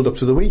is a build up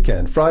to the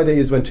weekend. Friday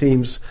is when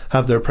teams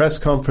have their press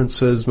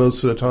conferences.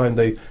 Most of the time,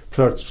 they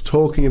start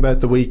talking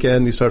about the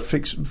weekend. You start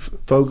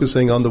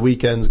focusing on the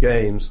weekend's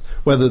games,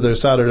 whether they're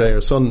Saturday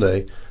or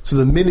Sunday. So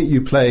the minute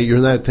you play, you're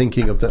now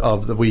thinking of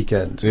the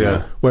weekend.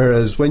 Yeah.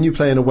 Whereas when you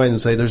play on a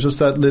Wednesday, there's just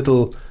that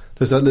little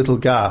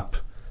gap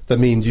that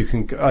means you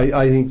can.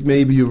 I think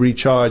maybe you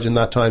recharge in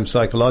that time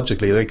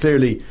psychologically. Like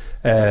clearly,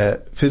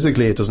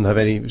 physically, it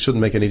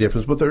shouldn't make any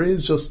difference. But there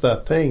is just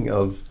that thing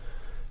of.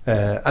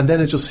 And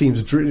then it just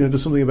seems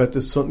there's something about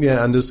this,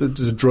 and there's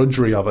the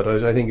drudgery of it.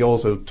 I think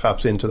also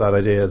taps into that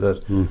idea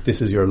that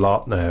this is your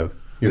lot now.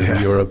 You're in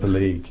the Europa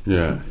League.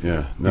 No,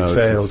 you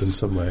failed in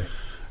some way.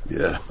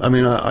 Yeah, I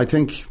mean, I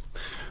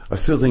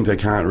still think they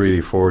can't really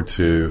afford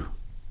to.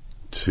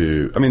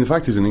 I mean, the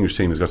fact is, an English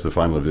team has got to the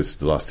final of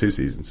the last 2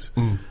 seasons,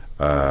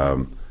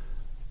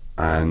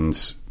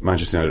 and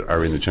Manchester United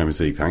are in the Champions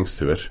League thanks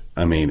to it.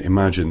 I mean,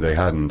 imagine Jose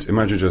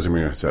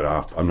Mourinho had said,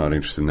 I'm not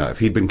interested in that. If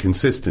he'd been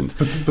consistent,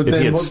 but if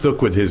he had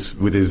stuck with his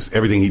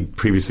everything he'd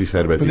previously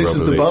said about the Europa League. But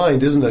this is the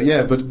bind, isn't it?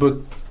 Yeah, but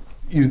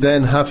you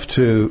then have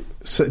to.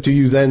 Do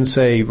you then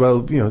say,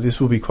 well, this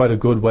will be quite a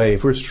good way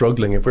if we're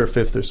struggling, if we're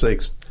 5th or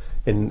 6th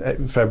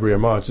in February or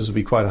March, this will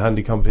be quite a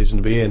handy competition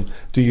to be in.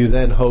 Do you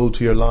then hold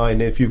to your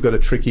line if you've got a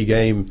tricky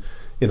game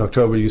in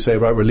October? You say,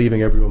 right, we're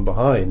leaving everyone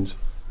behind.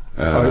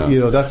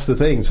 That's the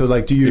thing. So,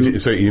 like, do you?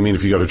 So you mean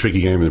if you got a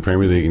tricky game in the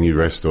Premier League and you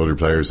rest other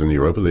players in the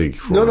Europa League?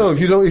 No. If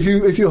you don't,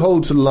 if you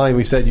hold to the line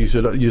we said you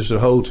should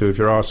hold to if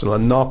you're Arsenal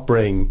and not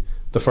bring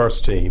the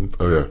first team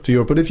to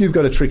Europe. But if you've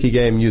got a tricky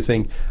game and you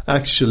think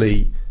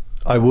actually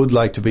I would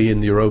like to be in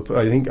the Europa,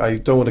 I think I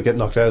don't want to get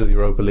knocked out of the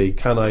Europa League.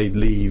 Can I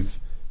leave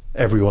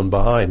everyone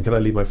behind? Can I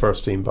leave my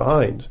first team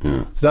behind?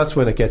 So that's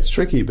when it gets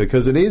tricky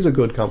because it is a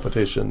good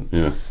competition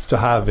to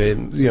have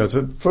in.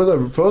 For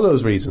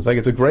those reasons, like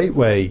it's a great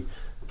way.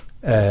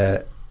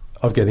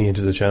 Of getting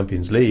into the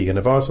Champions League, and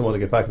if Arsenal want to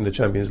get back in the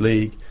Champions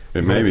League,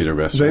 it may be their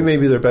best. It may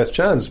be their best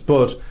chance,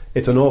 but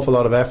it's an awful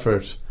lot of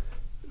effort.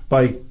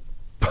 By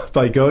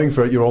going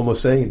for it, you're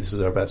almost saying this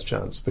is our best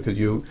chance because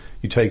you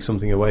take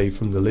something away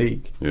from the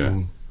league.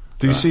 Yeah.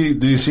 Do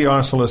you see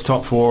Arsenal as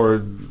top 4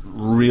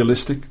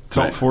 realistic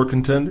top 4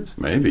 contenders?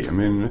 Maybe. I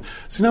mean,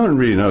 no one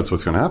really knows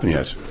what's going to happen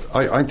yet.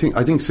 I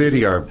think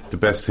City are the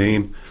best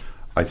team.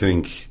 I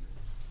think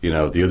the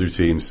other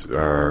teams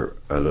are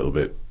a little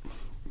bit.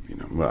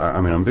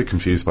 I'm a bit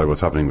confused by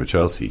what's happening with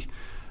Chelsea.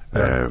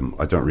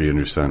 I don't really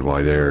understand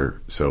why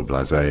they're so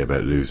blasé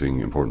about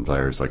losing important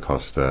players like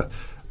Costa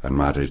and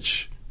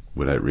Matic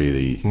without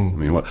really. I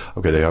mean,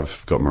 they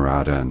have got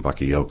Morata and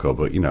Bakayoko,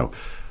 but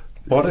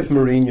what if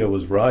Mourinho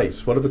was right?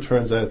 What if it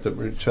turns out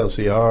that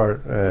Chelsea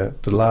are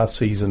the last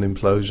season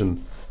implosion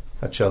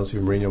at Chelsea?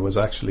 Mourinho was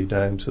actually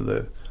down to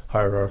the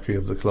hierarchy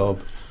of the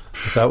club.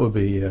 That would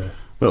be.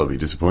 Well, it'll be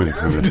disappointing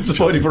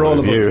for all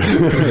of us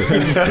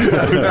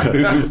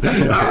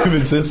who've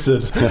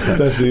insisted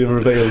that they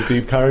reveal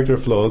deep character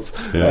flaws.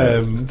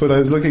 But I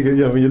was looking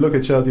at, when you look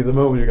at Chelsea at the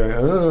moment, you're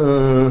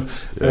going,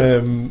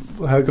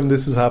 how come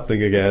this is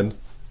happening again?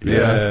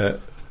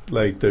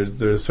 Like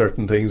there's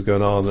certain things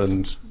going on,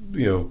 and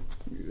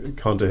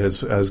Conte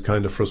has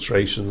kind of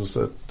frustrations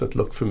that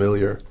look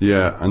familiar.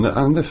 Yeah,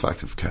 and the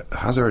fact of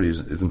Hazard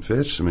isn't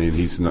fit. I mean,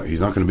 he's not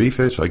going to be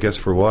fit, I guess,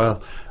 for a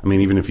while. I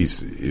mean, even if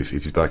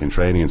he's back in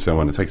training and so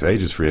on, it takes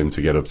ages for him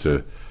to get up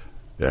to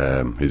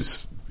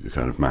his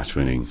kind of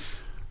match-winning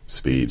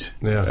speed.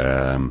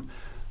 Yeah.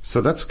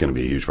 So that's going to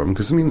be a huge problem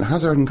because, I mean,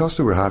 Hazard and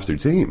Costa were half their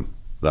team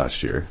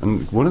last year,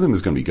 and one of them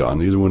is going to be gone.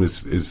 The other one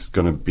is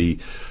going to be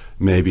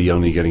maybe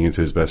only getting into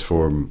his best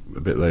form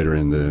a bit later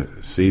in the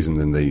season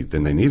than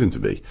they need him to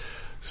be.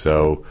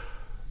 So,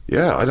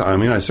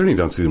 I certainly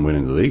don't see them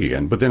winning the league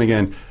again. But then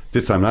again,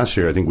 this time last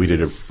year, I think we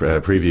did a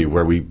preview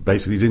where we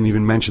basically didn't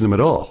even mention them at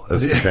all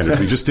as contenders.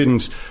 We just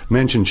didn't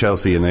mention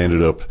Chelsea, and they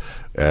ended up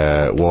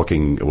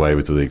walking away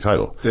with the league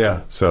title.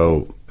 Yeah.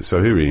 So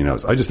who really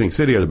knows? I just think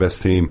City are the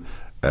best team,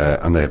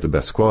 and they have the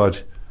best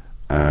squad.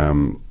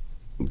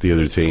 The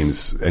other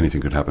teams, anything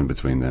could happen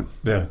between them.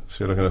 Yeah, so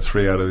you're looking at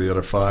 3 out of the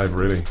other 5,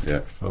 really. Yeah.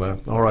 For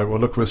that. All right, well,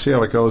 look, we'll see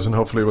how it goes, and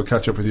hopefully we'll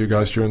catch up with you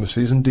guys during the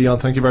season. Dion,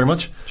 thank you very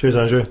much. Cheers,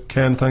 Andrew.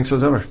 Ken, thanks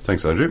as ever.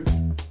 Thanks, Andrew.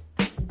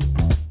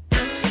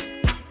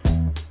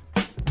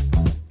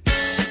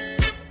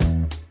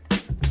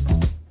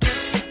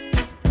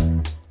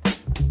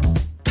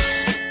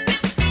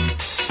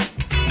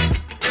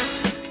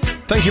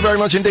 Thank you very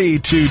much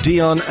indeed to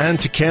Dion and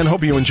to Ken.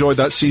 Hope you enjoyed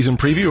that season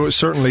preview. It was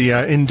certainly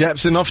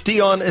in-depth enough.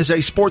 Dion is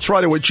a sports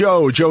writer with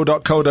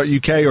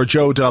joe.co.uk or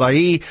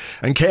joe.ie,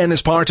 and Ken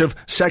is part of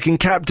Second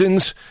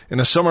Captains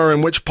in a summer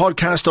in which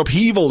podcast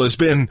upheaval has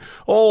been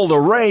all the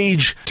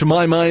rage. To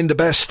my mind, the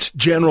best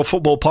general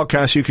football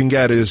podcast you can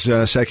get is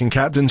Second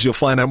Captains. You'll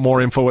find out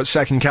more info at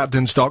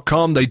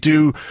secondcaptains.com. They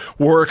do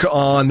work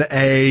on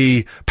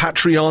a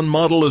Patreon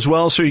model as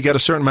well, so you get a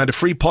certain amount of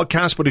free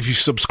podcasts, but if you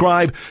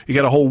subscribe, you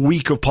get a whole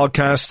week of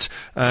podcasts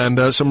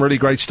and some really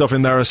great stuff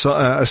in there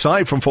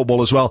aside from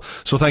football as well.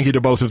 So thank you to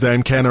both of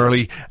them, Ken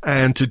Early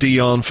and to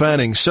Dion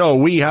Fanning. So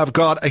we have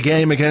got a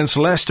game against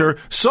Leicester.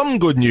 Some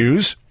good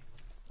news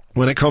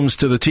when it comes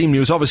to the team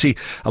news. Obviously,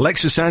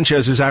 Alexis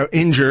Sanchez is out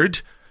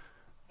injured,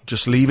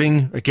 just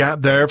leaving a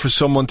gap there for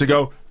someone to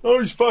go, oh,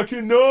 he's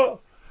fucking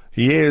not.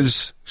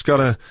 He's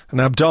got an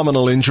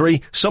abdominal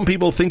injury. Some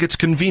people think it's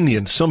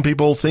convenient. Some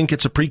people think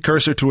it's a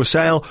precursor to a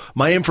sale.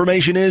 My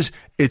information is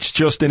it's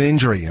just an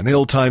injury, an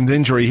ill-timed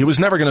injury. He was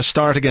never going to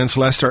start against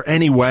Leicester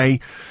anyway.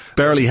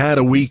 Barely had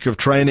a week of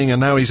training, and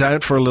now he's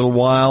out for a little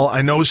while.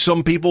 I know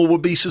some people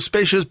would be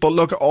suspicious, but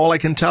look, all I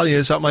can tell you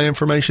is that my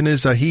information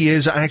is that he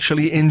is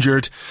actually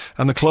injured,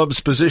 and the club's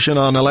position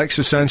on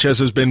Alexis Sanchez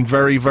has been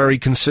very, very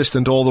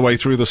consistent all the way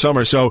through the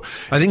summer. So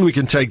I think we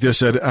can take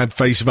this at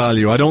face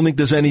value. I don't think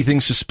there's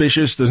anything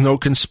suspicious. There's no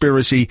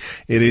conspiracy.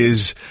 It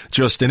is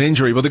just an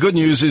injury. But the good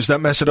news is that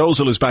Mesut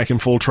Ozil is back in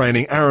full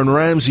training. Aaron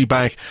Ramsey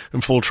back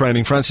in full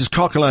training. Francis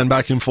Coquelin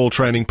back in full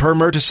training. Per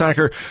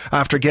Mertesacker,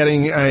 after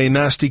getting a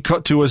nasty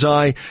cut to his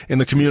eye in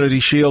the Community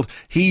Shield,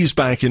 he's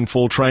back in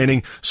full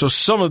training. So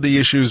some of the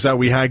issues that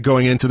we had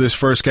going into this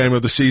first game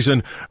of the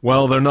season,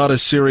 well, they're not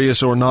as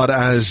serious or not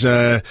as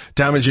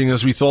damaging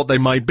as we thought they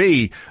might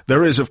be.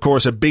 There is, of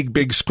course, a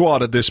big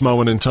squad at this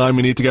moment in time.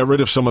 We need to get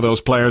rid of some of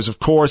those players, of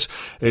course.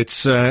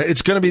 It's going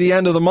to be the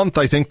end of the month,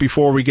 I think,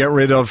 before we get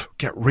rid of,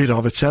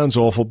 it sounds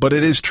awful, but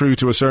it is true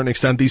to a certain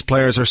extent. These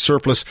players are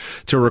surplus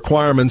to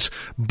requirements,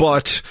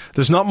 but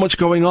there's not much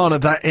going on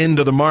at that end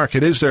of the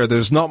market, is there?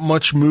 There's not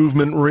much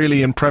movement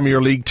really in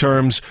Premier League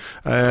terms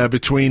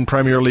between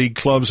Premier League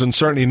clubs, and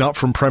certainly not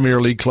from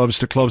Premier League clubs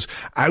to clubs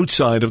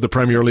outside of the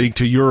Premier League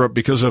to Europe,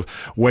 because of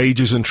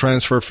wages and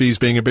transfer fees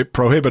being a bit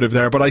prohibitive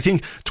there. But I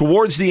think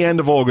towards the end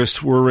of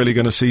August we're really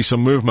going to see some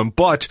movement.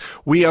 But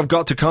we have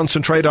got to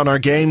concentrate on our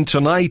game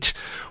tonight.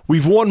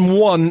 We've won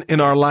 1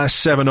 in our last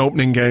 7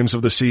 opening games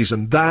of the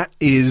season. That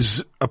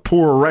is a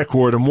poor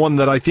record, and one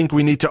that I think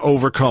we need to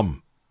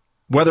overcome.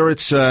 Whether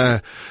it's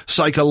a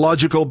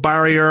psychological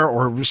barrier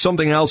or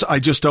something else, I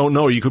just don't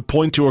know. You could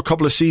point to a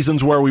couple of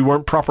seasons where we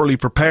weren't properly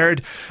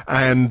prepared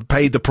and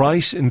paid the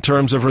price in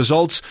terms of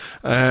results.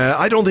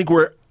 I don't think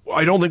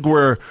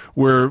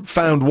we're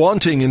found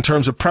wanting in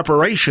terms of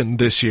preparation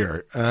this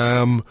year.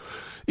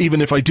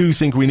 Even if I do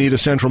think we need a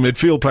central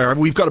midfield player,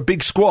 we've got a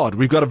big squad.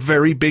 We've got a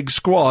very big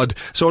squad.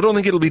 So I don't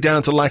think it'll be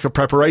down to lack of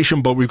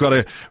preparation, but we've got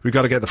to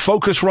get the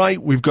focus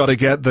right. We've got to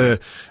get the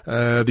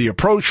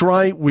approach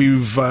right.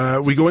 We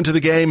go into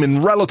the game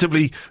in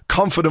relatively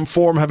confident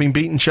form, having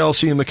beaten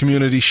Chelsea in the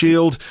Community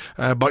Shield.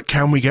 But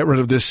can we get rid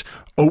of this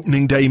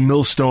opening day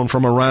millstone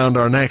from around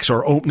our necks,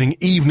 or opening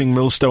evening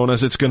millstone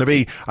as it's going to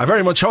be? I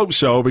very much hope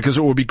so, because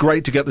it would be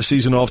great to get the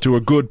season off to a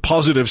good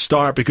positive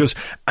start, because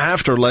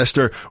after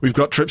Leicester we've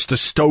got trips to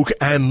Stoke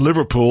and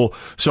Liverpool,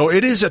 so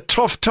it is a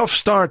tough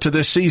start to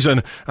this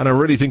season, and I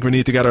really think we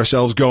need to get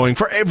ourselves going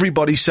for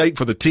everybody's sake,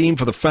 for the team,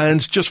 for the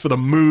fans, just for the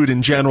mood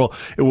in general.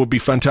 It would be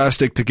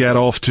fantastic to get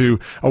off to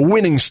a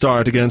winning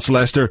start against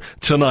Leicester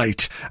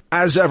tonight.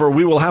 As ever,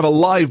 we will have a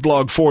live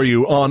blog for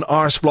you on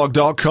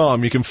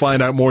arsblog.com. You can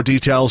find out more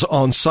details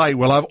on site.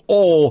 We'll have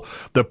all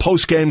the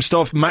post-game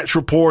stuff, match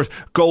report,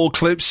 goal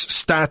clips,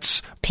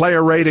 stats,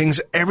 player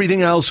ratings,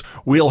 everything else.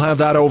 We'll have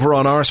that over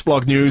on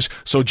Arsblog News,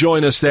 so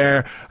join us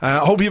there. I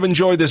hope you've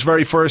enjoyed this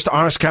very first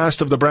Arscast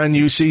of the brand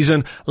new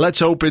season. Let's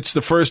hope it's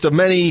the first of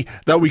many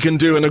that we can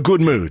do in a good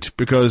mood,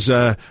 because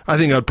I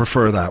think I'd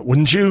prefer that,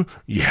 wouldn't you?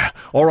 Yeah.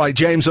 All right,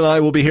 James and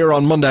I will be here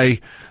on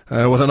Monday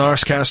with an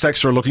Arscast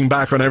Extra, looking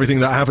back on everything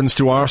that happens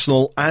to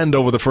Arsenal and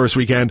over the first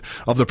weekend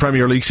of the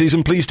Premier League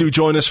season. Please do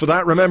join us for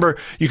that. Remember,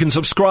 you can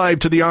subscribe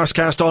to the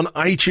Arscast on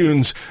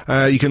iTunes.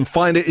 You can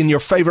find it in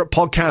your favourite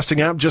podcasting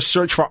app. Just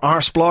search for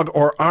Arsblog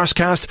or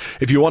Arscast.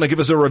 If you want to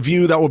give us a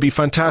review, that would be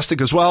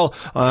fantastic as well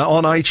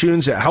on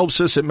iTunes. It helps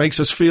us. It makes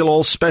us feel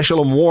all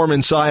special and warm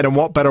inside, and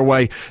what better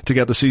way to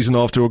get the season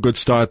off to a good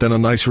start than a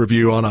nice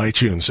review on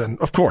iTunes. And,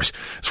 of course,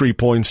 3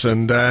 points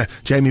and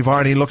Jamie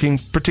Vardy looking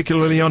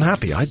particularly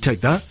unhappy. I'd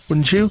take that,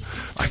 wouldn't you?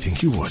 I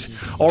think you would.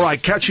 All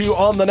right, catch you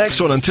on the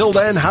next one. Until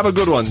then, have a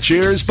good one.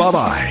 Cheers.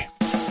 Bye-bye.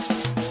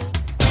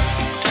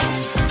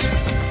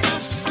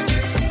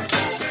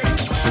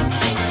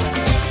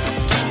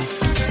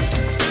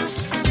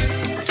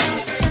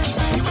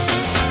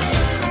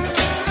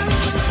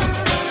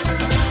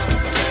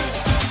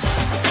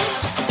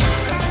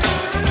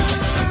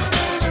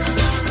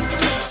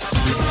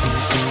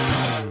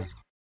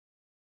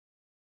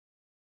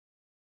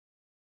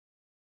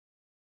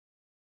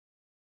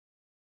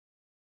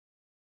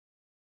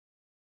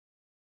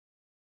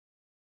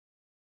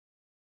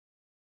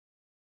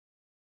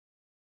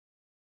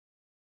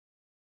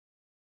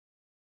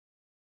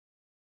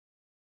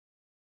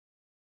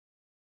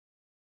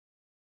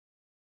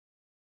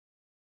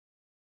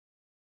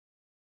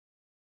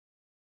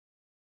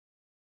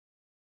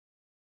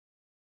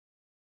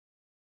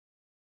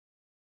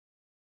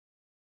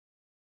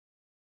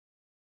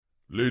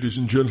 Ladies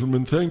and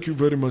gentlemen, thank you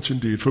very much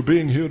indeed for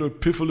being here at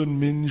Piffle and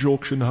Minge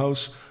Auction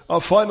House. Our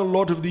final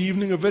lot of the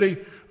evening, a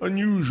very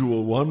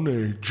unusual one,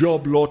 a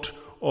job lot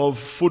of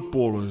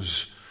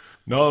footballers.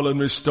 Now let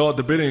me start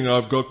the bidding.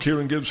 I've got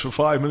Kieran Gibbs for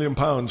 £5 million.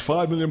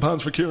 £5 million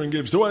for Kieran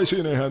Gibbs. Do I see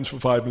any hands for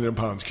 £5 million?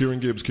 Kieran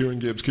Gibbs,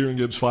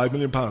 £5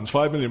 million.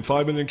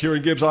 £5 million,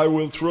 Kieran Gibbs. I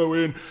will throw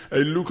in a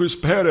Lucas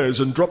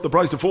Perez and drop the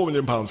price to £4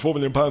 million. £4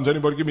 million.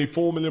 Anybody give me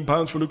 £4 million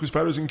for Lucas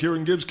Perez and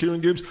Kieran Gibbs?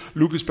 Kieran Gibbs,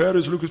 Lucas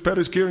Perez,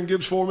 Kieran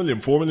Gibbs, £4 million.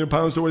 £4 million.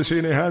 Do I see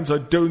any hands? I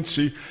don't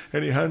see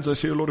any hands. I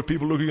see a lot of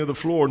people looking at the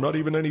floor, not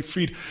even any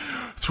feet.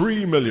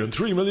 £3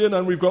 million,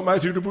 and we've got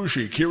Matthew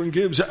Debussy, Kieran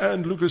Gibbs,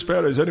 and Lucas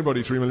Perez.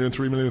 Anybody? £3 million,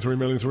 £3 million, £3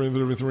 million, £3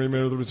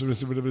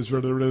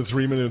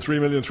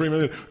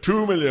 million,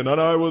 £2 million, and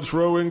I will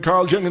throw in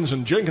Carl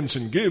Jenkinson,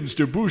 Gibbs,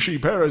 Debussy,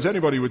 Perez.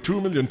 Anybody with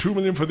 £2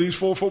 million for these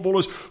four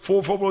footballers,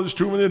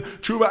 £2 million,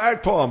 Chuba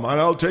Akpom, and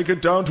I'll take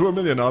it down to £1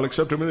 million. I'll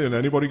accept £1 million.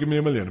 Anybody give me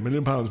 £1 million? £1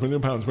 million, £1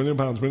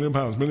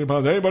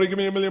 million. Anybody give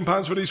me £1 million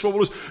for these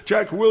footballers?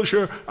 Jack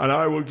Wilshere, and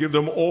I will give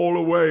them all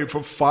away for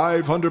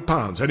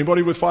 £500.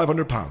 Anybody with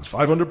 £500?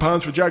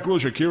 £500 for Jack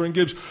Wilshere, Kieran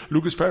Gibbs,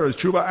 Lucas Perez,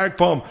 Chuba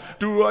Akpom.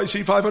 Do I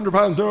see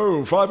 £500?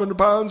 No. £500,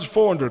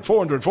 400,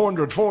 400,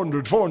 400,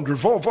 400, 400,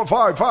 4,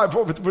 5, 5,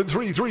 4, 3,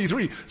 3,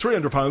 3,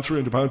 £300,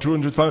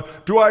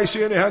 £200. Do I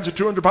see any hands at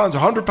 £200?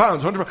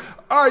 £100.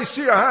 I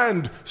see a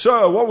hand.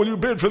 Sir, what will you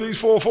bid for these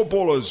four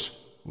footballers?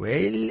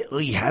 Well,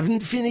 I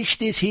haven't finished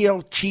this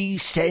here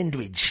cheese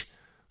sandwich.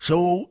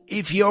 So,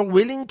 if you're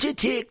willing to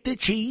take the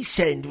cheese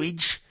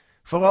sandwich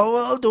for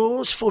all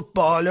those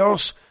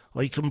footballers,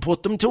 I can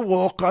put them to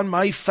work on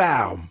my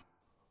farm.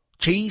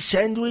 Cheese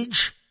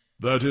sandwich?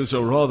 That is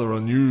a rather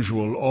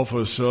unusual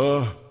offer,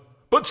 sir.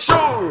 But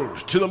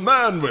sold to the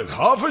man with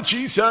half a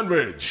cheese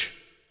sandwich.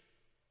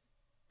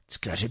 It's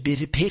got a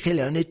bit of pickle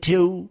on it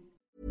too.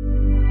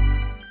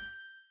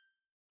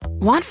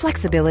 Want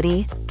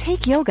flexibility?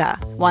 Take yoga.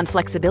 Want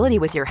flexibility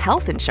with your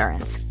health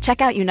insurance?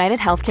 Check out United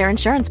Healthcare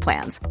Insurance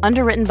Plans.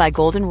 Underwritten by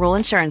Golden Rule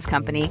Insurance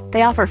Company,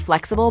 they offer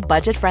flexible,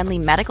 budget-friendly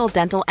medical,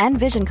 dental, and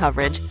vision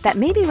coverage that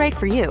may be right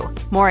for you.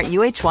 More at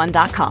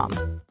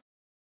UH1.com.